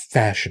specific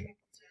fashion.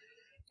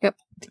 Yep.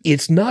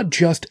 It's not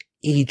just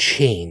a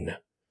chain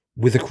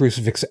with a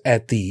crucifix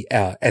at the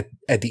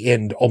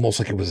end, almost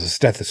like it was a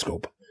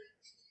stethoscope.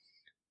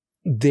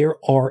 There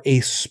are a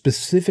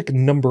specific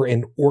number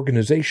and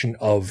organization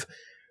of,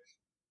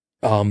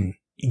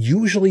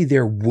 usually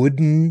they're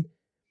wooden,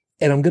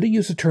 and I'm going to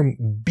use the term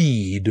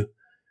bead,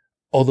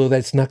 although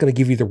that's not going to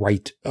give you the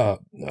right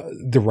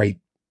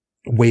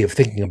way of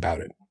thinking about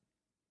it.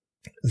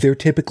 They're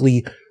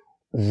typically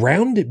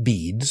round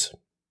beads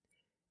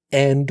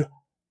and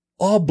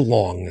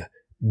oblong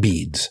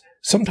beads.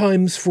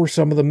 Sometimes for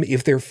some of them,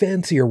 if they're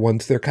fancier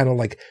ones, they're kind of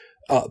like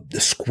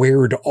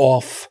squared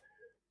off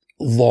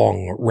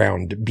long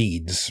round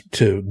beads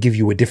to give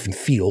you a different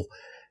feel,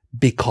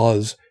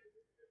 because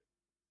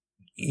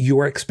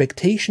your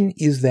expectation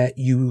is that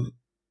you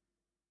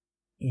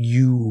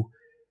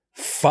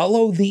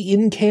follow the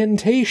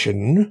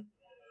incantation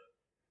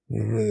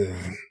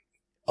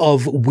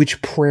of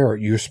which prayer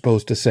you're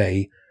supposed to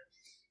say.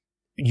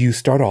 You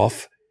start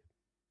off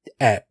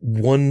at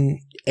one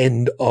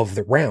end of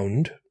the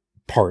round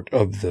part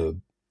of the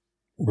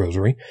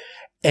rosary,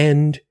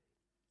 and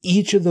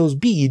each of those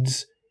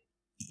beads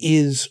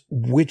is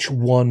which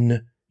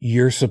one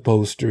you're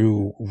supposed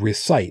to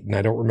recite. And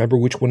I don't remember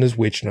which one is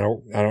which, and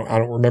I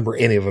don't remember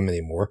any of them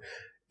anymore.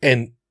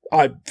 And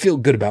I feel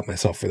good about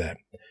myself for that.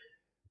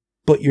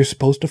 But you're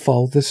supposed to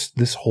follow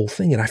this whole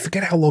thing, and I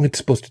forget how long it's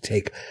supposed to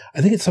take. I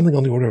think it's something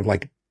on the order of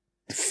like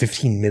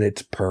 15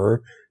 minutes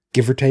per,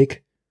 give or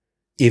take.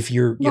 If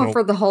you're,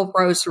 for the whole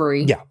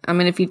rosary. Yeah. I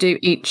mean, if you do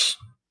each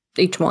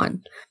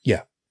one.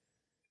 Yeah.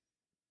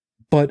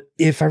 But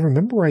if I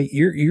remember right,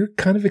 you're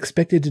kind of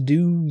expected to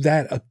do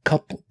that a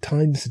couple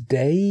times a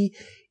day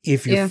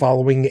if you're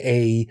following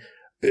a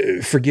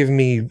forgive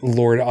me,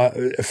 Lord,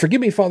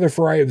 forgive me, Father,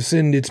 for I have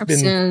sinned. It's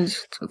been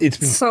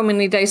so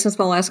many days since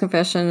my last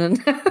confession,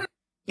 and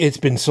it's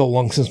been so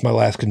long since my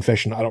last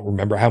confession. I don't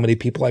remember how many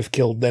people I've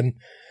killed then.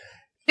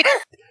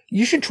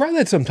 You should try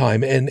that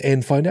sometime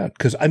and find out.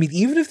 Because, I mean,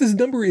 even if this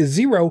number is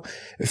 0,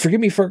 forgive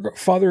me,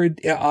 Father,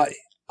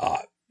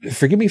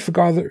 forgive me,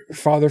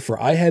 Father,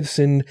 for I have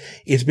sinned.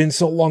 It's been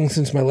so long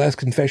since my last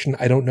confession.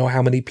 I don't know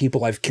how many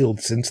people I've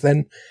killed since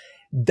then.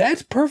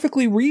 That's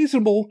perfectly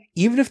reasonable,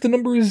 even if the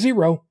number is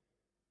 0.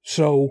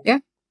 So, yeah,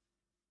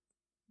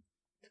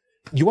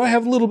 you want to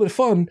have a little bit of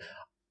fun,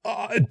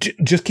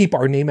 just keep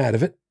our name out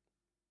of it.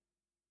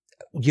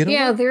 You know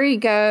what? There you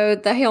go.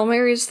 The Hail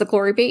Marys, the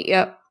Glory Be.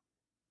 Yep.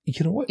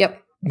 You know what?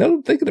 Yep. Now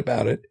I'm thinking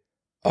about it.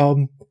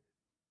 And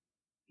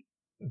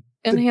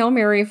Hail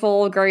Mary,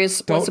 full of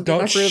grace. No. I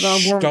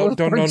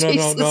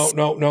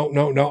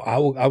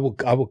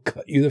will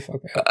cut you the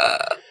fuck out.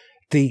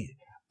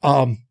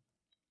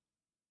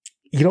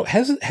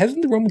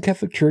 Hasn't the Roman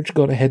Catholic Church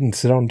gone ahead and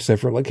said on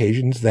several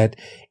occasions that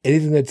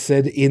anything that's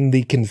said in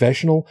the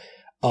confessional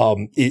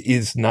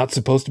is not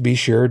supposed to be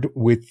shared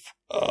with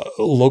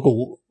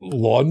local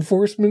law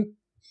enforcement,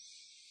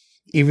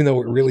 even though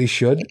it really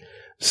should?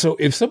 So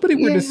if somebody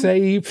were to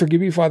say, forgive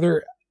me,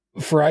 Father,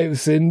 for I have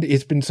sinned,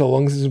 it's been so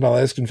long since my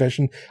last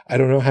confession, I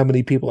don't know how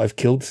many people I've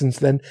killed since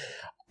then.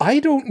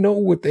 I don't know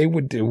what they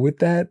would do with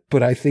that,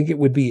 but I think it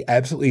would be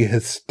absolutely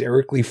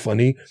hysterically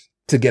funny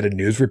to get a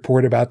news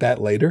report about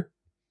that later.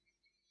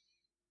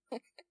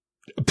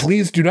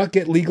 Please do not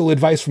get legal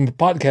advice from the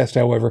podcast,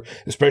 however,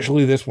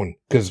 especially this one,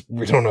 because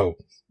we don't know.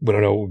 We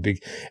don't know what would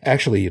be.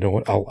 Actually, you know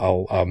what?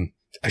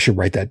 I should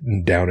write that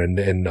down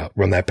and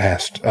run that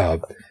past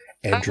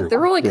Andrew. The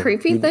really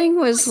creepy thing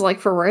was, like,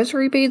 for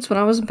rosary beads, when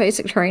I was in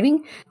basic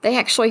training, they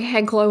actually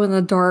had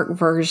glow-in-the-dark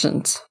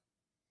versions.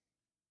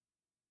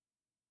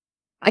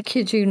 I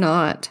kid you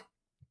not.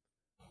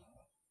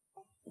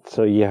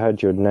 So you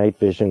had your night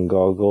vision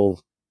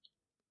goggles.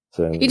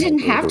 You didn't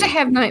have to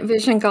have night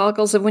vision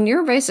goggles. And when you're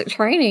in basic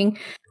training,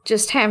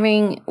 just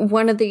having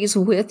one of these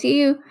with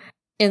you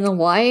in the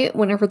light,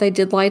 whenever they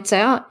did lights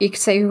out, you could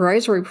say your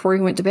rosary before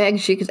you went to bed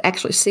because you could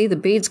actually see the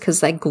beads because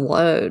they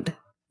glowed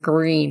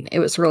green. It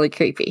was really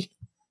creepy.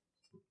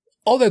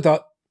 All that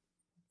thought,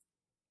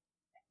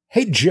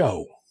 hey,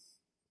 Joe,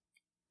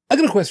 I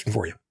got a question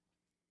for you.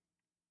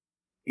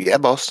 Yeah,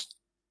 boss.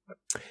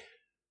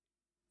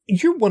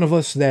 You're one of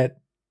us that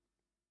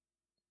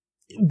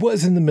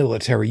was in the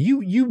military.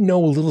 You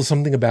know a little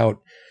something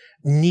about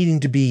needing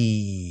to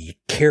be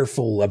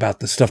careful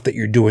about the stuff that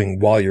you're doing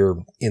while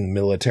you're in the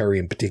military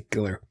in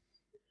particular.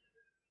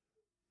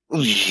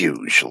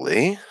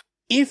 Usually.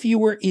 If you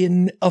were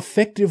in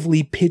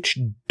effectively pitch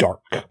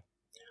dark,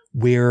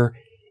 where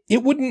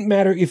it wouldn't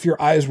matter if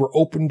your eyes were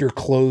opened or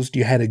closed,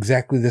 you had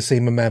exactly the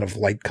same amount of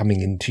light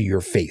coming into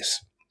your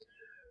face.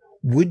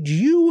 Would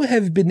you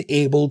have been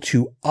able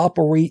to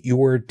operate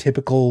your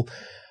typical,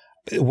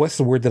 what's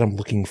the word that I'm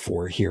looking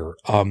for here?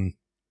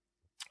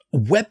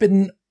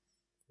 Weapon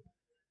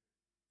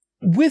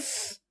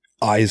with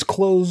eyes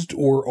closed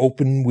or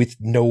open with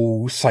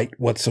no sight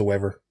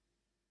whatsoever?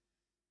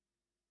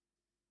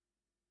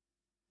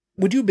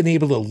 Would you have been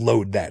able to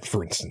load that,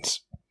 for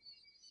instance?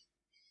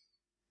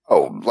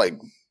 Oh, like,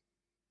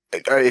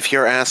 if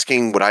you're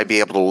asking, would I be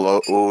able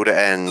to load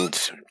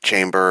and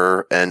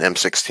chamber an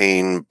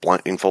M16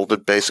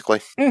 blindfolded, basically?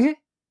 Mm-hmm.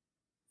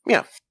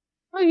 Yeah.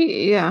 Oh,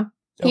 yeah.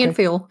 Hand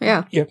feel,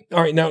 yeah. Yeah.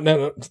 All right,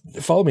 now,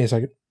 follow me a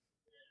second.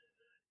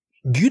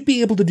 You'd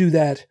be able to do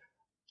that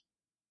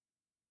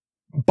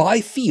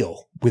by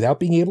feel, without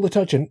being able to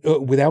touch and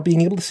without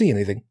being able to see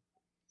anything.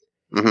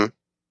 Mm-hmm.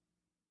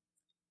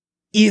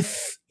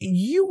 If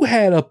you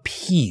had a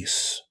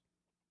piece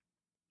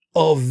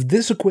of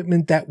this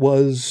equipment that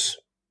was,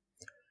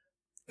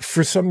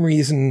 for some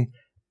reason,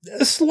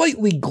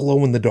 slightly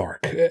glow in the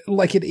dark,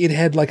 like it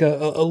had like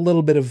a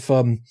little bit of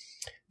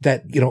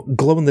that,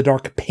 glow in the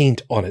dark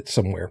paint on it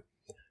somewhere,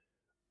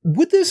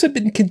 would this have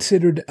been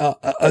considered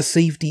a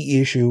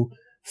safety issue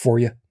for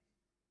you?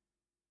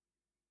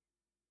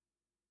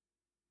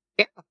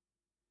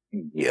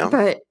 Yeah.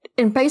 But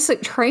in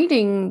basic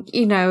training,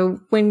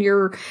 when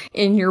you're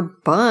in your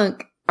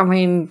bunk, I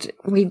mean,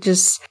 we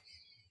just,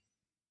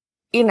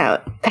 in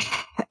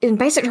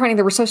basic training,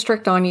 they were so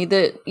strict on you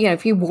that,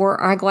 if you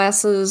wore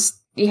eyeglasses,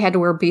 you had to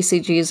wear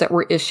BCGs that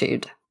were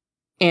issued.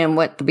 And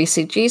what the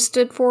BCG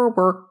stood for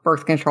were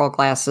birth control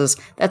glasses.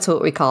 That's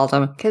what we called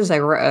them, because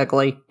they were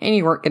ugly, and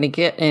you weren't going to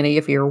get any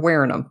if you were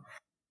wearing them.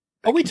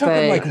 Are we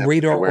talking like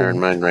radar? I'm wearing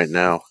mine right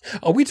now.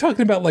 Are we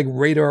talking about like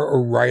Radar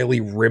O'Reilly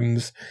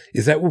rims?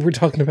 Is that what we're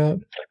talking about?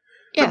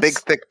 Yes. The big,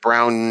 thick,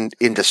 brown,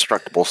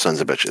 indestructible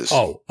sons of bitches.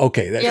 Oh,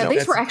 okay.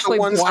 These were actually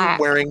the ones black. I'm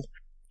wearing.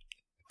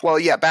 Well,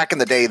 yeah, back in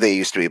the day, they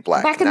used to be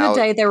black. Back in the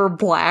day, they were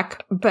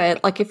black,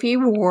 but like if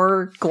you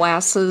wore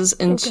glasses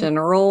in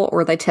general,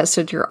 or they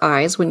tested your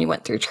eyes when you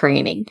went through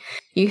training,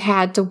 you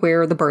had to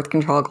wear the birth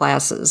control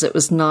glasses. It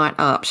was not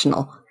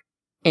optional.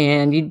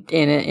 And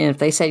if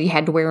they said you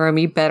had to wear them,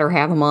 you better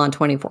have them on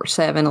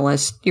 24/7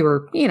 unless you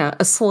were,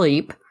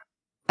 asleep.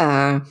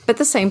 But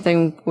the same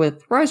thing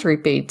with rosary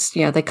beads.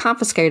 They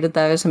confiscated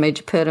those and made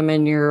you put them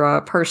in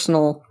your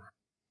personal,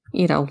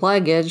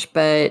 luggage.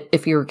 But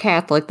if you were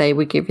Catholic, they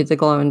would give you the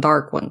glow in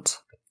dark ones.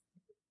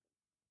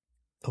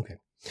 Okay.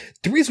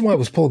 The reason why I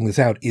was pulling this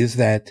out is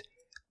that,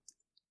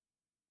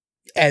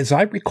 as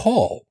I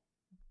recall,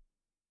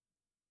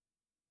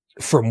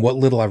 from what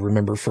little I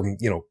remember from,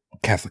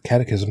 Catholic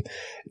catechism,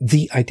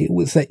 the idea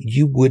was that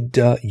you would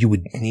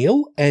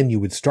kneel and you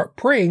would start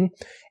praying,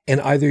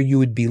 and either you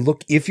would be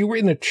if you were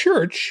in a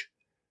church,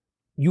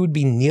 you would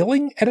be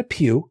kneeling at a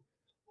pew,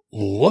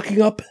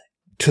 looking up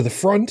to the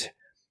front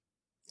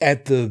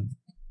at the,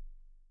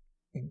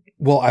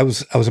 well, I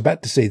was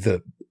about to say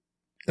the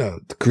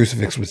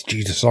crucifix with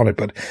Jesus on it,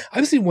 but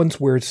I've seen ones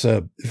where it's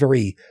a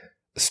very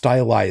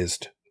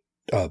stylized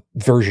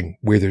version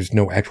where there's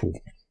no actual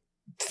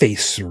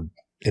face or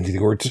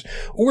anything,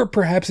 or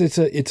perhaps it's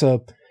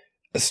a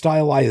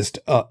stylized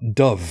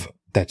dove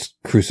that's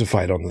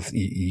crucified on the.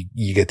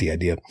 You get the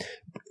idea.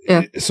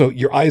 Yeah. So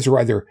your eyes are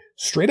either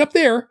straight up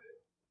there,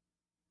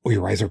 or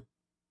your eyes are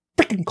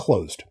freaking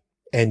closed,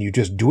 and you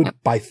just do it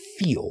by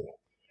feel.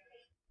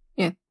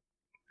 Yeah.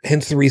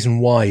 Hence the reason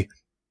why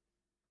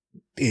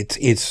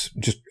it's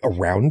just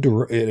around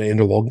and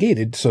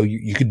elongated, so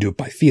you can do it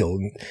by feel.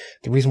 And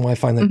the reason why I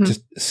find that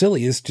just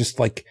silly is just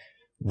like,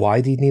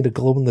 why do you need a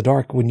glow in the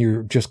dark when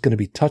you're just going to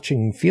be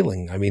touching,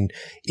 feeling? I mean,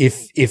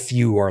 if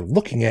you are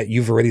looking at,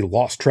 you've already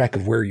lost track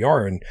of where you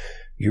are, and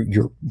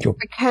you're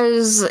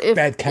because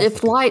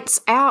if lights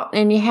out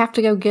and you have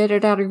to go get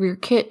it out of your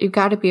kit, you've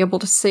got to be able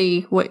to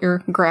see what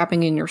you're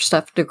grabbing in your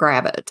stuff to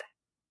grab it.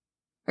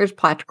 There's a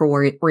practical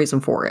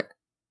reason for it.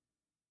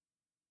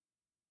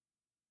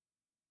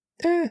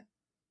 You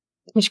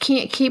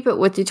can't keep it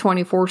with you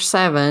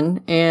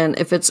 24/7. And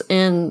if it's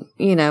in,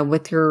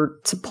 with your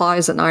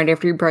supplies at night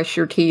after you brush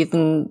your teeth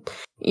and,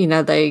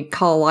 they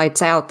call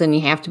lights out, then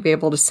you have to be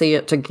able to see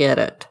it to get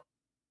it.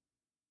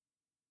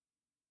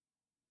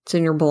 It's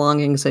in your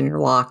belongings in your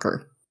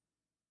locker.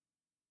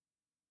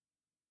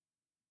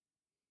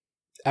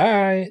 All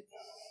right.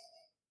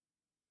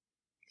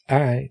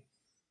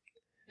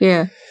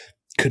 Yeah.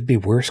 Could be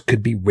worse.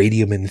 Could be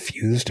radium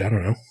infused. I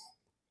don't know.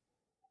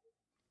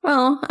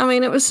 Well, I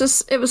mean, it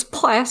was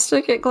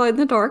plastic. It glowed in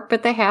the dark,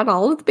 but they had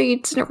all of the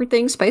beads and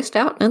everything spaced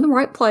out in the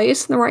right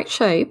place, in the right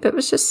shape. It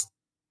was just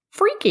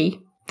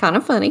freaky. Kind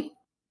of funny.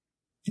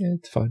 Yeah,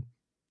 it's fun.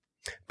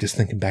 Just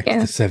thinking back to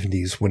the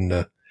 70s when,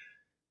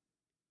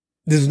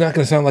 this is not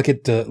going to sound like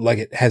it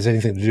has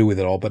anything to do with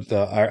it all, but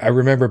I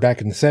remember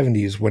back in the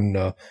 70s when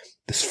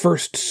this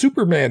first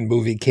Superman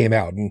movie came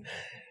out, and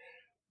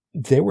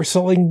they were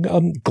selling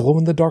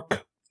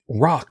glow-in-the-dark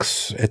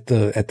rocks at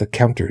the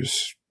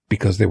counters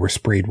because they were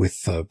sprayed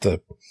with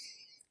the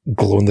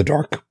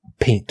glow-in-the-dark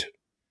paint.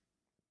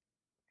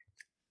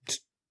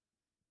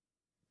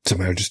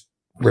 Somehow just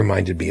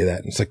reminded me of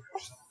that. It's like,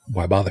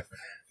 why bother?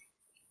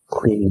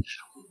 Cringe.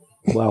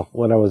 Well,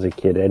 when I was a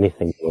kid,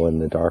 anything glow in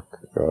the dark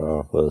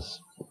was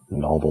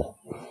novel.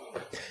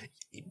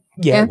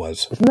 Yeah, it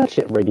was. Isn't that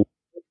shit ready?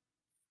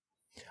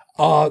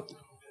 Well,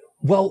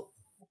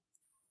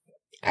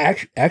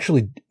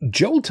 actually,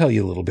 Joe will tell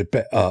you a little bit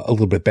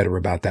better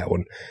about that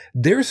one.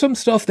 There's some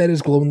stuff that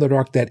is glow in the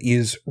dark that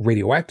is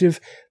radioactive.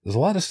 There's a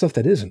lot of stuff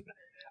that isn't.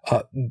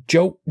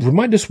 Joe,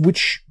 remind us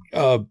which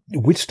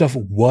stuff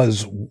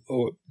was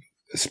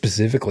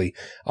specifically.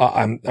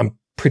 I'm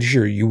pretty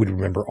sure you would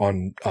remember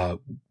on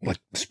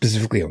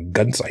specifically on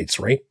gun sights,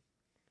 right?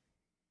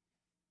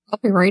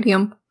 Probably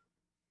radium.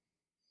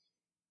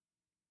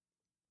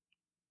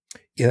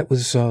 Yeah, that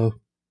was one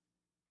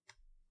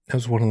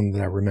of them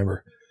that I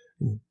remember.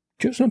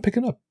 Joe's not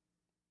picking up.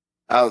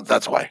 Oh,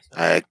 that's why.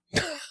 I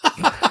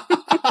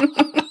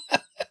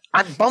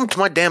bumped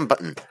my damn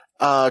button.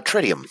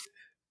 Tritium.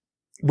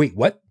 Wait,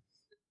 what?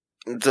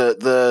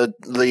 The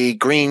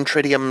green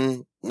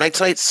tritium night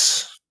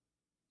sights.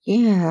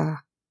 Yeah.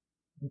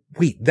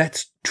 Wait,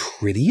 that's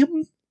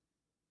tritium?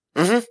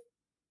 Mm-hmm.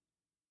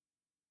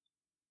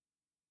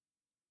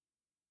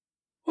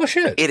 Oh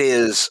shit! It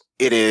is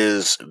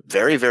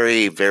very,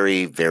 very,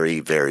 very, very,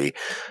 very,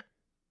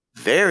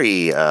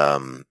 very.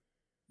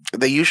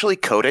 They usually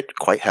coat it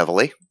quite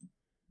heavily.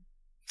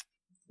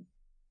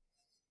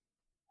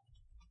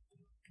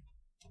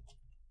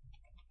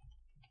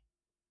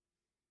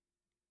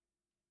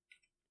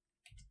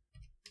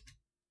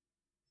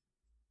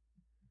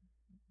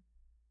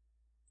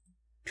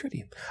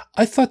 Tritium.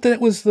 I thought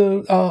that was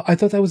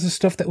the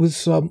stuff that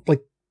was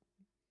like.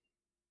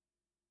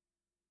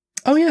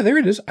 Oh yeah, there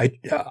it is.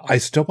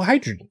 Isotope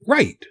hydrogen.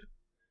 Right.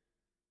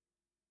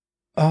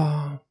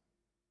 Oh.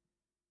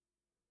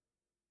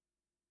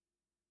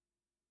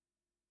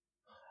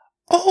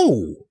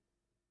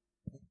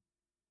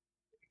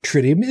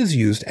 Tritium is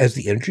used as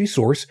the energy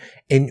source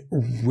in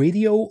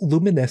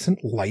radioluminescent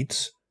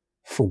lights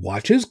for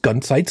watches,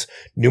 gun sights,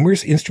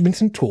 numerous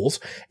instruments and tools,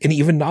 and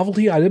even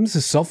novelty items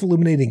as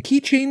self-illuminating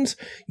keychains,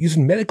 used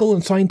in medical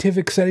and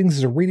scientific settings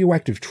as a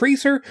radioactive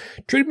tracer.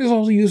 Tritium is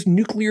also used in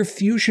nuclear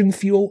fusion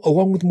fuel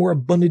along with more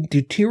abundant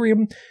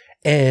deuterium,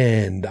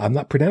 and I'm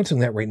not pronouncing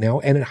that right now,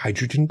 and in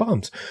hydrogen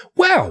bombs.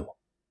 Wow!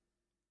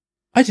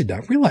 I did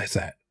not realize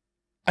that.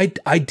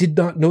 I did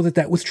not know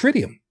that was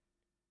tritium.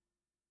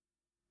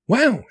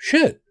 Wow,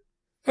 shit.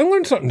 I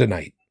learned something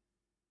tonight.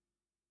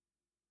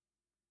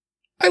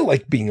 I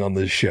like being on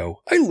this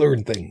show. I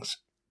learn things.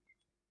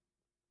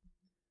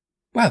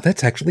 Wow,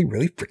 that's actually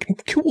really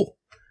freaking cool.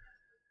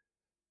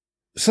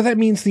 So that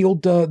means the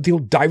old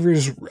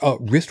divers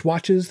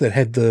wristwatches that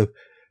had the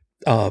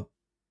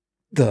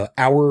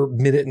hour,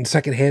 minute, and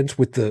second hands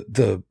with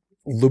the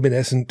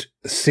luminescent,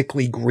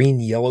 sickly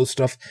green yellow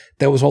stuff.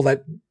 That was all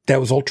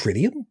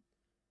tritium?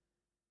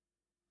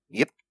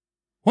 Yep.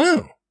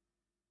 Wow.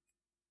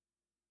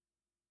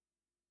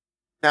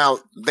 Now,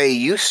 they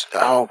used...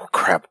 Oh,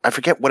 crap. I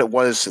forget what it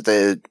was.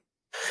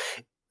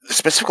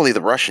 Specifically,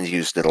 the Russians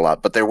used it a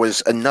lot, but there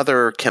was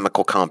another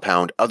chemical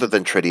compound other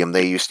than tritium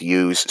they used to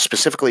use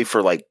specifically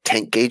for, like,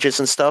 tank gauges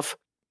and stuff,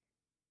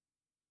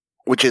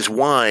 which is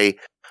why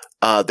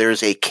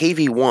there's a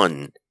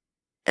KV-1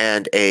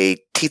 and a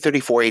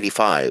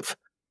T-34-85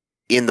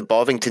 in the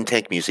Bovington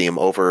Tank Museum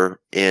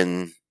over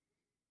in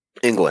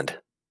England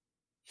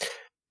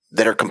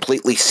that are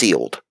completely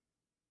sealed.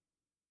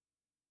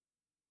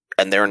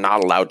 And they're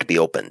not allowed to be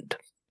opened.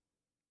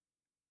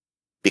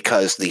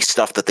 Because the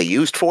stuff that they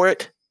used for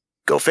it,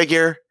 go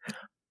figure,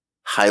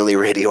 highly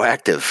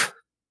radioactive.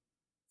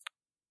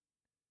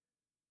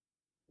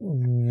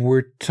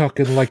 We're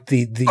talking like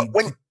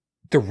the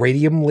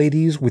radium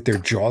ladies with their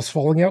jaws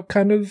falling out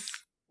kind of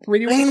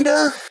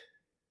radioactive?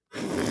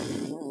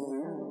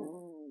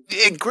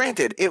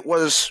 Granted, it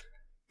was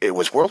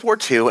World War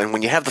II, and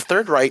when you have the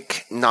Third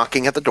Reich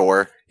knocking at the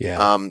door,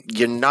 yeah.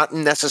 You're not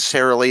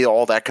necessarily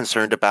all that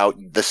concerned about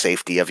the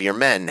safety of your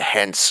men.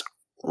 Hence,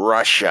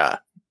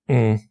 Russia.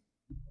 Mm.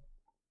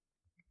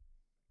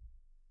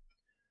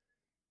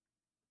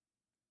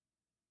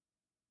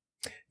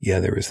 Yeah,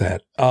 there is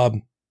that.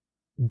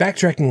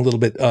 Backtracking a little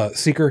bit,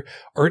 Seeker,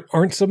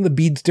 aren't some of the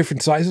beads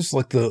different sizes?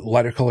 Like the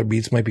lighter color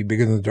beads might be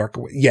bigger than the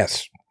darker one?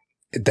 Yes,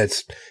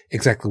 that's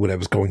exactly what I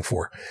was going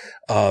for.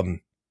 And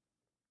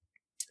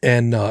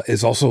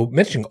is also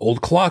mentioning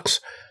old clocks.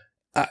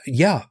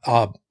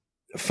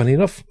 Funny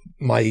enough,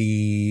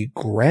 my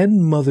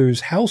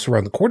grandmother's house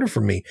around the corner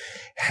from me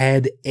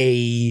had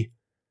I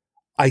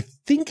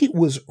think it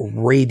was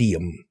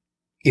radium,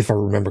 if I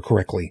remember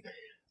correctly,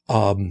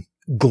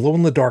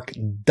 glow-in-the-dark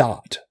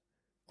dot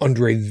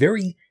under a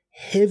very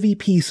heavy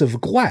piece of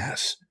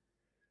glass.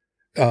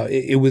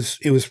 It was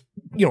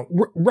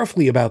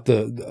roughly about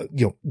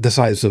the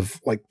size of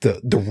like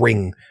the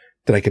ring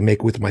that I can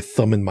make with my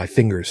thumb and my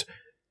fingers,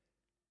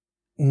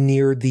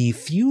 near the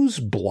fuse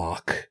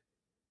block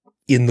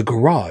in the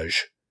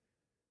garage,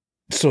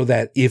 so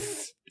that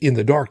if in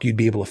the dark you'd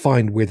be able to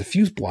find where the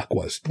fuse block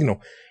was.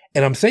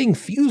 And I'm saying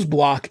fuse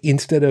block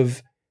instead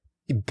of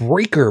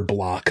breaker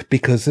block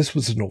because this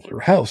was an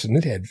older house and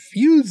it had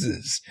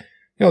fuses.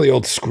 The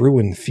old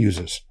screw-in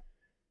fuses.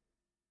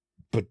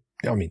 But,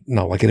 I mean,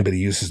 not like anybody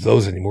uses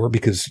those anymore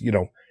because,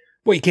 you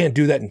can't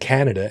do that in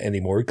Canada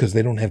anymore because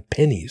they don't have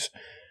pennies.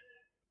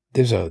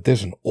 There's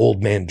an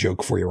old man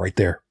joke for you right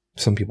there.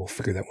 Some people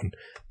figure that one.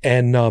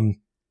 And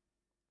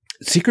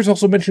Seekers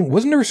also mentioned,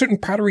 wasn't there a certain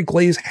powdery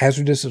glaze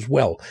hazardous as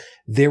well?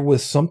 There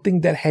was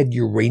something that had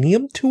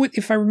uranium to it,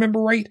 if I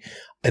remember right.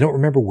 I don't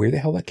remember where the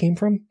hell that came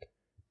from,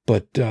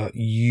 but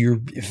you're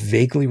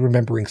vaguely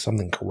remembering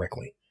something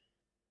correctly.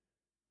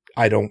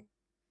 I don't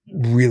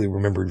really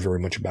remember very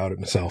much about it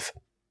myself.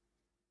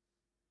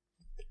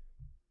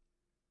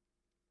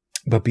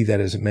 But be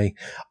that as it may,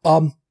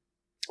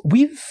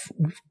 we've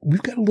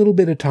got a little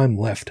bit of time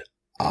left.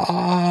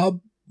 I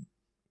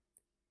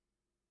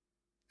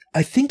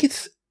think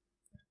it's,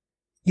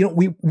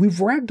 we've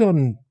ragged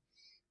on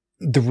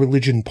the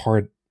religion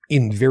part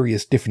in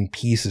various different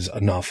pieces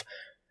enough.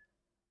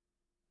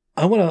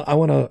 I want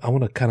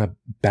to kind of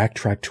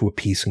backtrack to a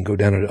piece and go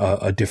down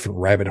a different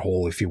rabbit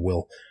hole, if you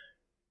will.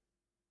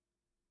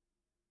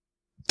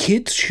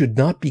 Kids should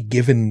not be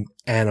given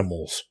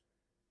animals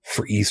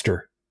for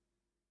Easter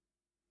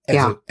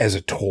as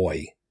a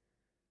toy.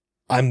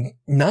 I'm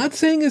not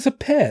saying as a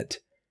pet,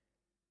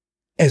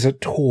 as a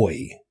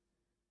toy.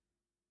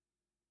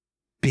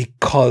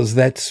 Because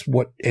that's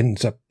what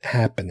ends up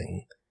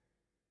happening.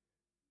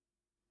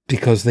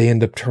 Because they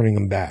end up turning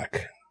them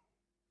back.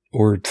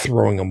 Or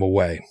throwing them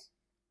away.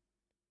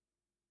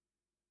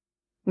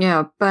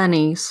 Yeah,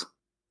 bunnies.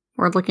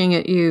 We're looking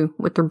at you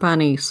with their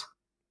bunnies.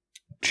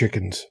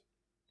 Chickens.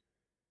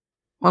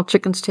 Well,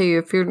 chickens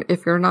too.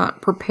 If you're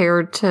not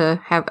prepared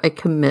to have a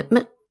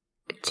commitment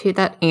to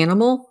that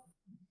animal,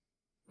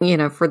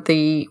 for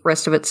the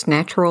rest of its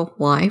natural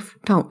life,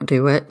 don't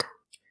do it.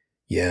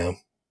 Yeah.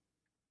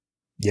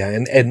 Yeah,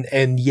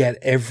 and yet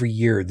every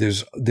year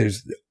there's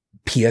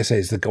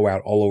PSAs that go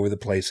out all over the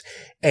place,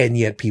 and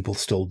yet people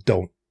still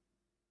don't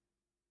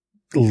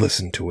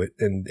listen to it,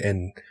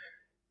 and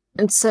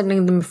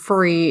sending them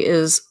free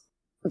is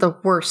the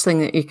worst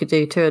thing that you could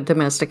do to a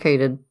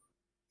domesticated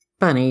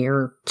bunny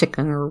or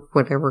chicken or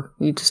whatever.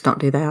 You just don't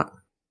do that.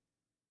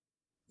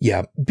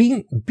 Yeah,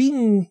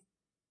 being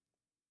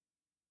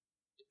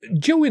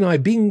Joey and I,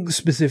 being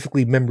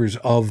specifically members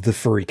of the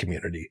furry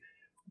community,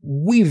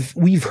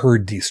 we've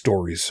heard these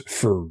stories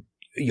for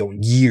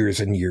years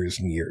and years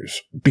and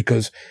years,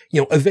 because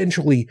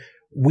eventually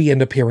we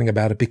end up hearing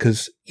about it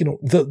because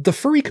the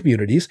furry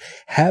communities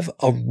have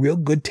a real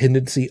good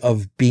tendency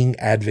of being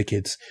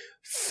advocates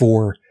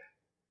for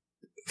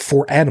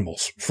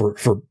animals, for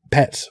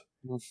pets,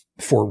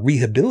 for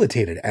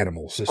rehabilitated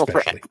animals,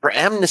 especially for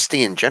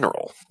amnesty in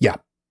general.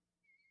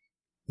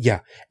 Yeah,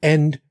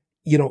 and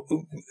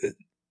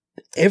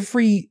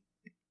every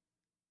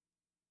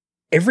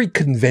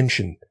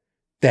convention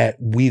that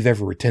we've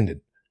ever attended,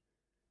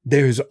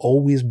 there's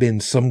always been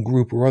some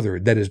group or other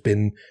that has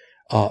been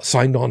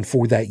signed on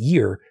for that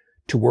year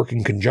to work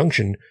in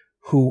conjunction,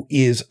 who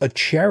is a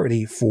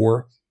charity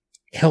for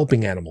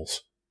helping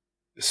animals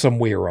some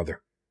way or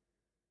other.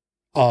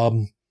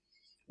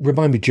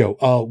 Remind me, Joe,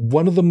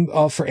 one of them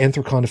for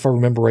Anthrocon, if I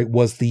remember right,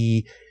 was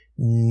the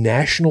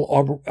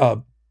National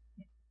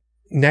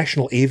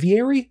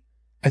Aviary.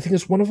 I think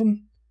it's one of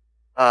them.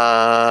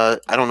 I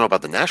don't know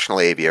about the National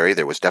Aviary.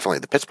 There was definitely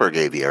the Pittsburgh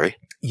Aviary.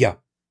 Yeah,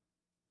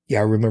 I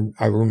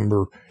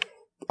remember.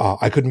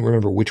 I couldn't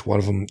remember which one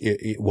of them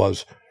it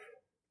was.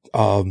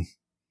 And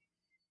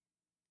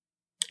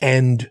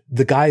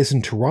the guys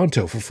in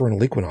Toronto for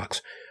Fernal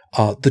Equinox.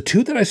 The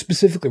two that I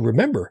specifically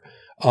remember,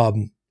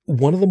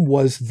 one of them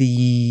was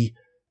the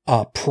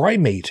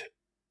primate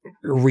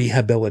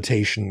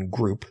rehabilitation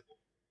group.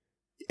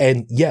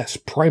 And yes,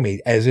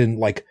 primate, as in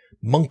like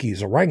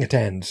monkeys,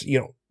 orangutans,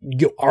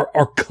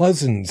 our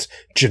cousins,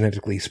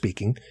 genetically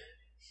speaking.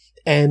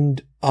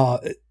 And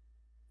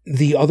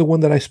the other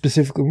one that I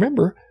specifically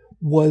remember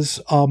was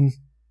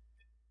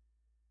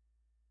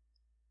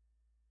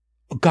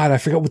God, I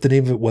forgot what the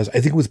name of it was. I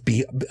think it was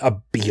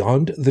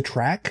Beyond the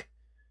Track,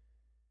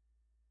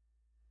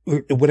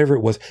 or whatever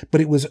it was.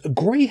 But it was a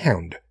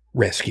greyhound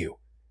rescue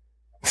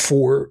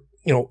for,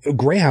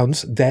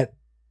 greyhounds that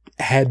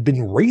had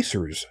been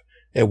racers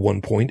at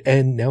one point,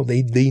 and now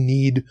they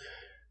need,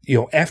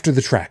 After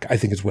the Track, I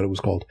think is what it was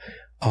called.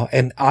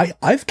 And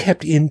I've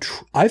kept in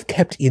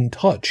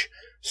touch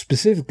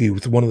specifically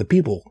with one of the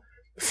people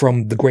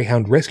from the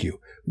Greyhound Rescue.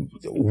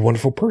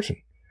 Wonderful person.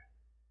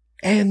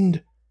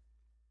 And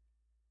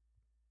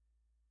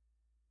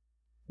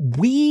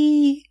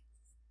we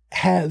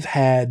have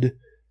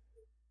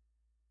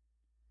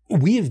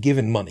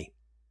given money.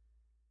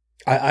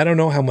 I don't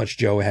know how much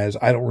Joe has.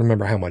 I don't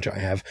remember how much I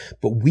have,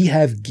 but we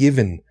have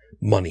given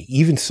money,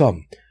 even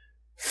some,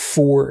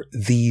 for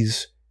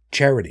these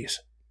charities.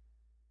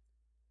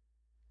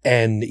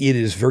 And it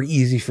is very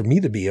easy for me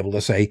to be able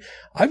to say,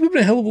 I've given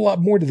a hell of a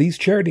lot more to these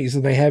charities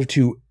than I have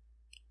to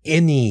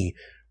any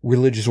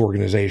religious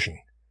organization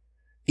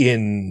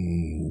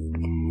in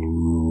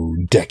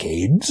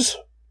decades,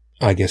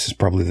 I guess is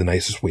probably the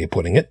nicest way of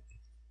putting it,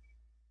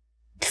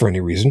 for any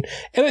reason.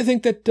 And I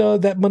think that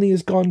that money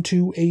has gone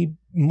to a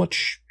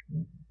much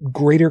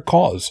greater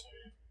cause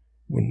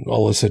when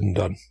all is said and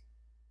done.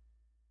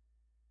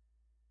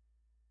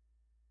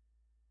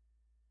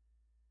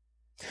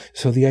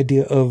 So the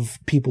idea of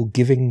people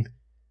giving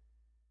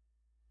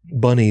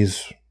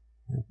bunnies,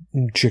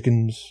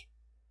 chickens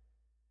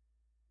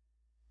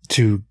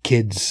to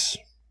kids,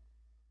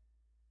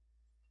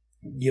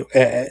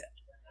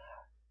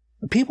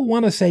 people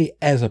want to say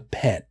as a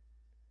pet,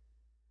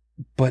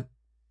 but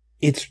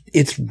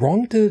it's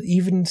wrong to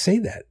even say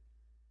that.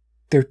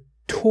 They're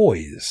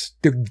toys.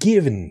 They're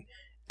given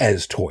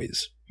as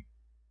toys.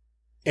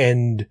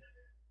 And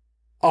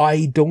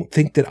I don't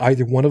think that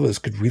either one of us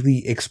could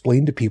really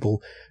explain to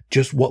people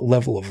just what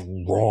level of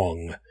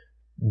wrong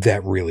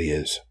that really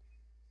is.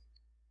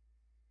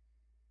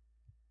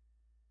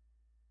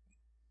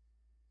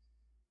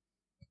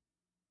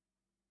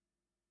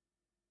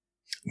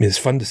 I mean, it's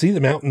fun to see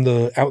them out in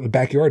the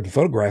backyard and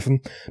photograph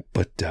them,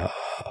 but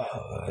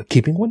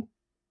keeping one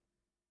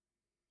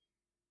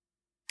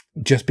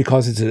just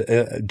because it's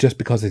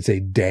a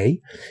day,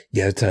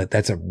 yeah,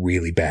 that's a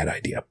really bad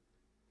idea.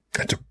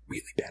 That's a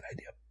really bad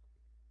idea.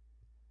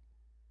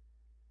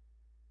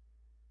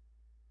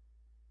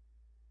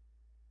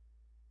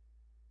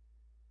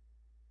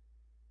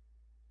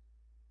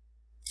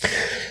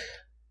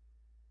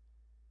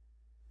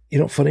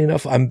 Funny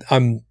enough,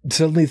 I'm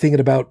suddenly thinking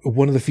about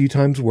one of the few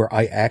times where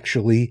I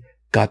actually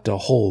got to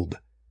hold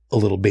a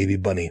little baby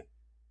bunny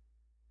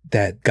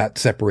that got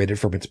separated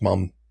from its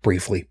mom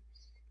briefly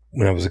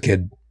when I was a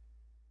kid.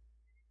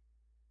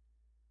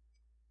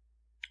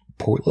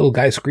 Poor little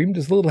guy screamed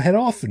his little head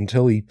off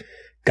until he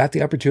got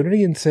the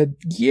opportunity and said,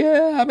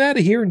 "Yeah, I'm out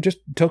of here," and just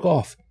took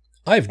off.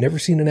 I've never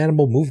seen an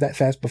animal move that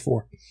fast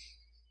before.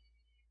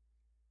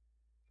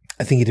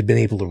 I think he'd have been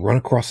able to run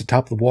across the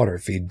top of the water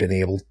if he'd been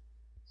able.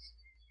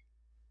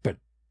 But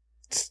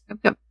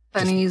I've got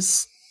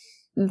bunnies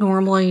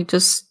normally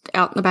just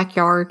out in the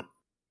backyard.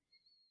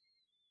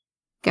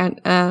 Got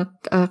a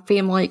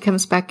family that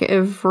comes back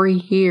every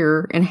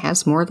year and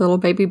has more little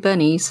baby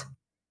bunnies.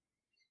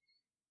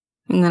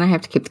 And then I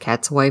have to keep the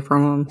cats away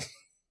from them.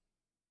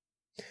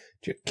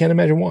 Can't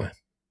imagine why.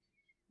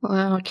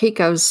 Well,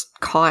 Kiko's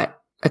caught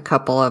a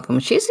couple of them.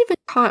 She's even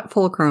caught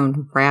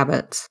full-grown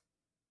rabbits.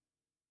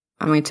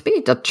 I mean, to be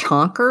a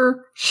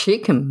chonker, she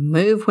can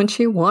move when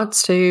she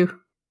wants to.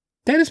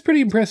 That is pretty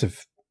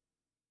impressive.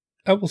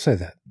 I will say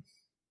that.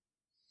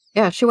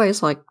 Yeah, she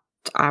weighs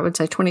I would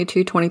say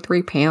 22,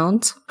 23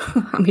 pounds.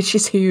 I mean,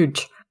 she's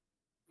huge.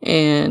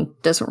 And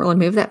doesn't really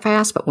move that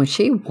fast, but when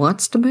she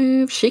wants to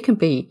move, she can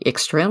be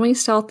extremely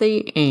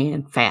stealthy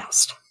and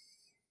fast.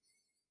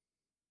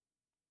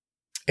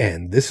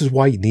 And this is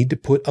why you need to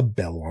put a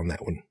bell on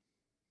that one.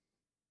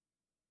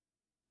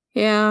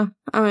 Yeah,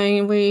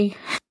 I mean,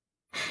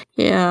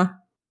 yeah.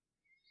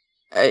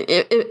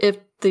 If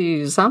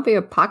the zombie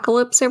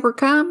apocalypse ever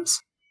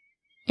comes,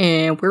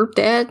 and we're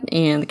dead,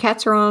 and the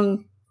cats are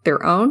on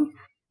their own,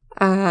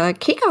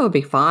 Kiko will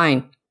be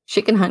fine.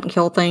 She can hunt and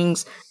kill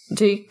things.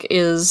 Duke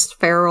is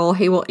feral.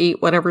 He will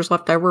eat whatever's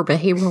left over, but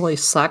he really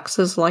sucks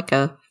as like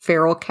a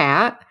feral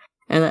cat,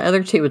 and the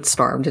other two would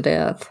starve to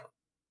death.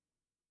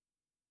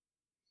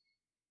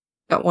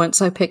 But one's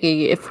so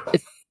picky, if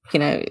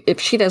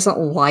she doesn't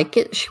like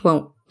it, she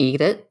won't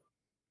eat it.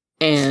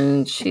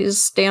 And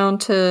she's down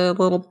to a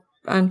little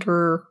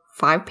under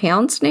 5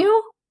 pounds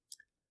now.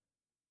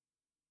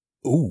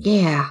 Ooh.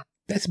 Yeah.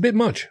 That's a bit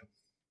much.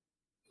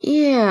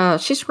 Yeah,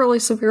 she's really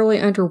severely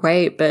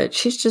underweight, but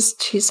she's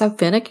so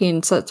finicky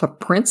and such a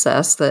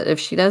princess that if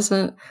she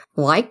doesn't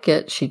like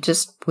it, she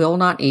just will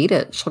not eat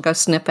it. She'll go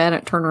sniff at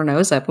it, turn her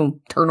nose up,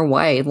 and turn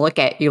away and look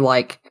at you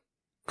like,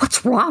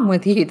 "What's wrong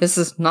with you? This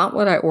is not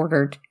what I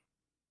ordered."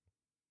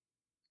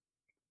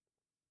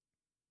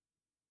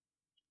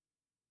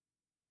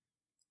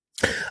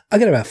 I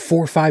got about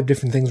 4 or 5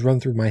 different things run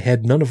through my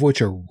head, none of which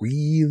are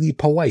really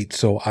polite.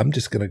 So I'm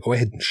just going to go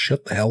ahead and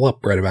shut the hell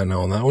up right about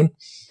now on that one.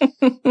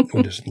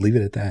 We'll just leave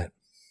it at that.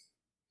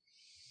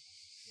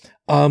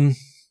 And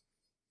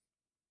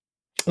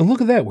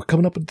look at that. We're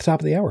coming up at the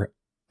top of the hour.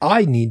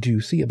 I need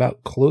to see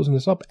about closing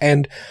this up,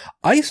 and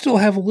I still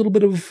have a little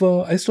bit of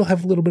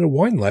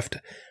wine left.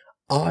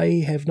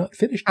 I have not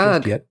finished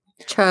just yet.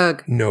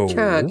 Chug. No.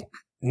 Chug.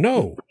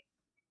 No.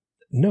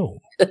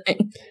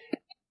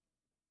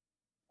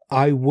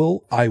 I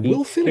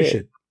will finish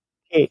it.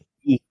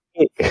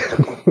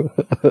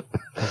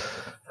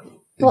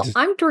 Well,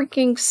 I'm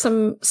drinking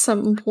some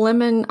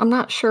lemon. I'm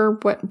not sure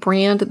what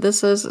brand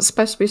this is. It's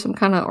supposed to be some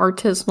kind of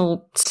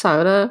artisanal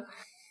soda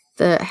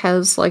that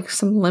has like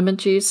some lemon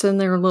juice in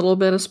there, a little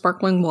bit of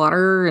sparkling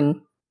water, and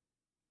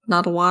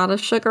not a lot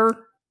of sugar.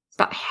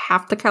 About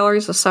half the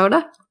calories of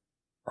soda.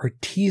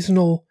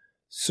 Artisanal.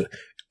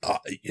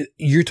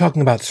 You're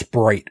talking about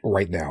Sprite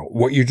right now.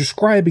 What you're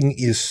describing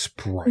is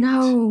Sprite.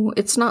 No,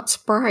 it's not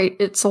Sprite.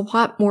 It's a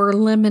lot more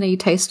lemony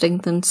tasting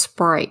than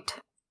Sprite.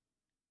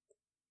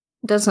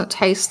 It doesn't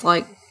taste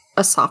like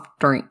a soft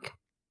drink.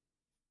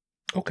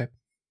 Okay.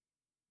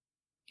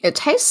 It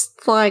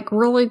tastes like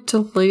really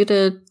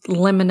diluted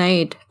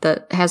lemonade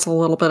that has a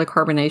little bit of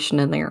carbonation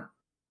in there.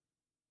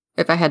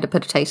 If I had to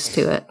put a taste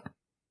to it.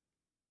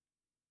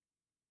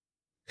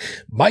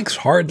 Mike's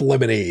Hard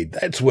Lemonade.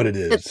 That's what it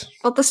is.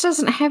 Well, this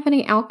doesn't have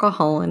any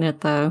alcohol in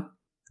it, though.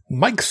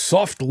 Mike's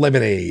Soft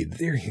Lemonade.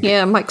 There you go.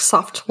 Yeah, Mike's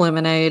Soft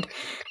Lemonade.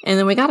 And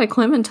then we got a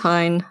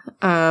clementine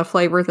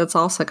flavor that's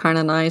also kind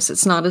of nice.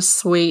 It's not as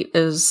sweet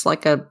as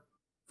like a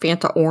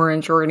Fanta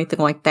Orange or anything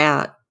like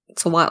that.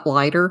 It's a lot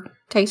lighter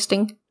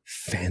tasting.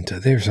 Fanta.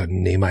 There's a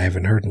name I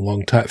haven't heard in a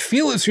long time.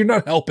 Felix, you're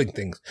not helping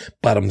things.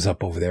 Bottoms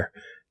up over there.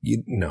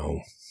 No.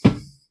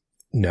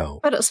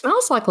 But it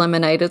smells like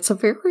lemonade. It's a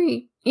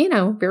very,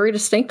 very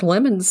distinct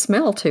lemon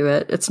smell to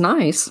it. It's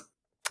nice.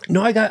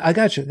 No, I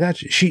got you.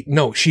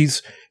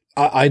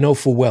 I know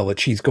full well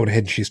that she's going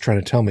ahead and she's trying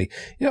to tell me,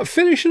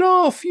 finish it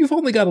off. You've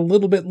only got a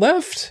little bit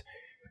left.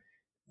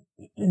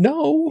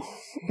 No.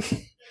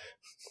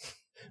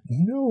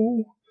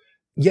 No.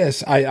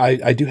 Yes,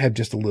 I do have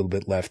just a little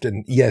bit left.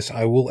 And yes,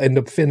 I will end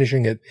up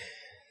finishing it.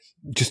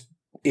 Just,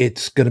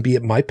 it's going to be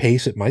at my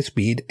pace, at my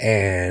speed.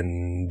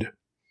 And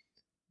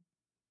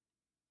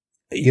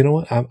you know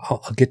what?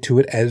 I'll get to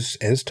it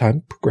as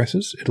time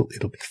progresses. It'll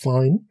be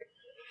fine.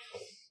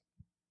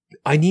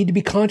 I need to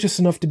be conscious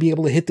enough to be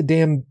able to hit the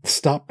damn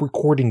stop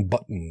recording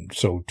button.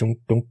 So don't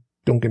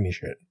give me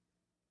shit.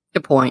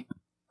 Good point.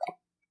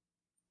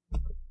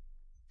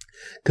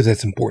 Because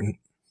that's important.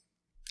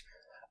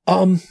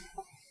 Let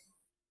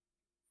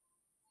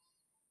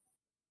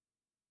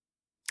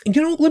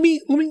me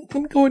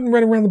go ahead and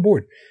run around the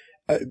board.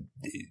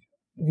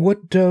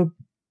 What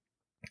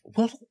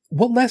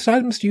last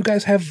items do you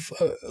guys have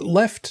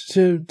left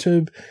to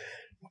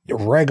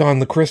rag on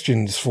the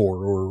Christians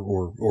for,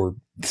 or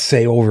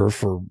say over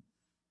for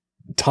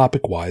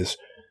topic wise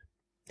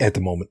at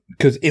the moment?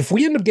 Because if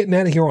we end up getting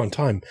out of here on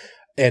time,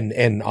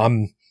 and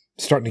I'm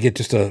starting to get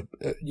just a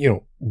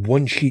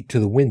one sheet to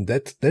the wind,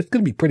 that's going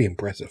to be pretty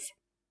impressive.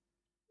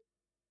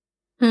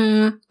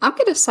 I'm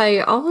going to say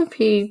all of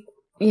you,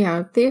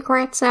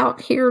 theocrats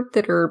out here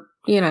that are,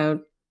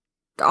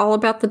 all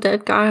about the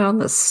dead guy on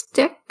the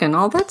stick and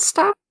all that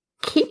stuff,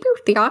 keep your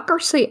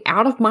theocracy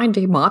out of my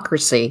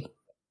democracy,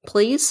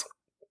 please.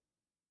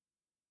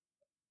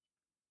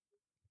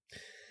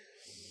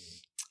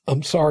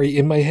 I'm sorry,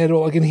 in my head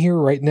all I can hear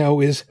right now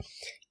is,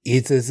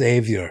 it's a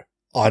savior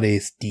on a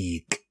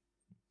stick.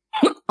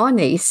 On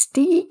a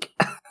stick?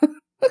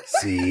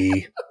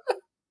 See?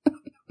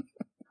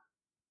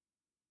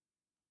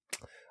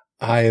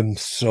 I am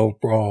so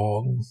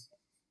wrong.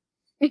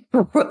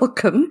 You're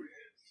welcome.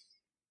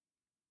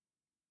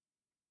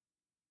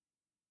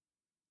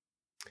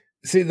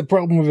 See, the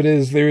problem with it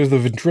is there's the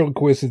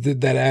ventriloquist that did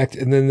that act,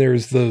 and then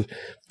there's the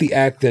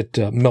act that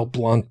Mel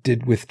Blanc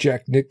did with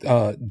Jack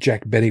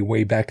Benny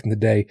way back in the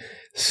day.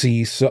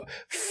 See, so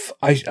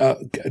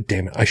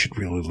damn it, I should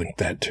really link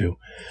that too.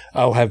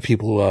 I'll have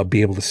people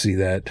be able to see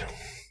that.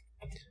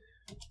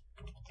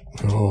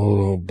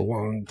 Oh,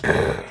 Blanc.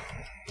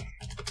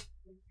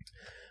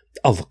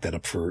 I'll look that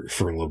up for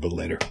a little bit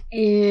later.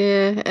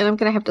 Yeah, and I'm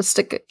gonna have to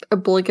stick it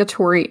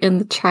obligatory in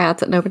the chat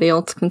that nobody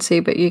else can see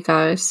but you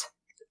guys.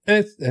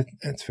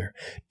 That's fair.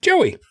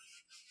 Joey,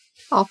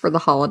 all for the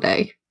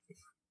holiday.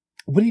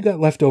 What do you got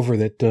left over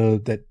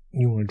that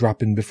you want to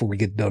drop in before we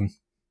get done?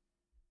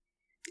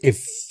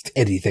 If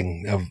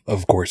anything,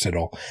 of course, at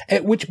all.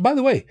 Which, by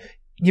the way,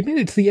 you made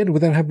it to the end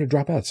without having to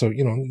drop out. So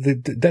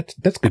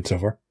that's good so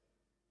far.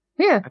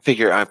 Yeah, I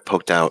figure I've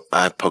poked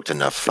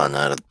enough fun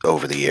out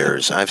over the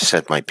years. I've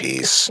said my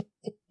piece.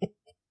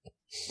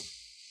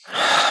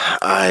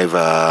 I've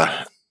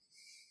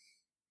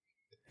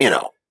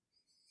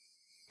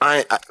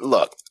I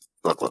look.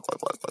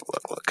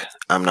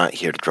 I'm not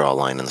here to draw a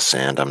line in the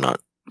sand. I'm not.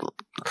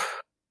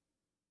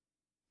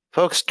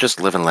 Folks,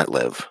 just live and let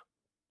live.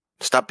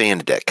 Stop being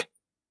a dick.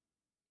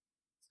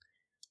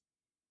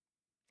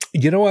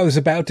 I was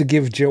about to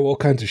give Joe all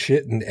kinds of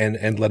shit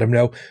and let him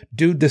know,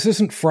 dude, this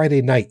isn't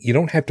Friday night. You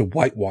don't have to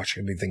whitewash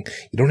anything.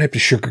 You don't have to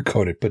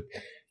sugarcoat it. But,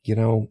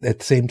 at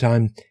the same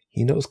time,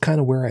 he knows kind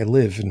of where I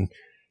live. And,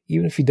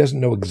 even if he doesn't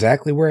know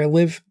exactly where I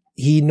live,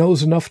 he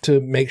knows enough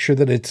to make sure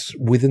that it's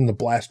within the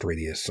blast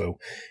radius. So,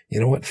 you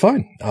know what?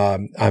 Fine.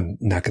 I'm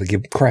not going to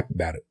give a crap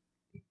about it.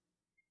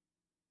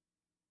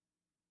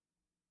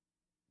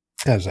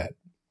 How's that?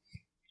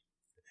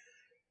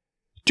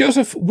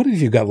 Joseph, what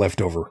have you got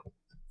left over?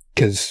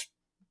 Because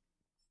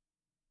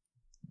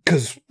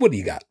what do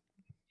you got?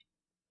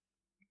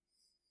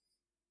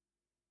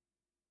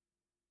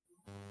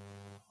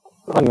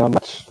 Not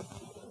much.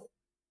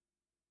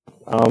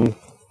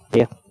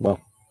 Yeah, well.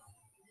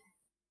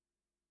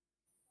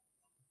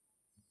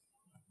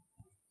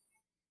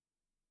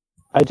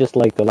 I just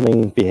like the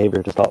lemming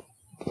behavior to stop.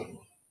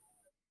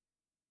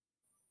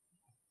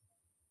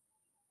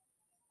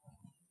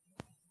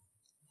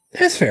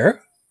 That's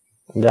fair.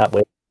 That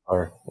way,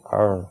 our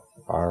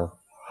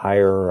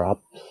higher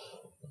ups,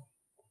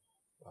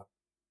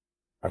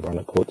 I run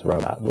the quotes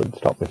around that, would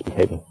stop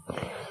misbehaving.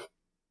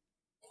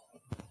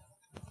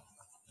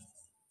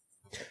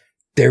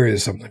 There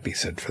is something to be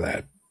said for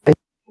that.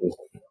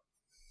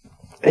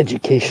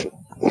 Education.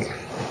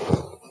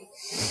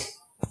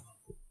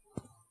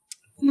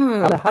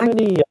 How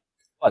many,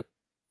 what,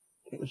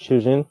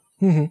 Susan?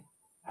 Mm-hmm.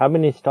 How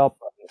many stop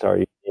buttons are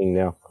you seeing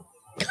now?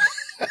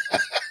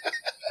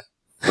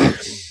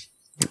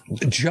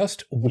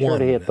 Just Be one. sure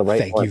to hit the right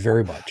Thank one. you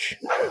very much.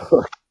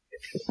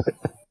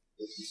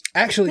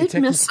 Actually, I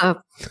missed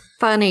a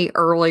funny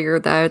earlier,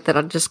 though, that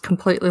I just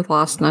completely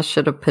lost, and I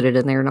should have put it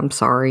in there, and I'm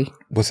sorry.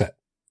 What's that?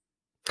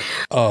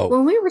 Oh,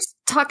 When we were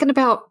talking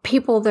about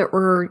people that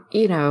were,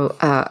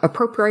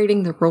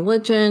 appropriating the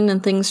religion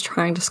and things,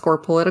 trying to score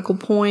political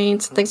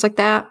points and things like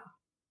that.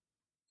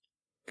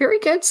 Very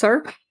good,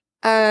 sir.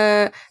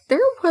 There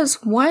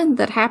was one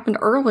that happened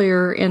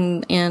earlier,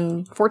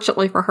 and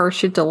fortunately for her,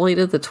 she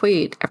deleted the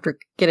tweet after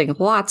getting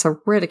lots of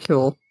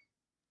ridicule.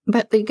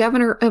 But the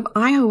governor of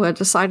Iowa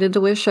decided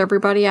to wish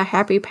everybody a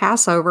happy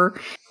Passover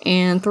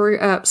and threw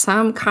up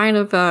some kind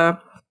of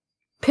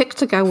pic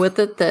to go with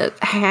it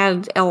that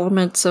had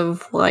elements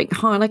of like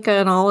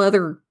Hanukkah and all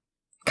other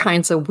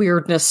kinds of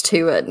weirdness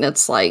to it. And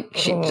it's like,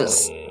 she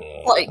just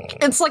like,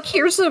 it's like,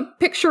 here's a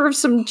picture of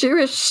some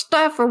Jewish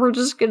stuff and we're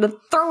just going to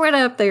throw it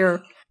up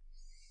there.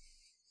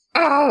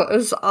 Oh, it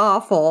was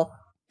awful.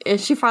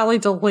 And she finally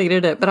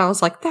deleted it, but I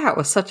was like, that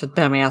was such a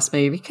dumbass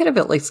move. You could have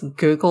at least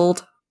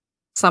Googled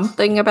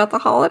something about the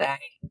holiday.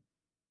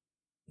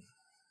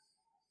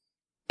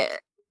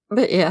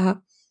 But yeah.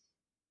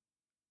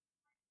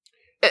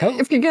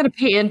 If you're going to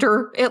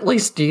pander, at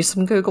least do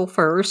some Google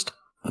first.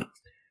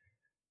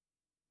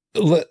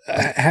 I'll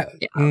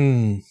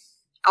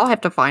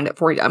have to find it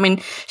for you. I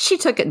mean, she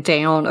took it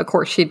down. Of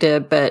course she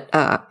did, but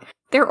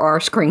there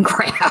are screen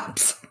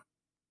grabs.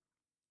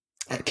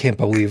 I can't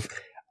believe.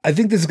 I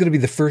think this is going to be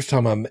the first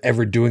time I'm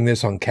ever doing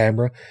this on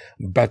camera.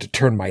 I'm about to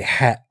turn my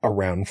hat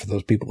around for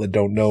those people that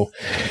don't know.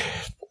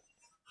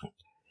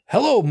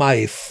 Hello,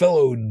 my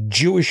fellow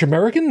Jewish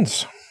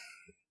Americans.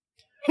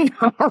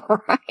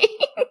 All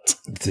right.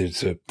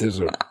 There's a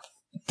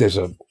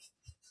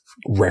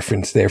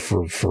reference there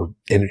for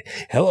and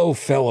hello,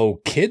 fellow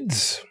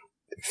kids.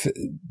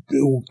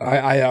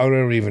 I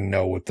don't even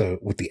know what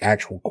the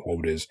actual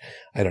quote is.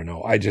 I don't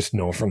know. I just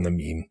know from the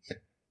meme.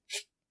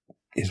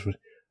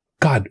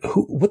 God,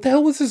 what the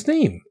hell was his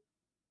name?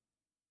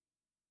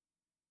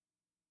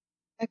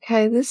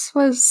 Okay, this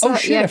was... oh,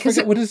 shit, I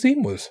forget what his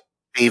name was.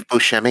 Steve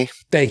Buscemi.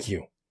 Thank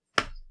you.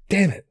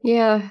 Damn it.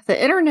 Yeah,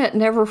 the internet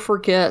never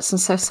forgets, and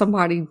so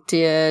somebody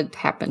did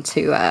happen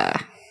to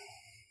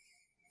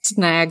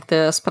snag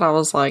this, but I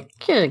was like,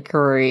 good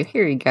grief,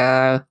 here you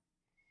go.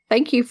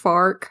 Thank you,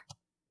 Fark.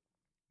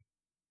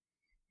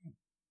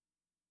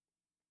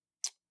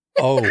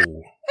 Oh.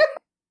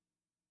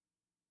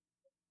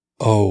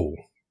 Oh.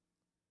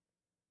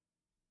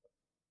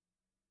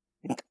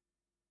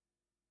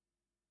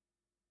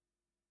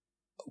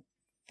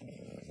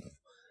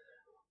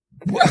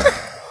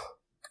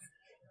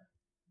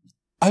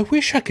 I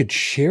wish I could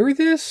share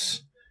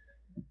this.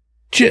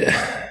 Is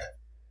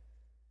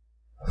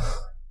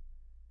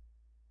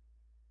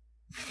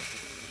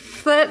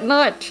that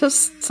not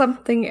just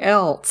something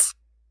else?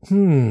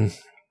 I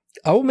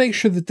will make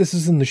sure that this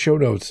is in the show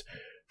notes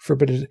for a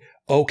bit of...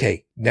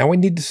 Okay, now I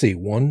need to see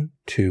 1,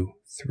 2,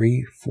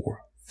 3, 4,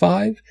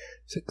 5,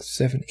 6,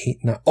 7, 8,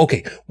 9.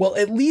 Okay, well,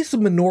 at least the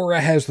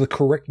menorah has the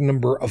correct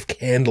number of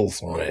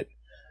candles on it.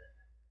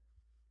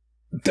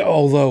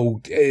 Although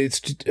it's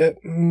the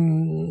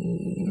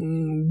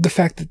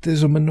fact that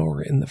there's a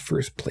menorah in the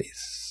first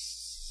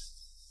place.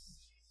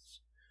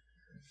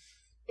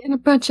 And a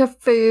bunch of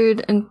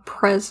food and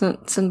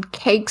presents and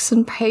cakes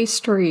and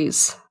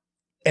pastries.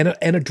 And a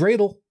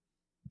dreidel.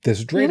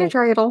 There's a dreidel. And a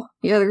dreidel.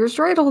 Yeah, there's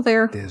dreidel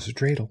there. There's a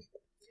dreidel.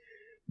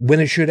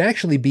 When it should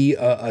actually be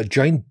a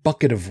giant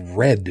bucket of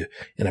red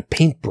and a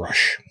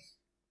paintbrush.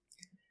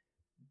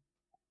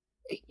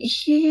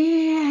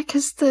 Yeah,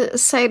 because the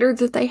cider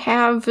that they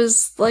have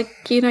is like,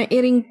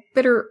 eating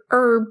bitter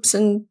herbs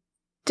and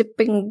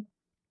dipping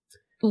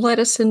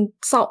lettuce in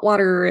salt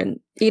water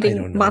and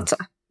eating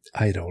matzah.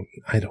 I don't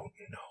know.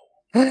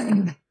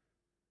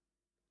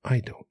 I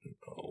don't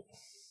know.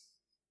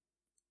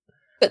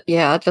 But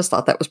yeah, I just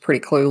thought that was pretty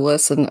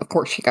clueless. And of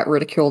course, she got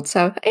ridiculed.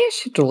 So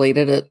she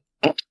deleted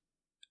it.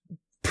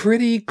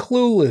 Pretty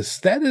clueless.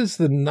 That is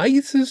the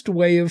nicest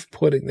way of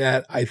putting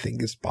that, I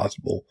think, is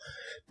possible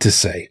to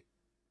say.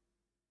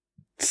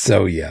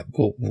 So yeah,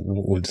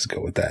 we'll just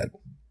go with that.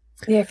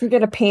 Yeah, if you're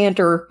going to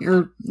pander,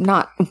 you're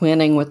not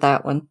winning with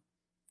that one.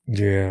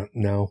 Yeah,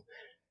 no.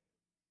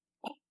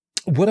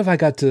 What have I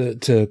got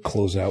to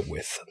close out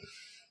with?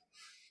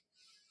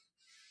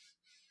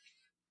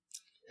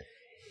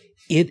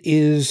 It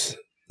is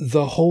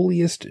the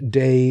holiest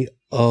day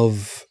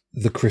of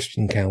the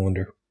Christian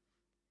calendar.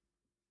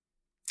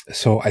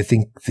 So I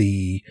think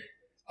the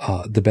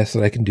best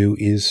that I can do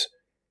is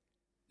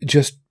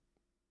just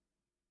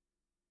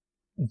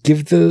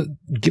give the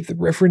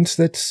reference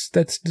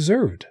that's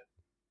deserved.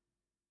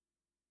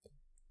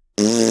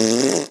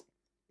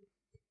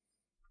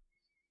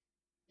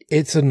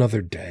 It's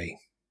another day.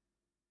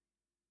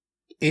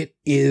 It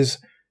is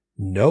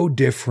no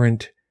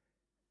different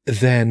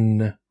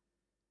than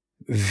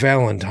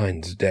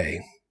Valentine's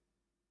Day.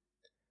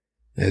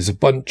 There's a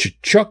bunch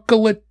of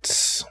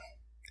chocolates,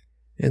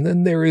 and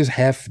then there is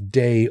half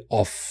day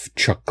off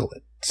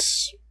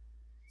chocolates.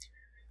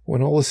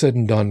 When all is said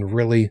and done,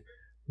 really,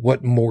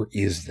 what more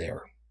is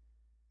there?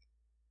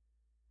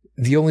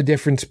 The only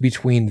difference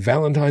between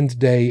Valentine's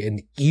Day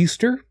and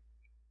Easter,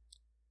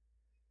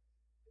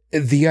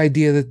 the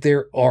idea that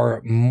there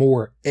are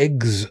more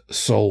eggs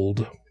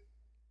sold,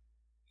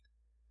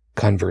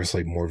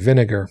 conversely more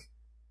vinegar,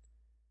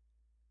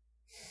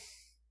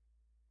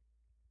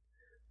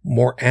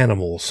 more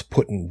animals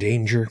put in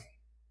danger,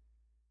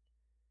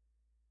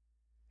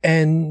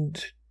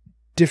 and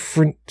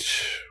different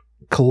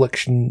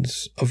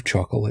collections of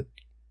chocolate.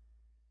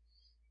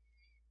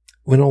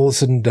 When all is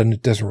said and done,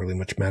 it doesn't really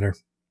much matter.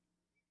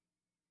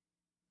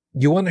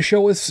 You want to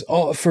show us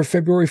for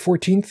February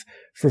 14th,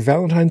 for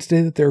Valentine's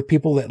Day, that there are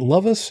people that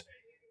love us?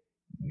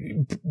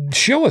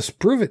 Show us,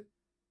 prove it.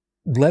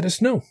 Let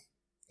us know.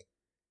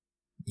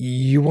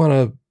 You want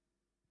to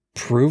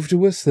prove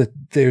to us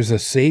that there's a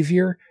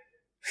savior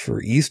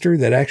for Easter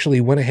that actually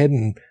went ahead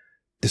and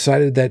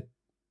decided that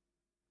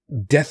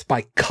death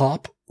by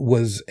cop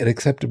was an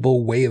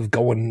acceptable way of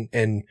going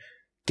and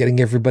getting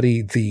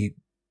everybody the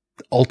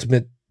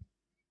ultimate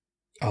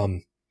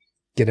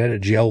get out of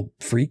jail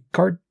free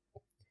card?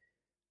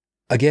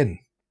 Again,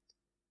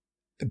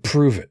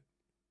 prove it.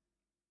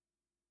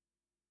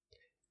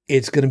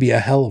 It's going to be a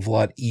hell of a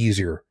lot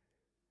easier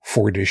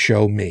for it to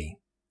show me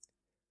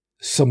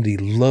somebody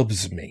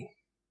loves me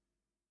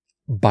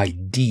by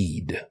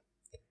deed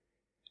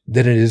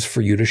than it is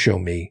for you to show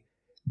me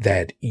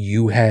that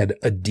you had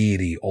a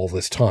deity all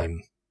this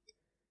time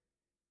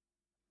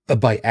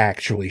by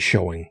actually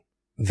showing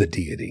the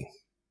deity.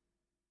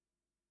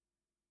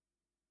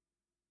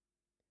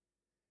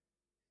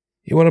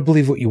 You want to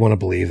believe what you want to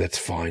believe, that's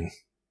fine.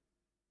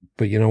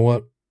 But you know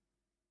what?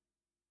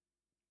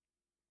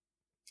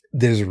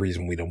 There's a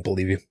reason we don't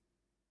believe you.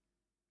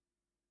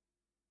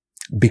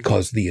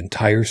 Because the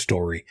entire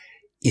story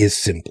is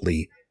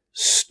simply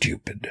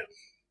stupid.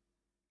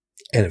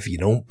 And if you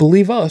don't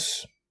believe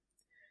us,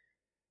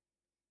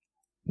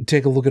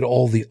 take a look at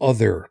all the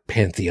other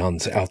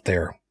pantheons out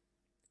there.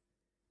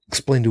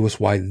 Explain to us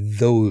why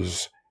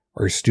those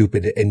are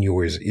stupid and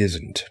yours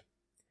isn't.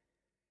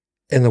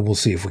 And then we'll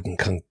see if we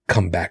can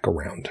come back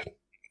around.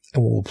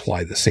 And we'll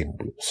apply the same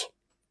rules.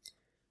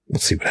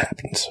 Let's see what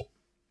happens.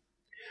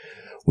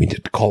 We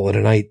did call it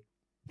a night,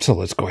 so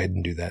let's go ahead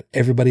and do that.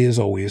 Everybody, as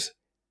always,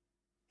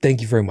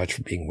 thank you very much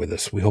for being with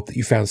us. We hope that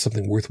you found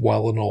something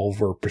worthwhile in all of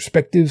our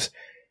perspectives,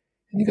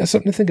 and you got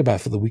something to think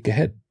about for the week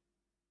ahead.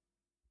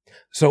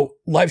 So,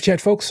 live chat,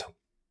 folks,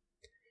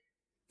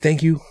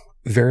 thank you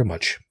very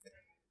much.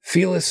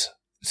 Fearless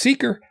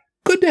Seeker,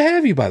 good to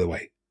have you, by the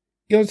way.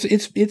 You know,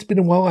 it's been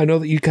a while. I know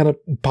that you kind of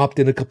popped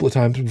in a couple of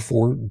times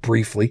before,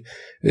 briefly.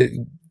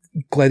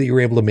 Glad that you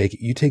were able to make it.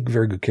 You take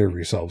very good care of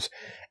yourselves.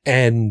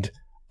 And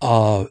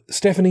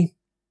Stephanie,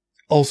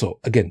 also,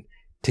 again,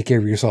 take care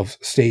of yourselves.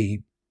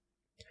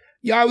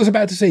 I was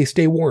about to say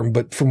stay warm,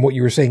 but from what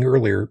you were saying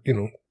earlier, you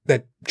know,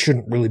 that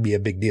shouldn't really be a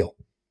big deal.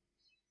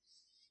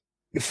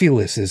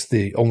 Fearless is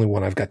the only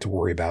one I've got to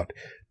worry about.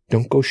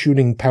 Don't go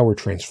shooting power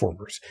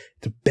transformers.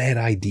 It's a bad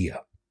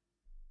idea.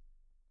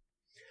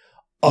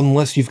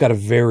 Unless you've got a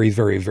very,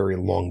 very, very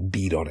long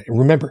bead on it. And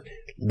remember,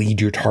 lead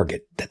your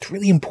target. That's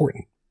really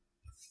important.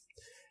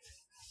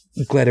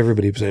 Glad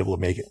everybody was able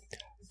to make it.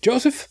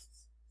 Joseph,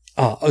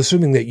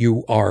 assuming that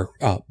you are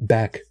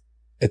back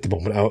at the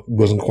moment, I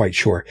wasn't quite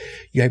sure.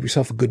 You have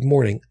yourself a good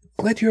morning.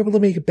 Glad you're able to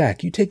make it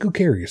back. You take good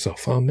care of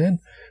yourself, man.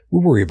 We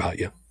worry about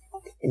you.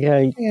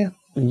 Yeah.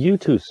 You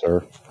too,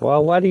 sir.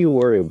 Well, why do you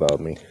worry about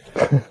me?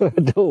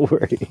 Don't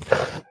worry.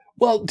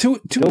 Well, to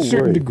a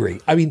certain degree.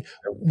 I mean,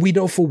 we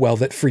know full well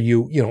that for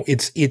you, you know,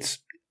 it's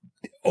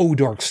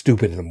dark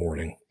stupid in the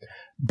morning.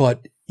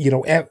 But, you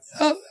know, a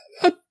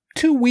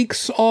 2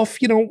 weeks off,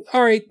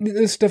 all right,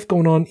 there's stuff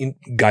going on.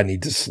 Guy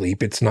needs to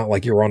sleep. It's not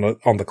like you're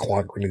on the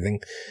clock or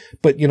anything.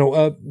 But,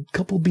 a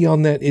couple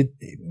beyond that,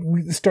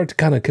 we start to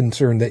kind of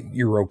concern that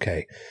you're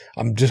okay.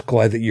 I'm just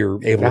glad that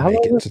you're able to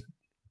make it.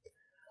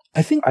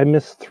 I think I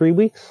missed 3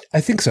 weeks.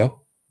 I think so.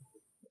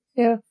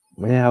 Yeah.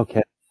 Yeah.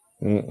 Okay.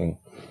 Mm-mm.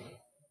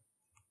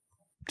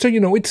 So,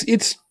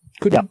 it's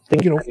good,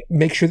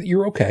 make sure that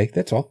you're okay.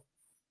 That's all.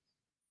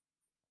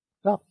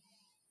 Well,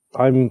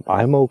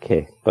 I'm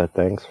okay, but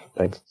thanks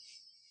for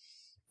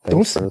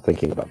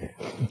thinking about me.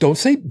 Don't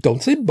say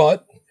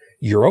but.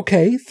 You're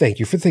okay. Thank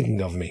you for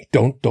thinking of me.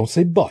 Don't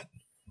say but.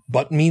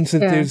 But means that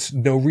there's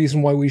no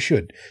reason why we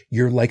should.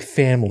 You're like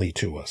family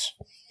to us.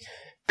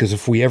 Because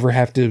if we ever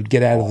have to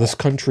get out of this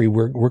country,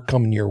 we're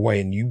coming your way,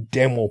 and you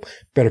damn well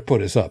better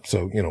put us up.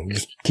 So,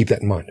 just keep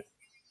that in mind.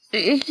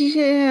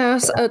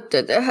 Yes,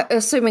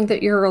 assuming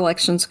that your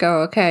elections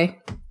go okay.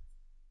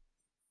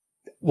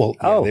 Well,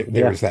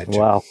 there's that too.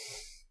 Wow.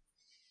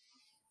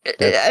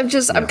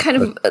 I'm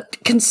kind of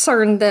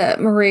concerned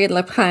that Marine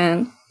Le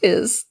Pen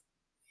is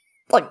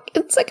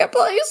in second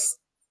place.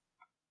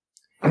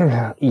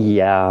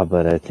 Yeah,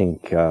 but I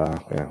think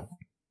the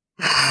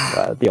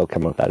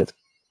outcome of that is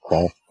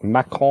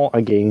Macron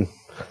again.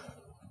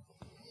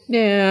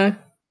 Yeah,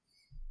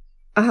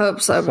 I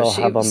hope so. But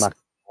she have was a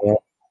Macron.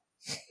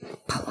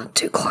 pulling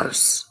too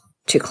close,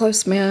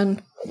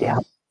 man. Yeah,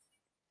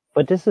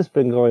 but this has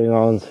been going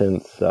on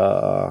since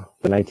the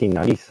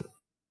 1990s.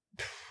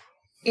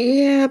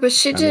 Yeah, but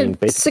she did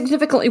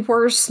significantly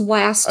worse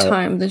last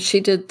time than she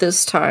did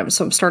this time,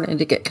 so I'm starting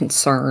to get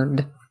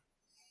concerned.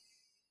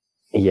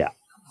 Yeah.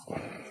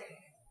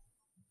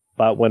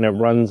 But when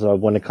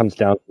it comes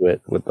down to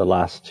it, with the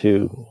last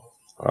two,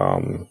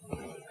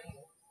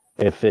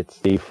 if it's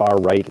the far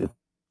right,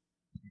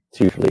 it's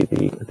usually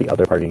the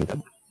other party that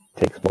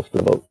takes most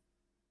of the vote.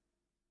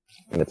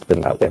 And it's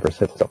been that way ever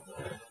since, so.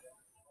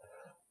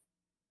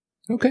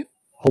 Okay.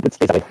 Hope it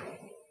stays that way.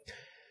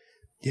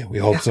 Yeah, we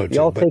hope so too.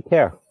 Y'all take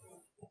care.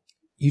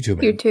 You too,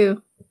 man. You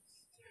too.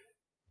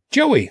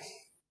 Joey,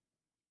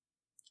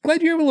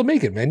 glad you're able to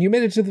make it, man. You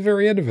made it to the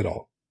very end of it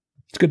all.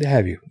 It's good to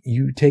have you.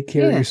 You take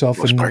care of yourself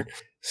and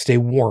stay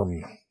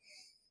warm.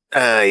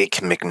 I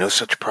can make no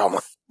such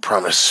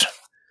promise.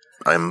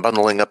 I'm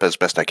bundling up as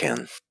best I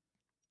can.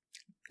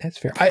 That's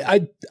fair.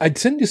 I'd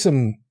send you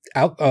some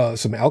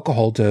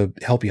alcohol to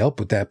help you out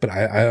with that, but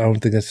I don't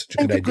think that's such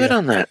a good idea. Good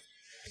on that.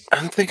 I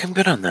don't think I'm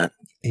good on that.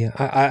 Yeah,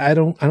 I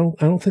don't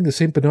think the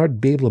St. Bernard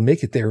would be able to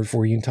make it there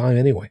for you in time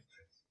anyway.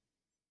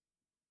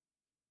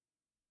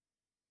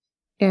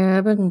 Yeah,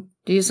 I've been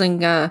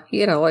using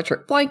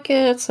electric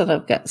blankets, and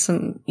I've got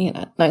some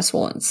nice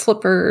woolen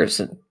slippers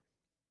and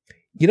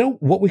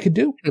what we could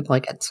do?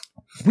 Blankets.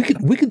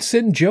 We could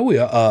send Joey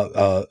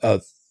a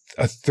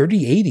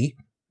 3080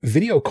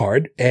 video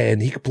card,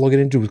 and he could plug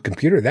it into his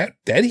computer.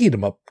 That'd heat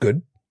him up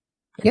good.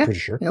 I'm pretty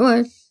sure. It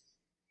would.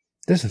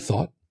 There's a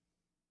thought.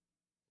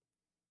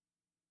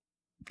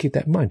 Keep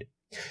that in mind.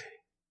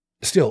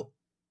 Still,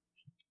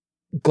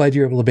 glad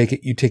you're able to make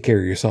it. You take care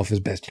of yourself as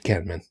best you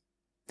can, man.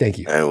 Thank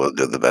you. I will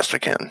do the best I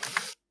can.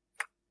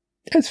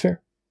 That's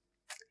fair.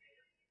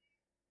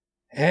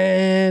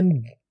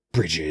 And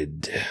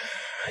Bridget,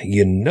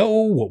 you know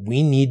what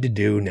we need to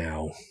do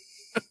now.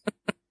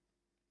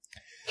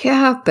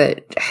 Yeah,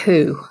 but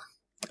who?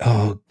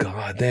 Oh,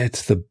 God,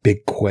 that's the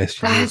big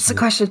question. That's the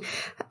question.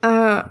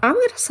 I'm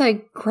going to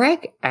say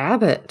Greg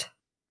Abbott.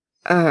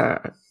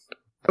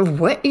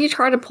 What you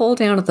try to pull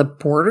down at the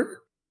border?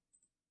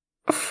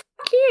 Fuck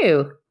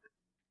you.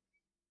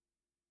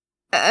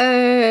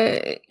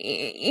 It's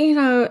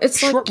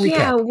short like,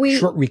 recap.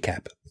 Short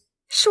recap.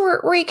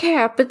 Short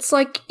recap. It's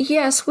like,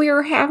 yes, we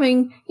are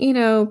having,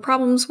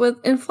 problems with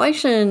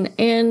inflation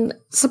and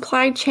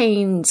supply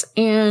chains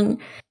and,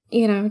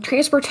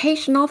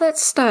 transportation, all that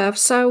stuff.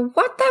 So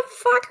what the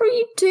fuck are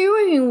you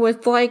doing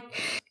with,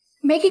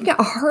 making it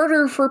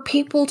harder for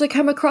people to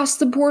come across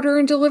the border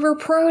and deliver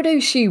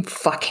produce, you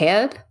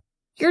fuckhead?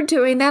 You're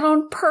doing that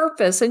on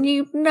purpose, and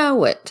you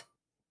know it.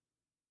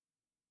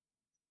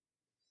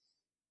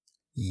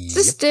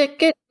 Yep.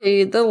 Stick it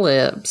to the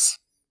libs.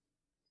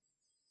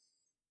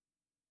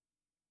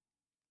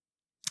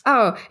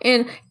 Oh,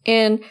 and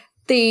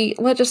the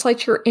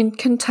legislature in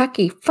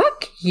Kentucky,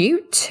 fuck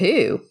you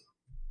too.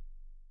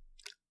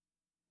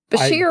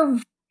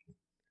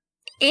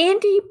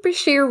 Andy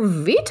Beshear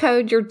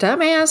vetoed your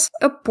dumbass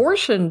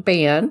abortion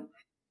ban,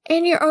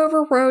 and you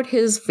overrode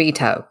his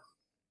veto.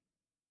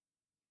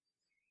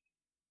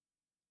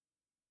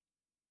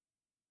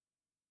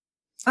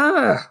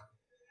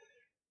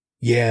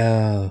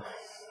 Yeah,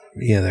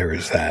 there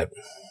is that.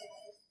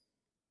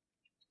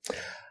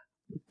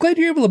 Glad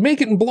you're able to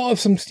make it and blow off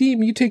some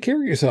steam. You take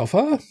care of yourself,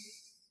 huh?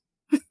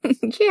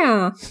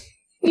 Yeah,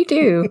 you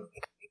do.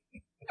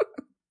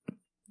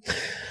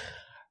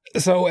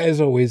 So, as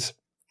always,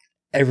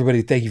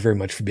 everybody, thank you very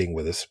much for being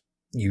with us.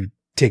 You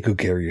take good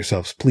care of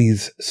yourselves.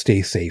 Please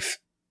stay safe.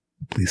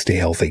 Please stay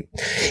healthy.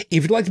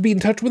 If you'd like to be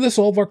in touch with us,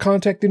 all of our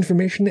contact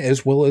information,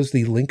 as well as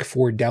the link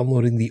for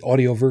downloading the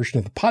audio version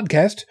of the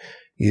podcast,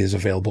 is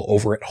available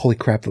over at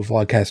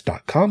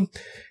holycrapthevlogcast.com.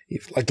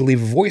 If you'd like to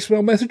leave a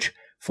voicemail message,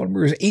 phone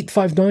number is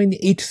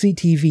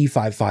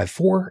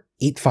 859-HCTV-554,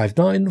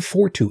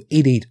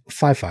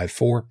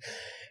 859-428-8554.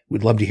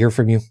 We'd love to hear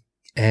from you.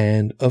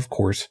 And, of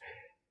course,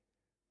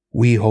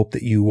 we hope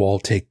that you all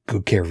take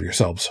good care of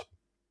yourselves.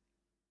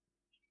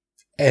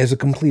 As a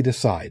complete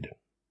aside,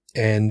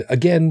 and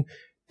again,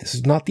 this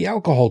is not the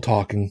alcohol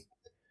talking,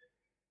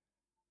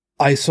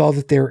 I saw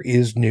that there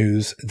is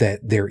news that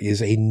there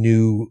is a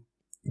new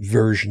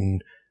version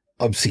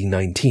of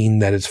C-19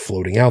 that is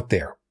floating out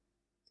there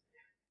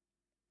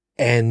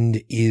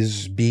and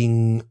is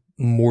being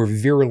more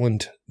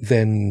virulent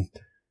than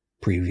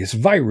previous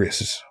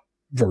virus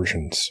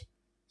versions.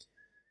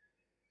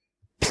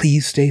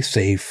 Please stay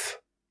safe.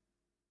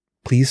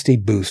 Please stay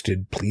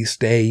boosted. Please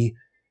stay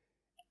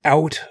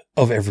out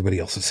of everybody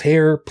else's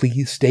hair.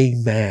 Please stay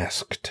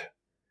masked.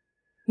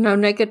 No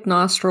naked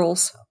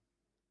nostrils.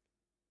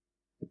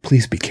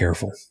 Please be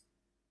careful.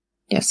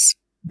 Yes.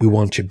 We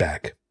want you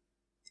back.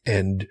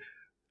 And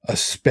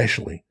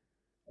especially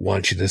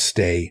want you to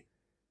stay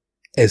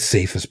as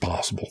safe as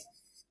possible.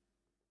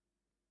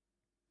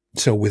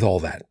 So with all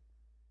that,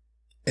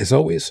 as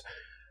always,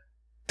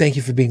 thank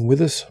you for being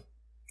with us,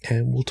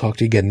 and we'll talk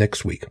to you again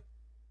next week.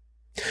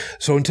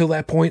 So until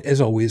that point,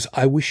 as always,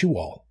 I wish you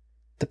all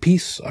the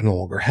peace I no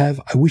longer have.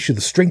 I wish you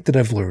the strength that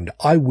I've learned.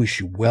 I wish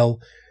you well.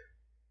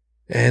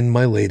 And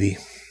my lady,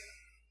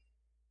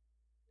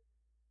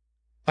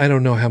 I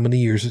don't know how many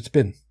years it's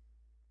been,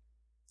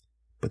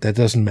 but that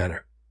doesn't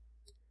matter,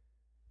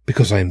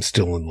 because I am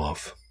still in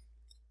love.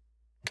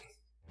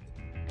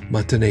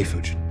 Matane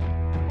Fujin.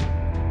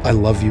 I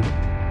love you.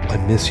 I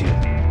miss you.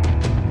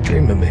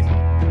 Dream of me.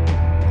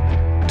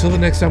 Till the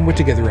next time we're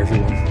together,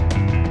 everyone.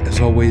 As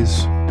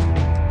always,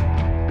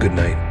 good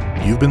night.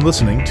 You've been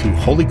listening to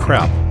Holy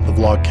Crap, the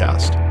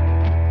Vlogcast.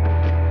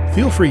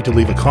 Feel free to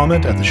leave a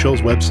comment at the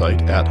show's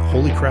website at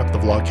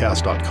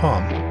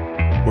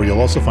holycrapthevlogcast.com, where you'll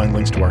also find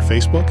links to our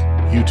Facebook,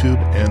 YouTube,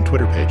 and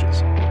Twitter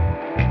pages.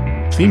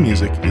 Theme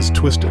music is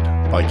Twisted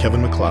by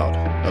Kevin MacLeod,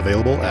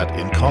 available at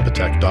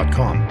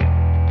incompetech.com.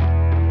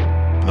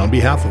 And on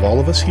behalf of all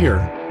of us here,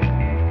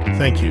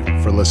 thank you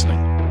for listening.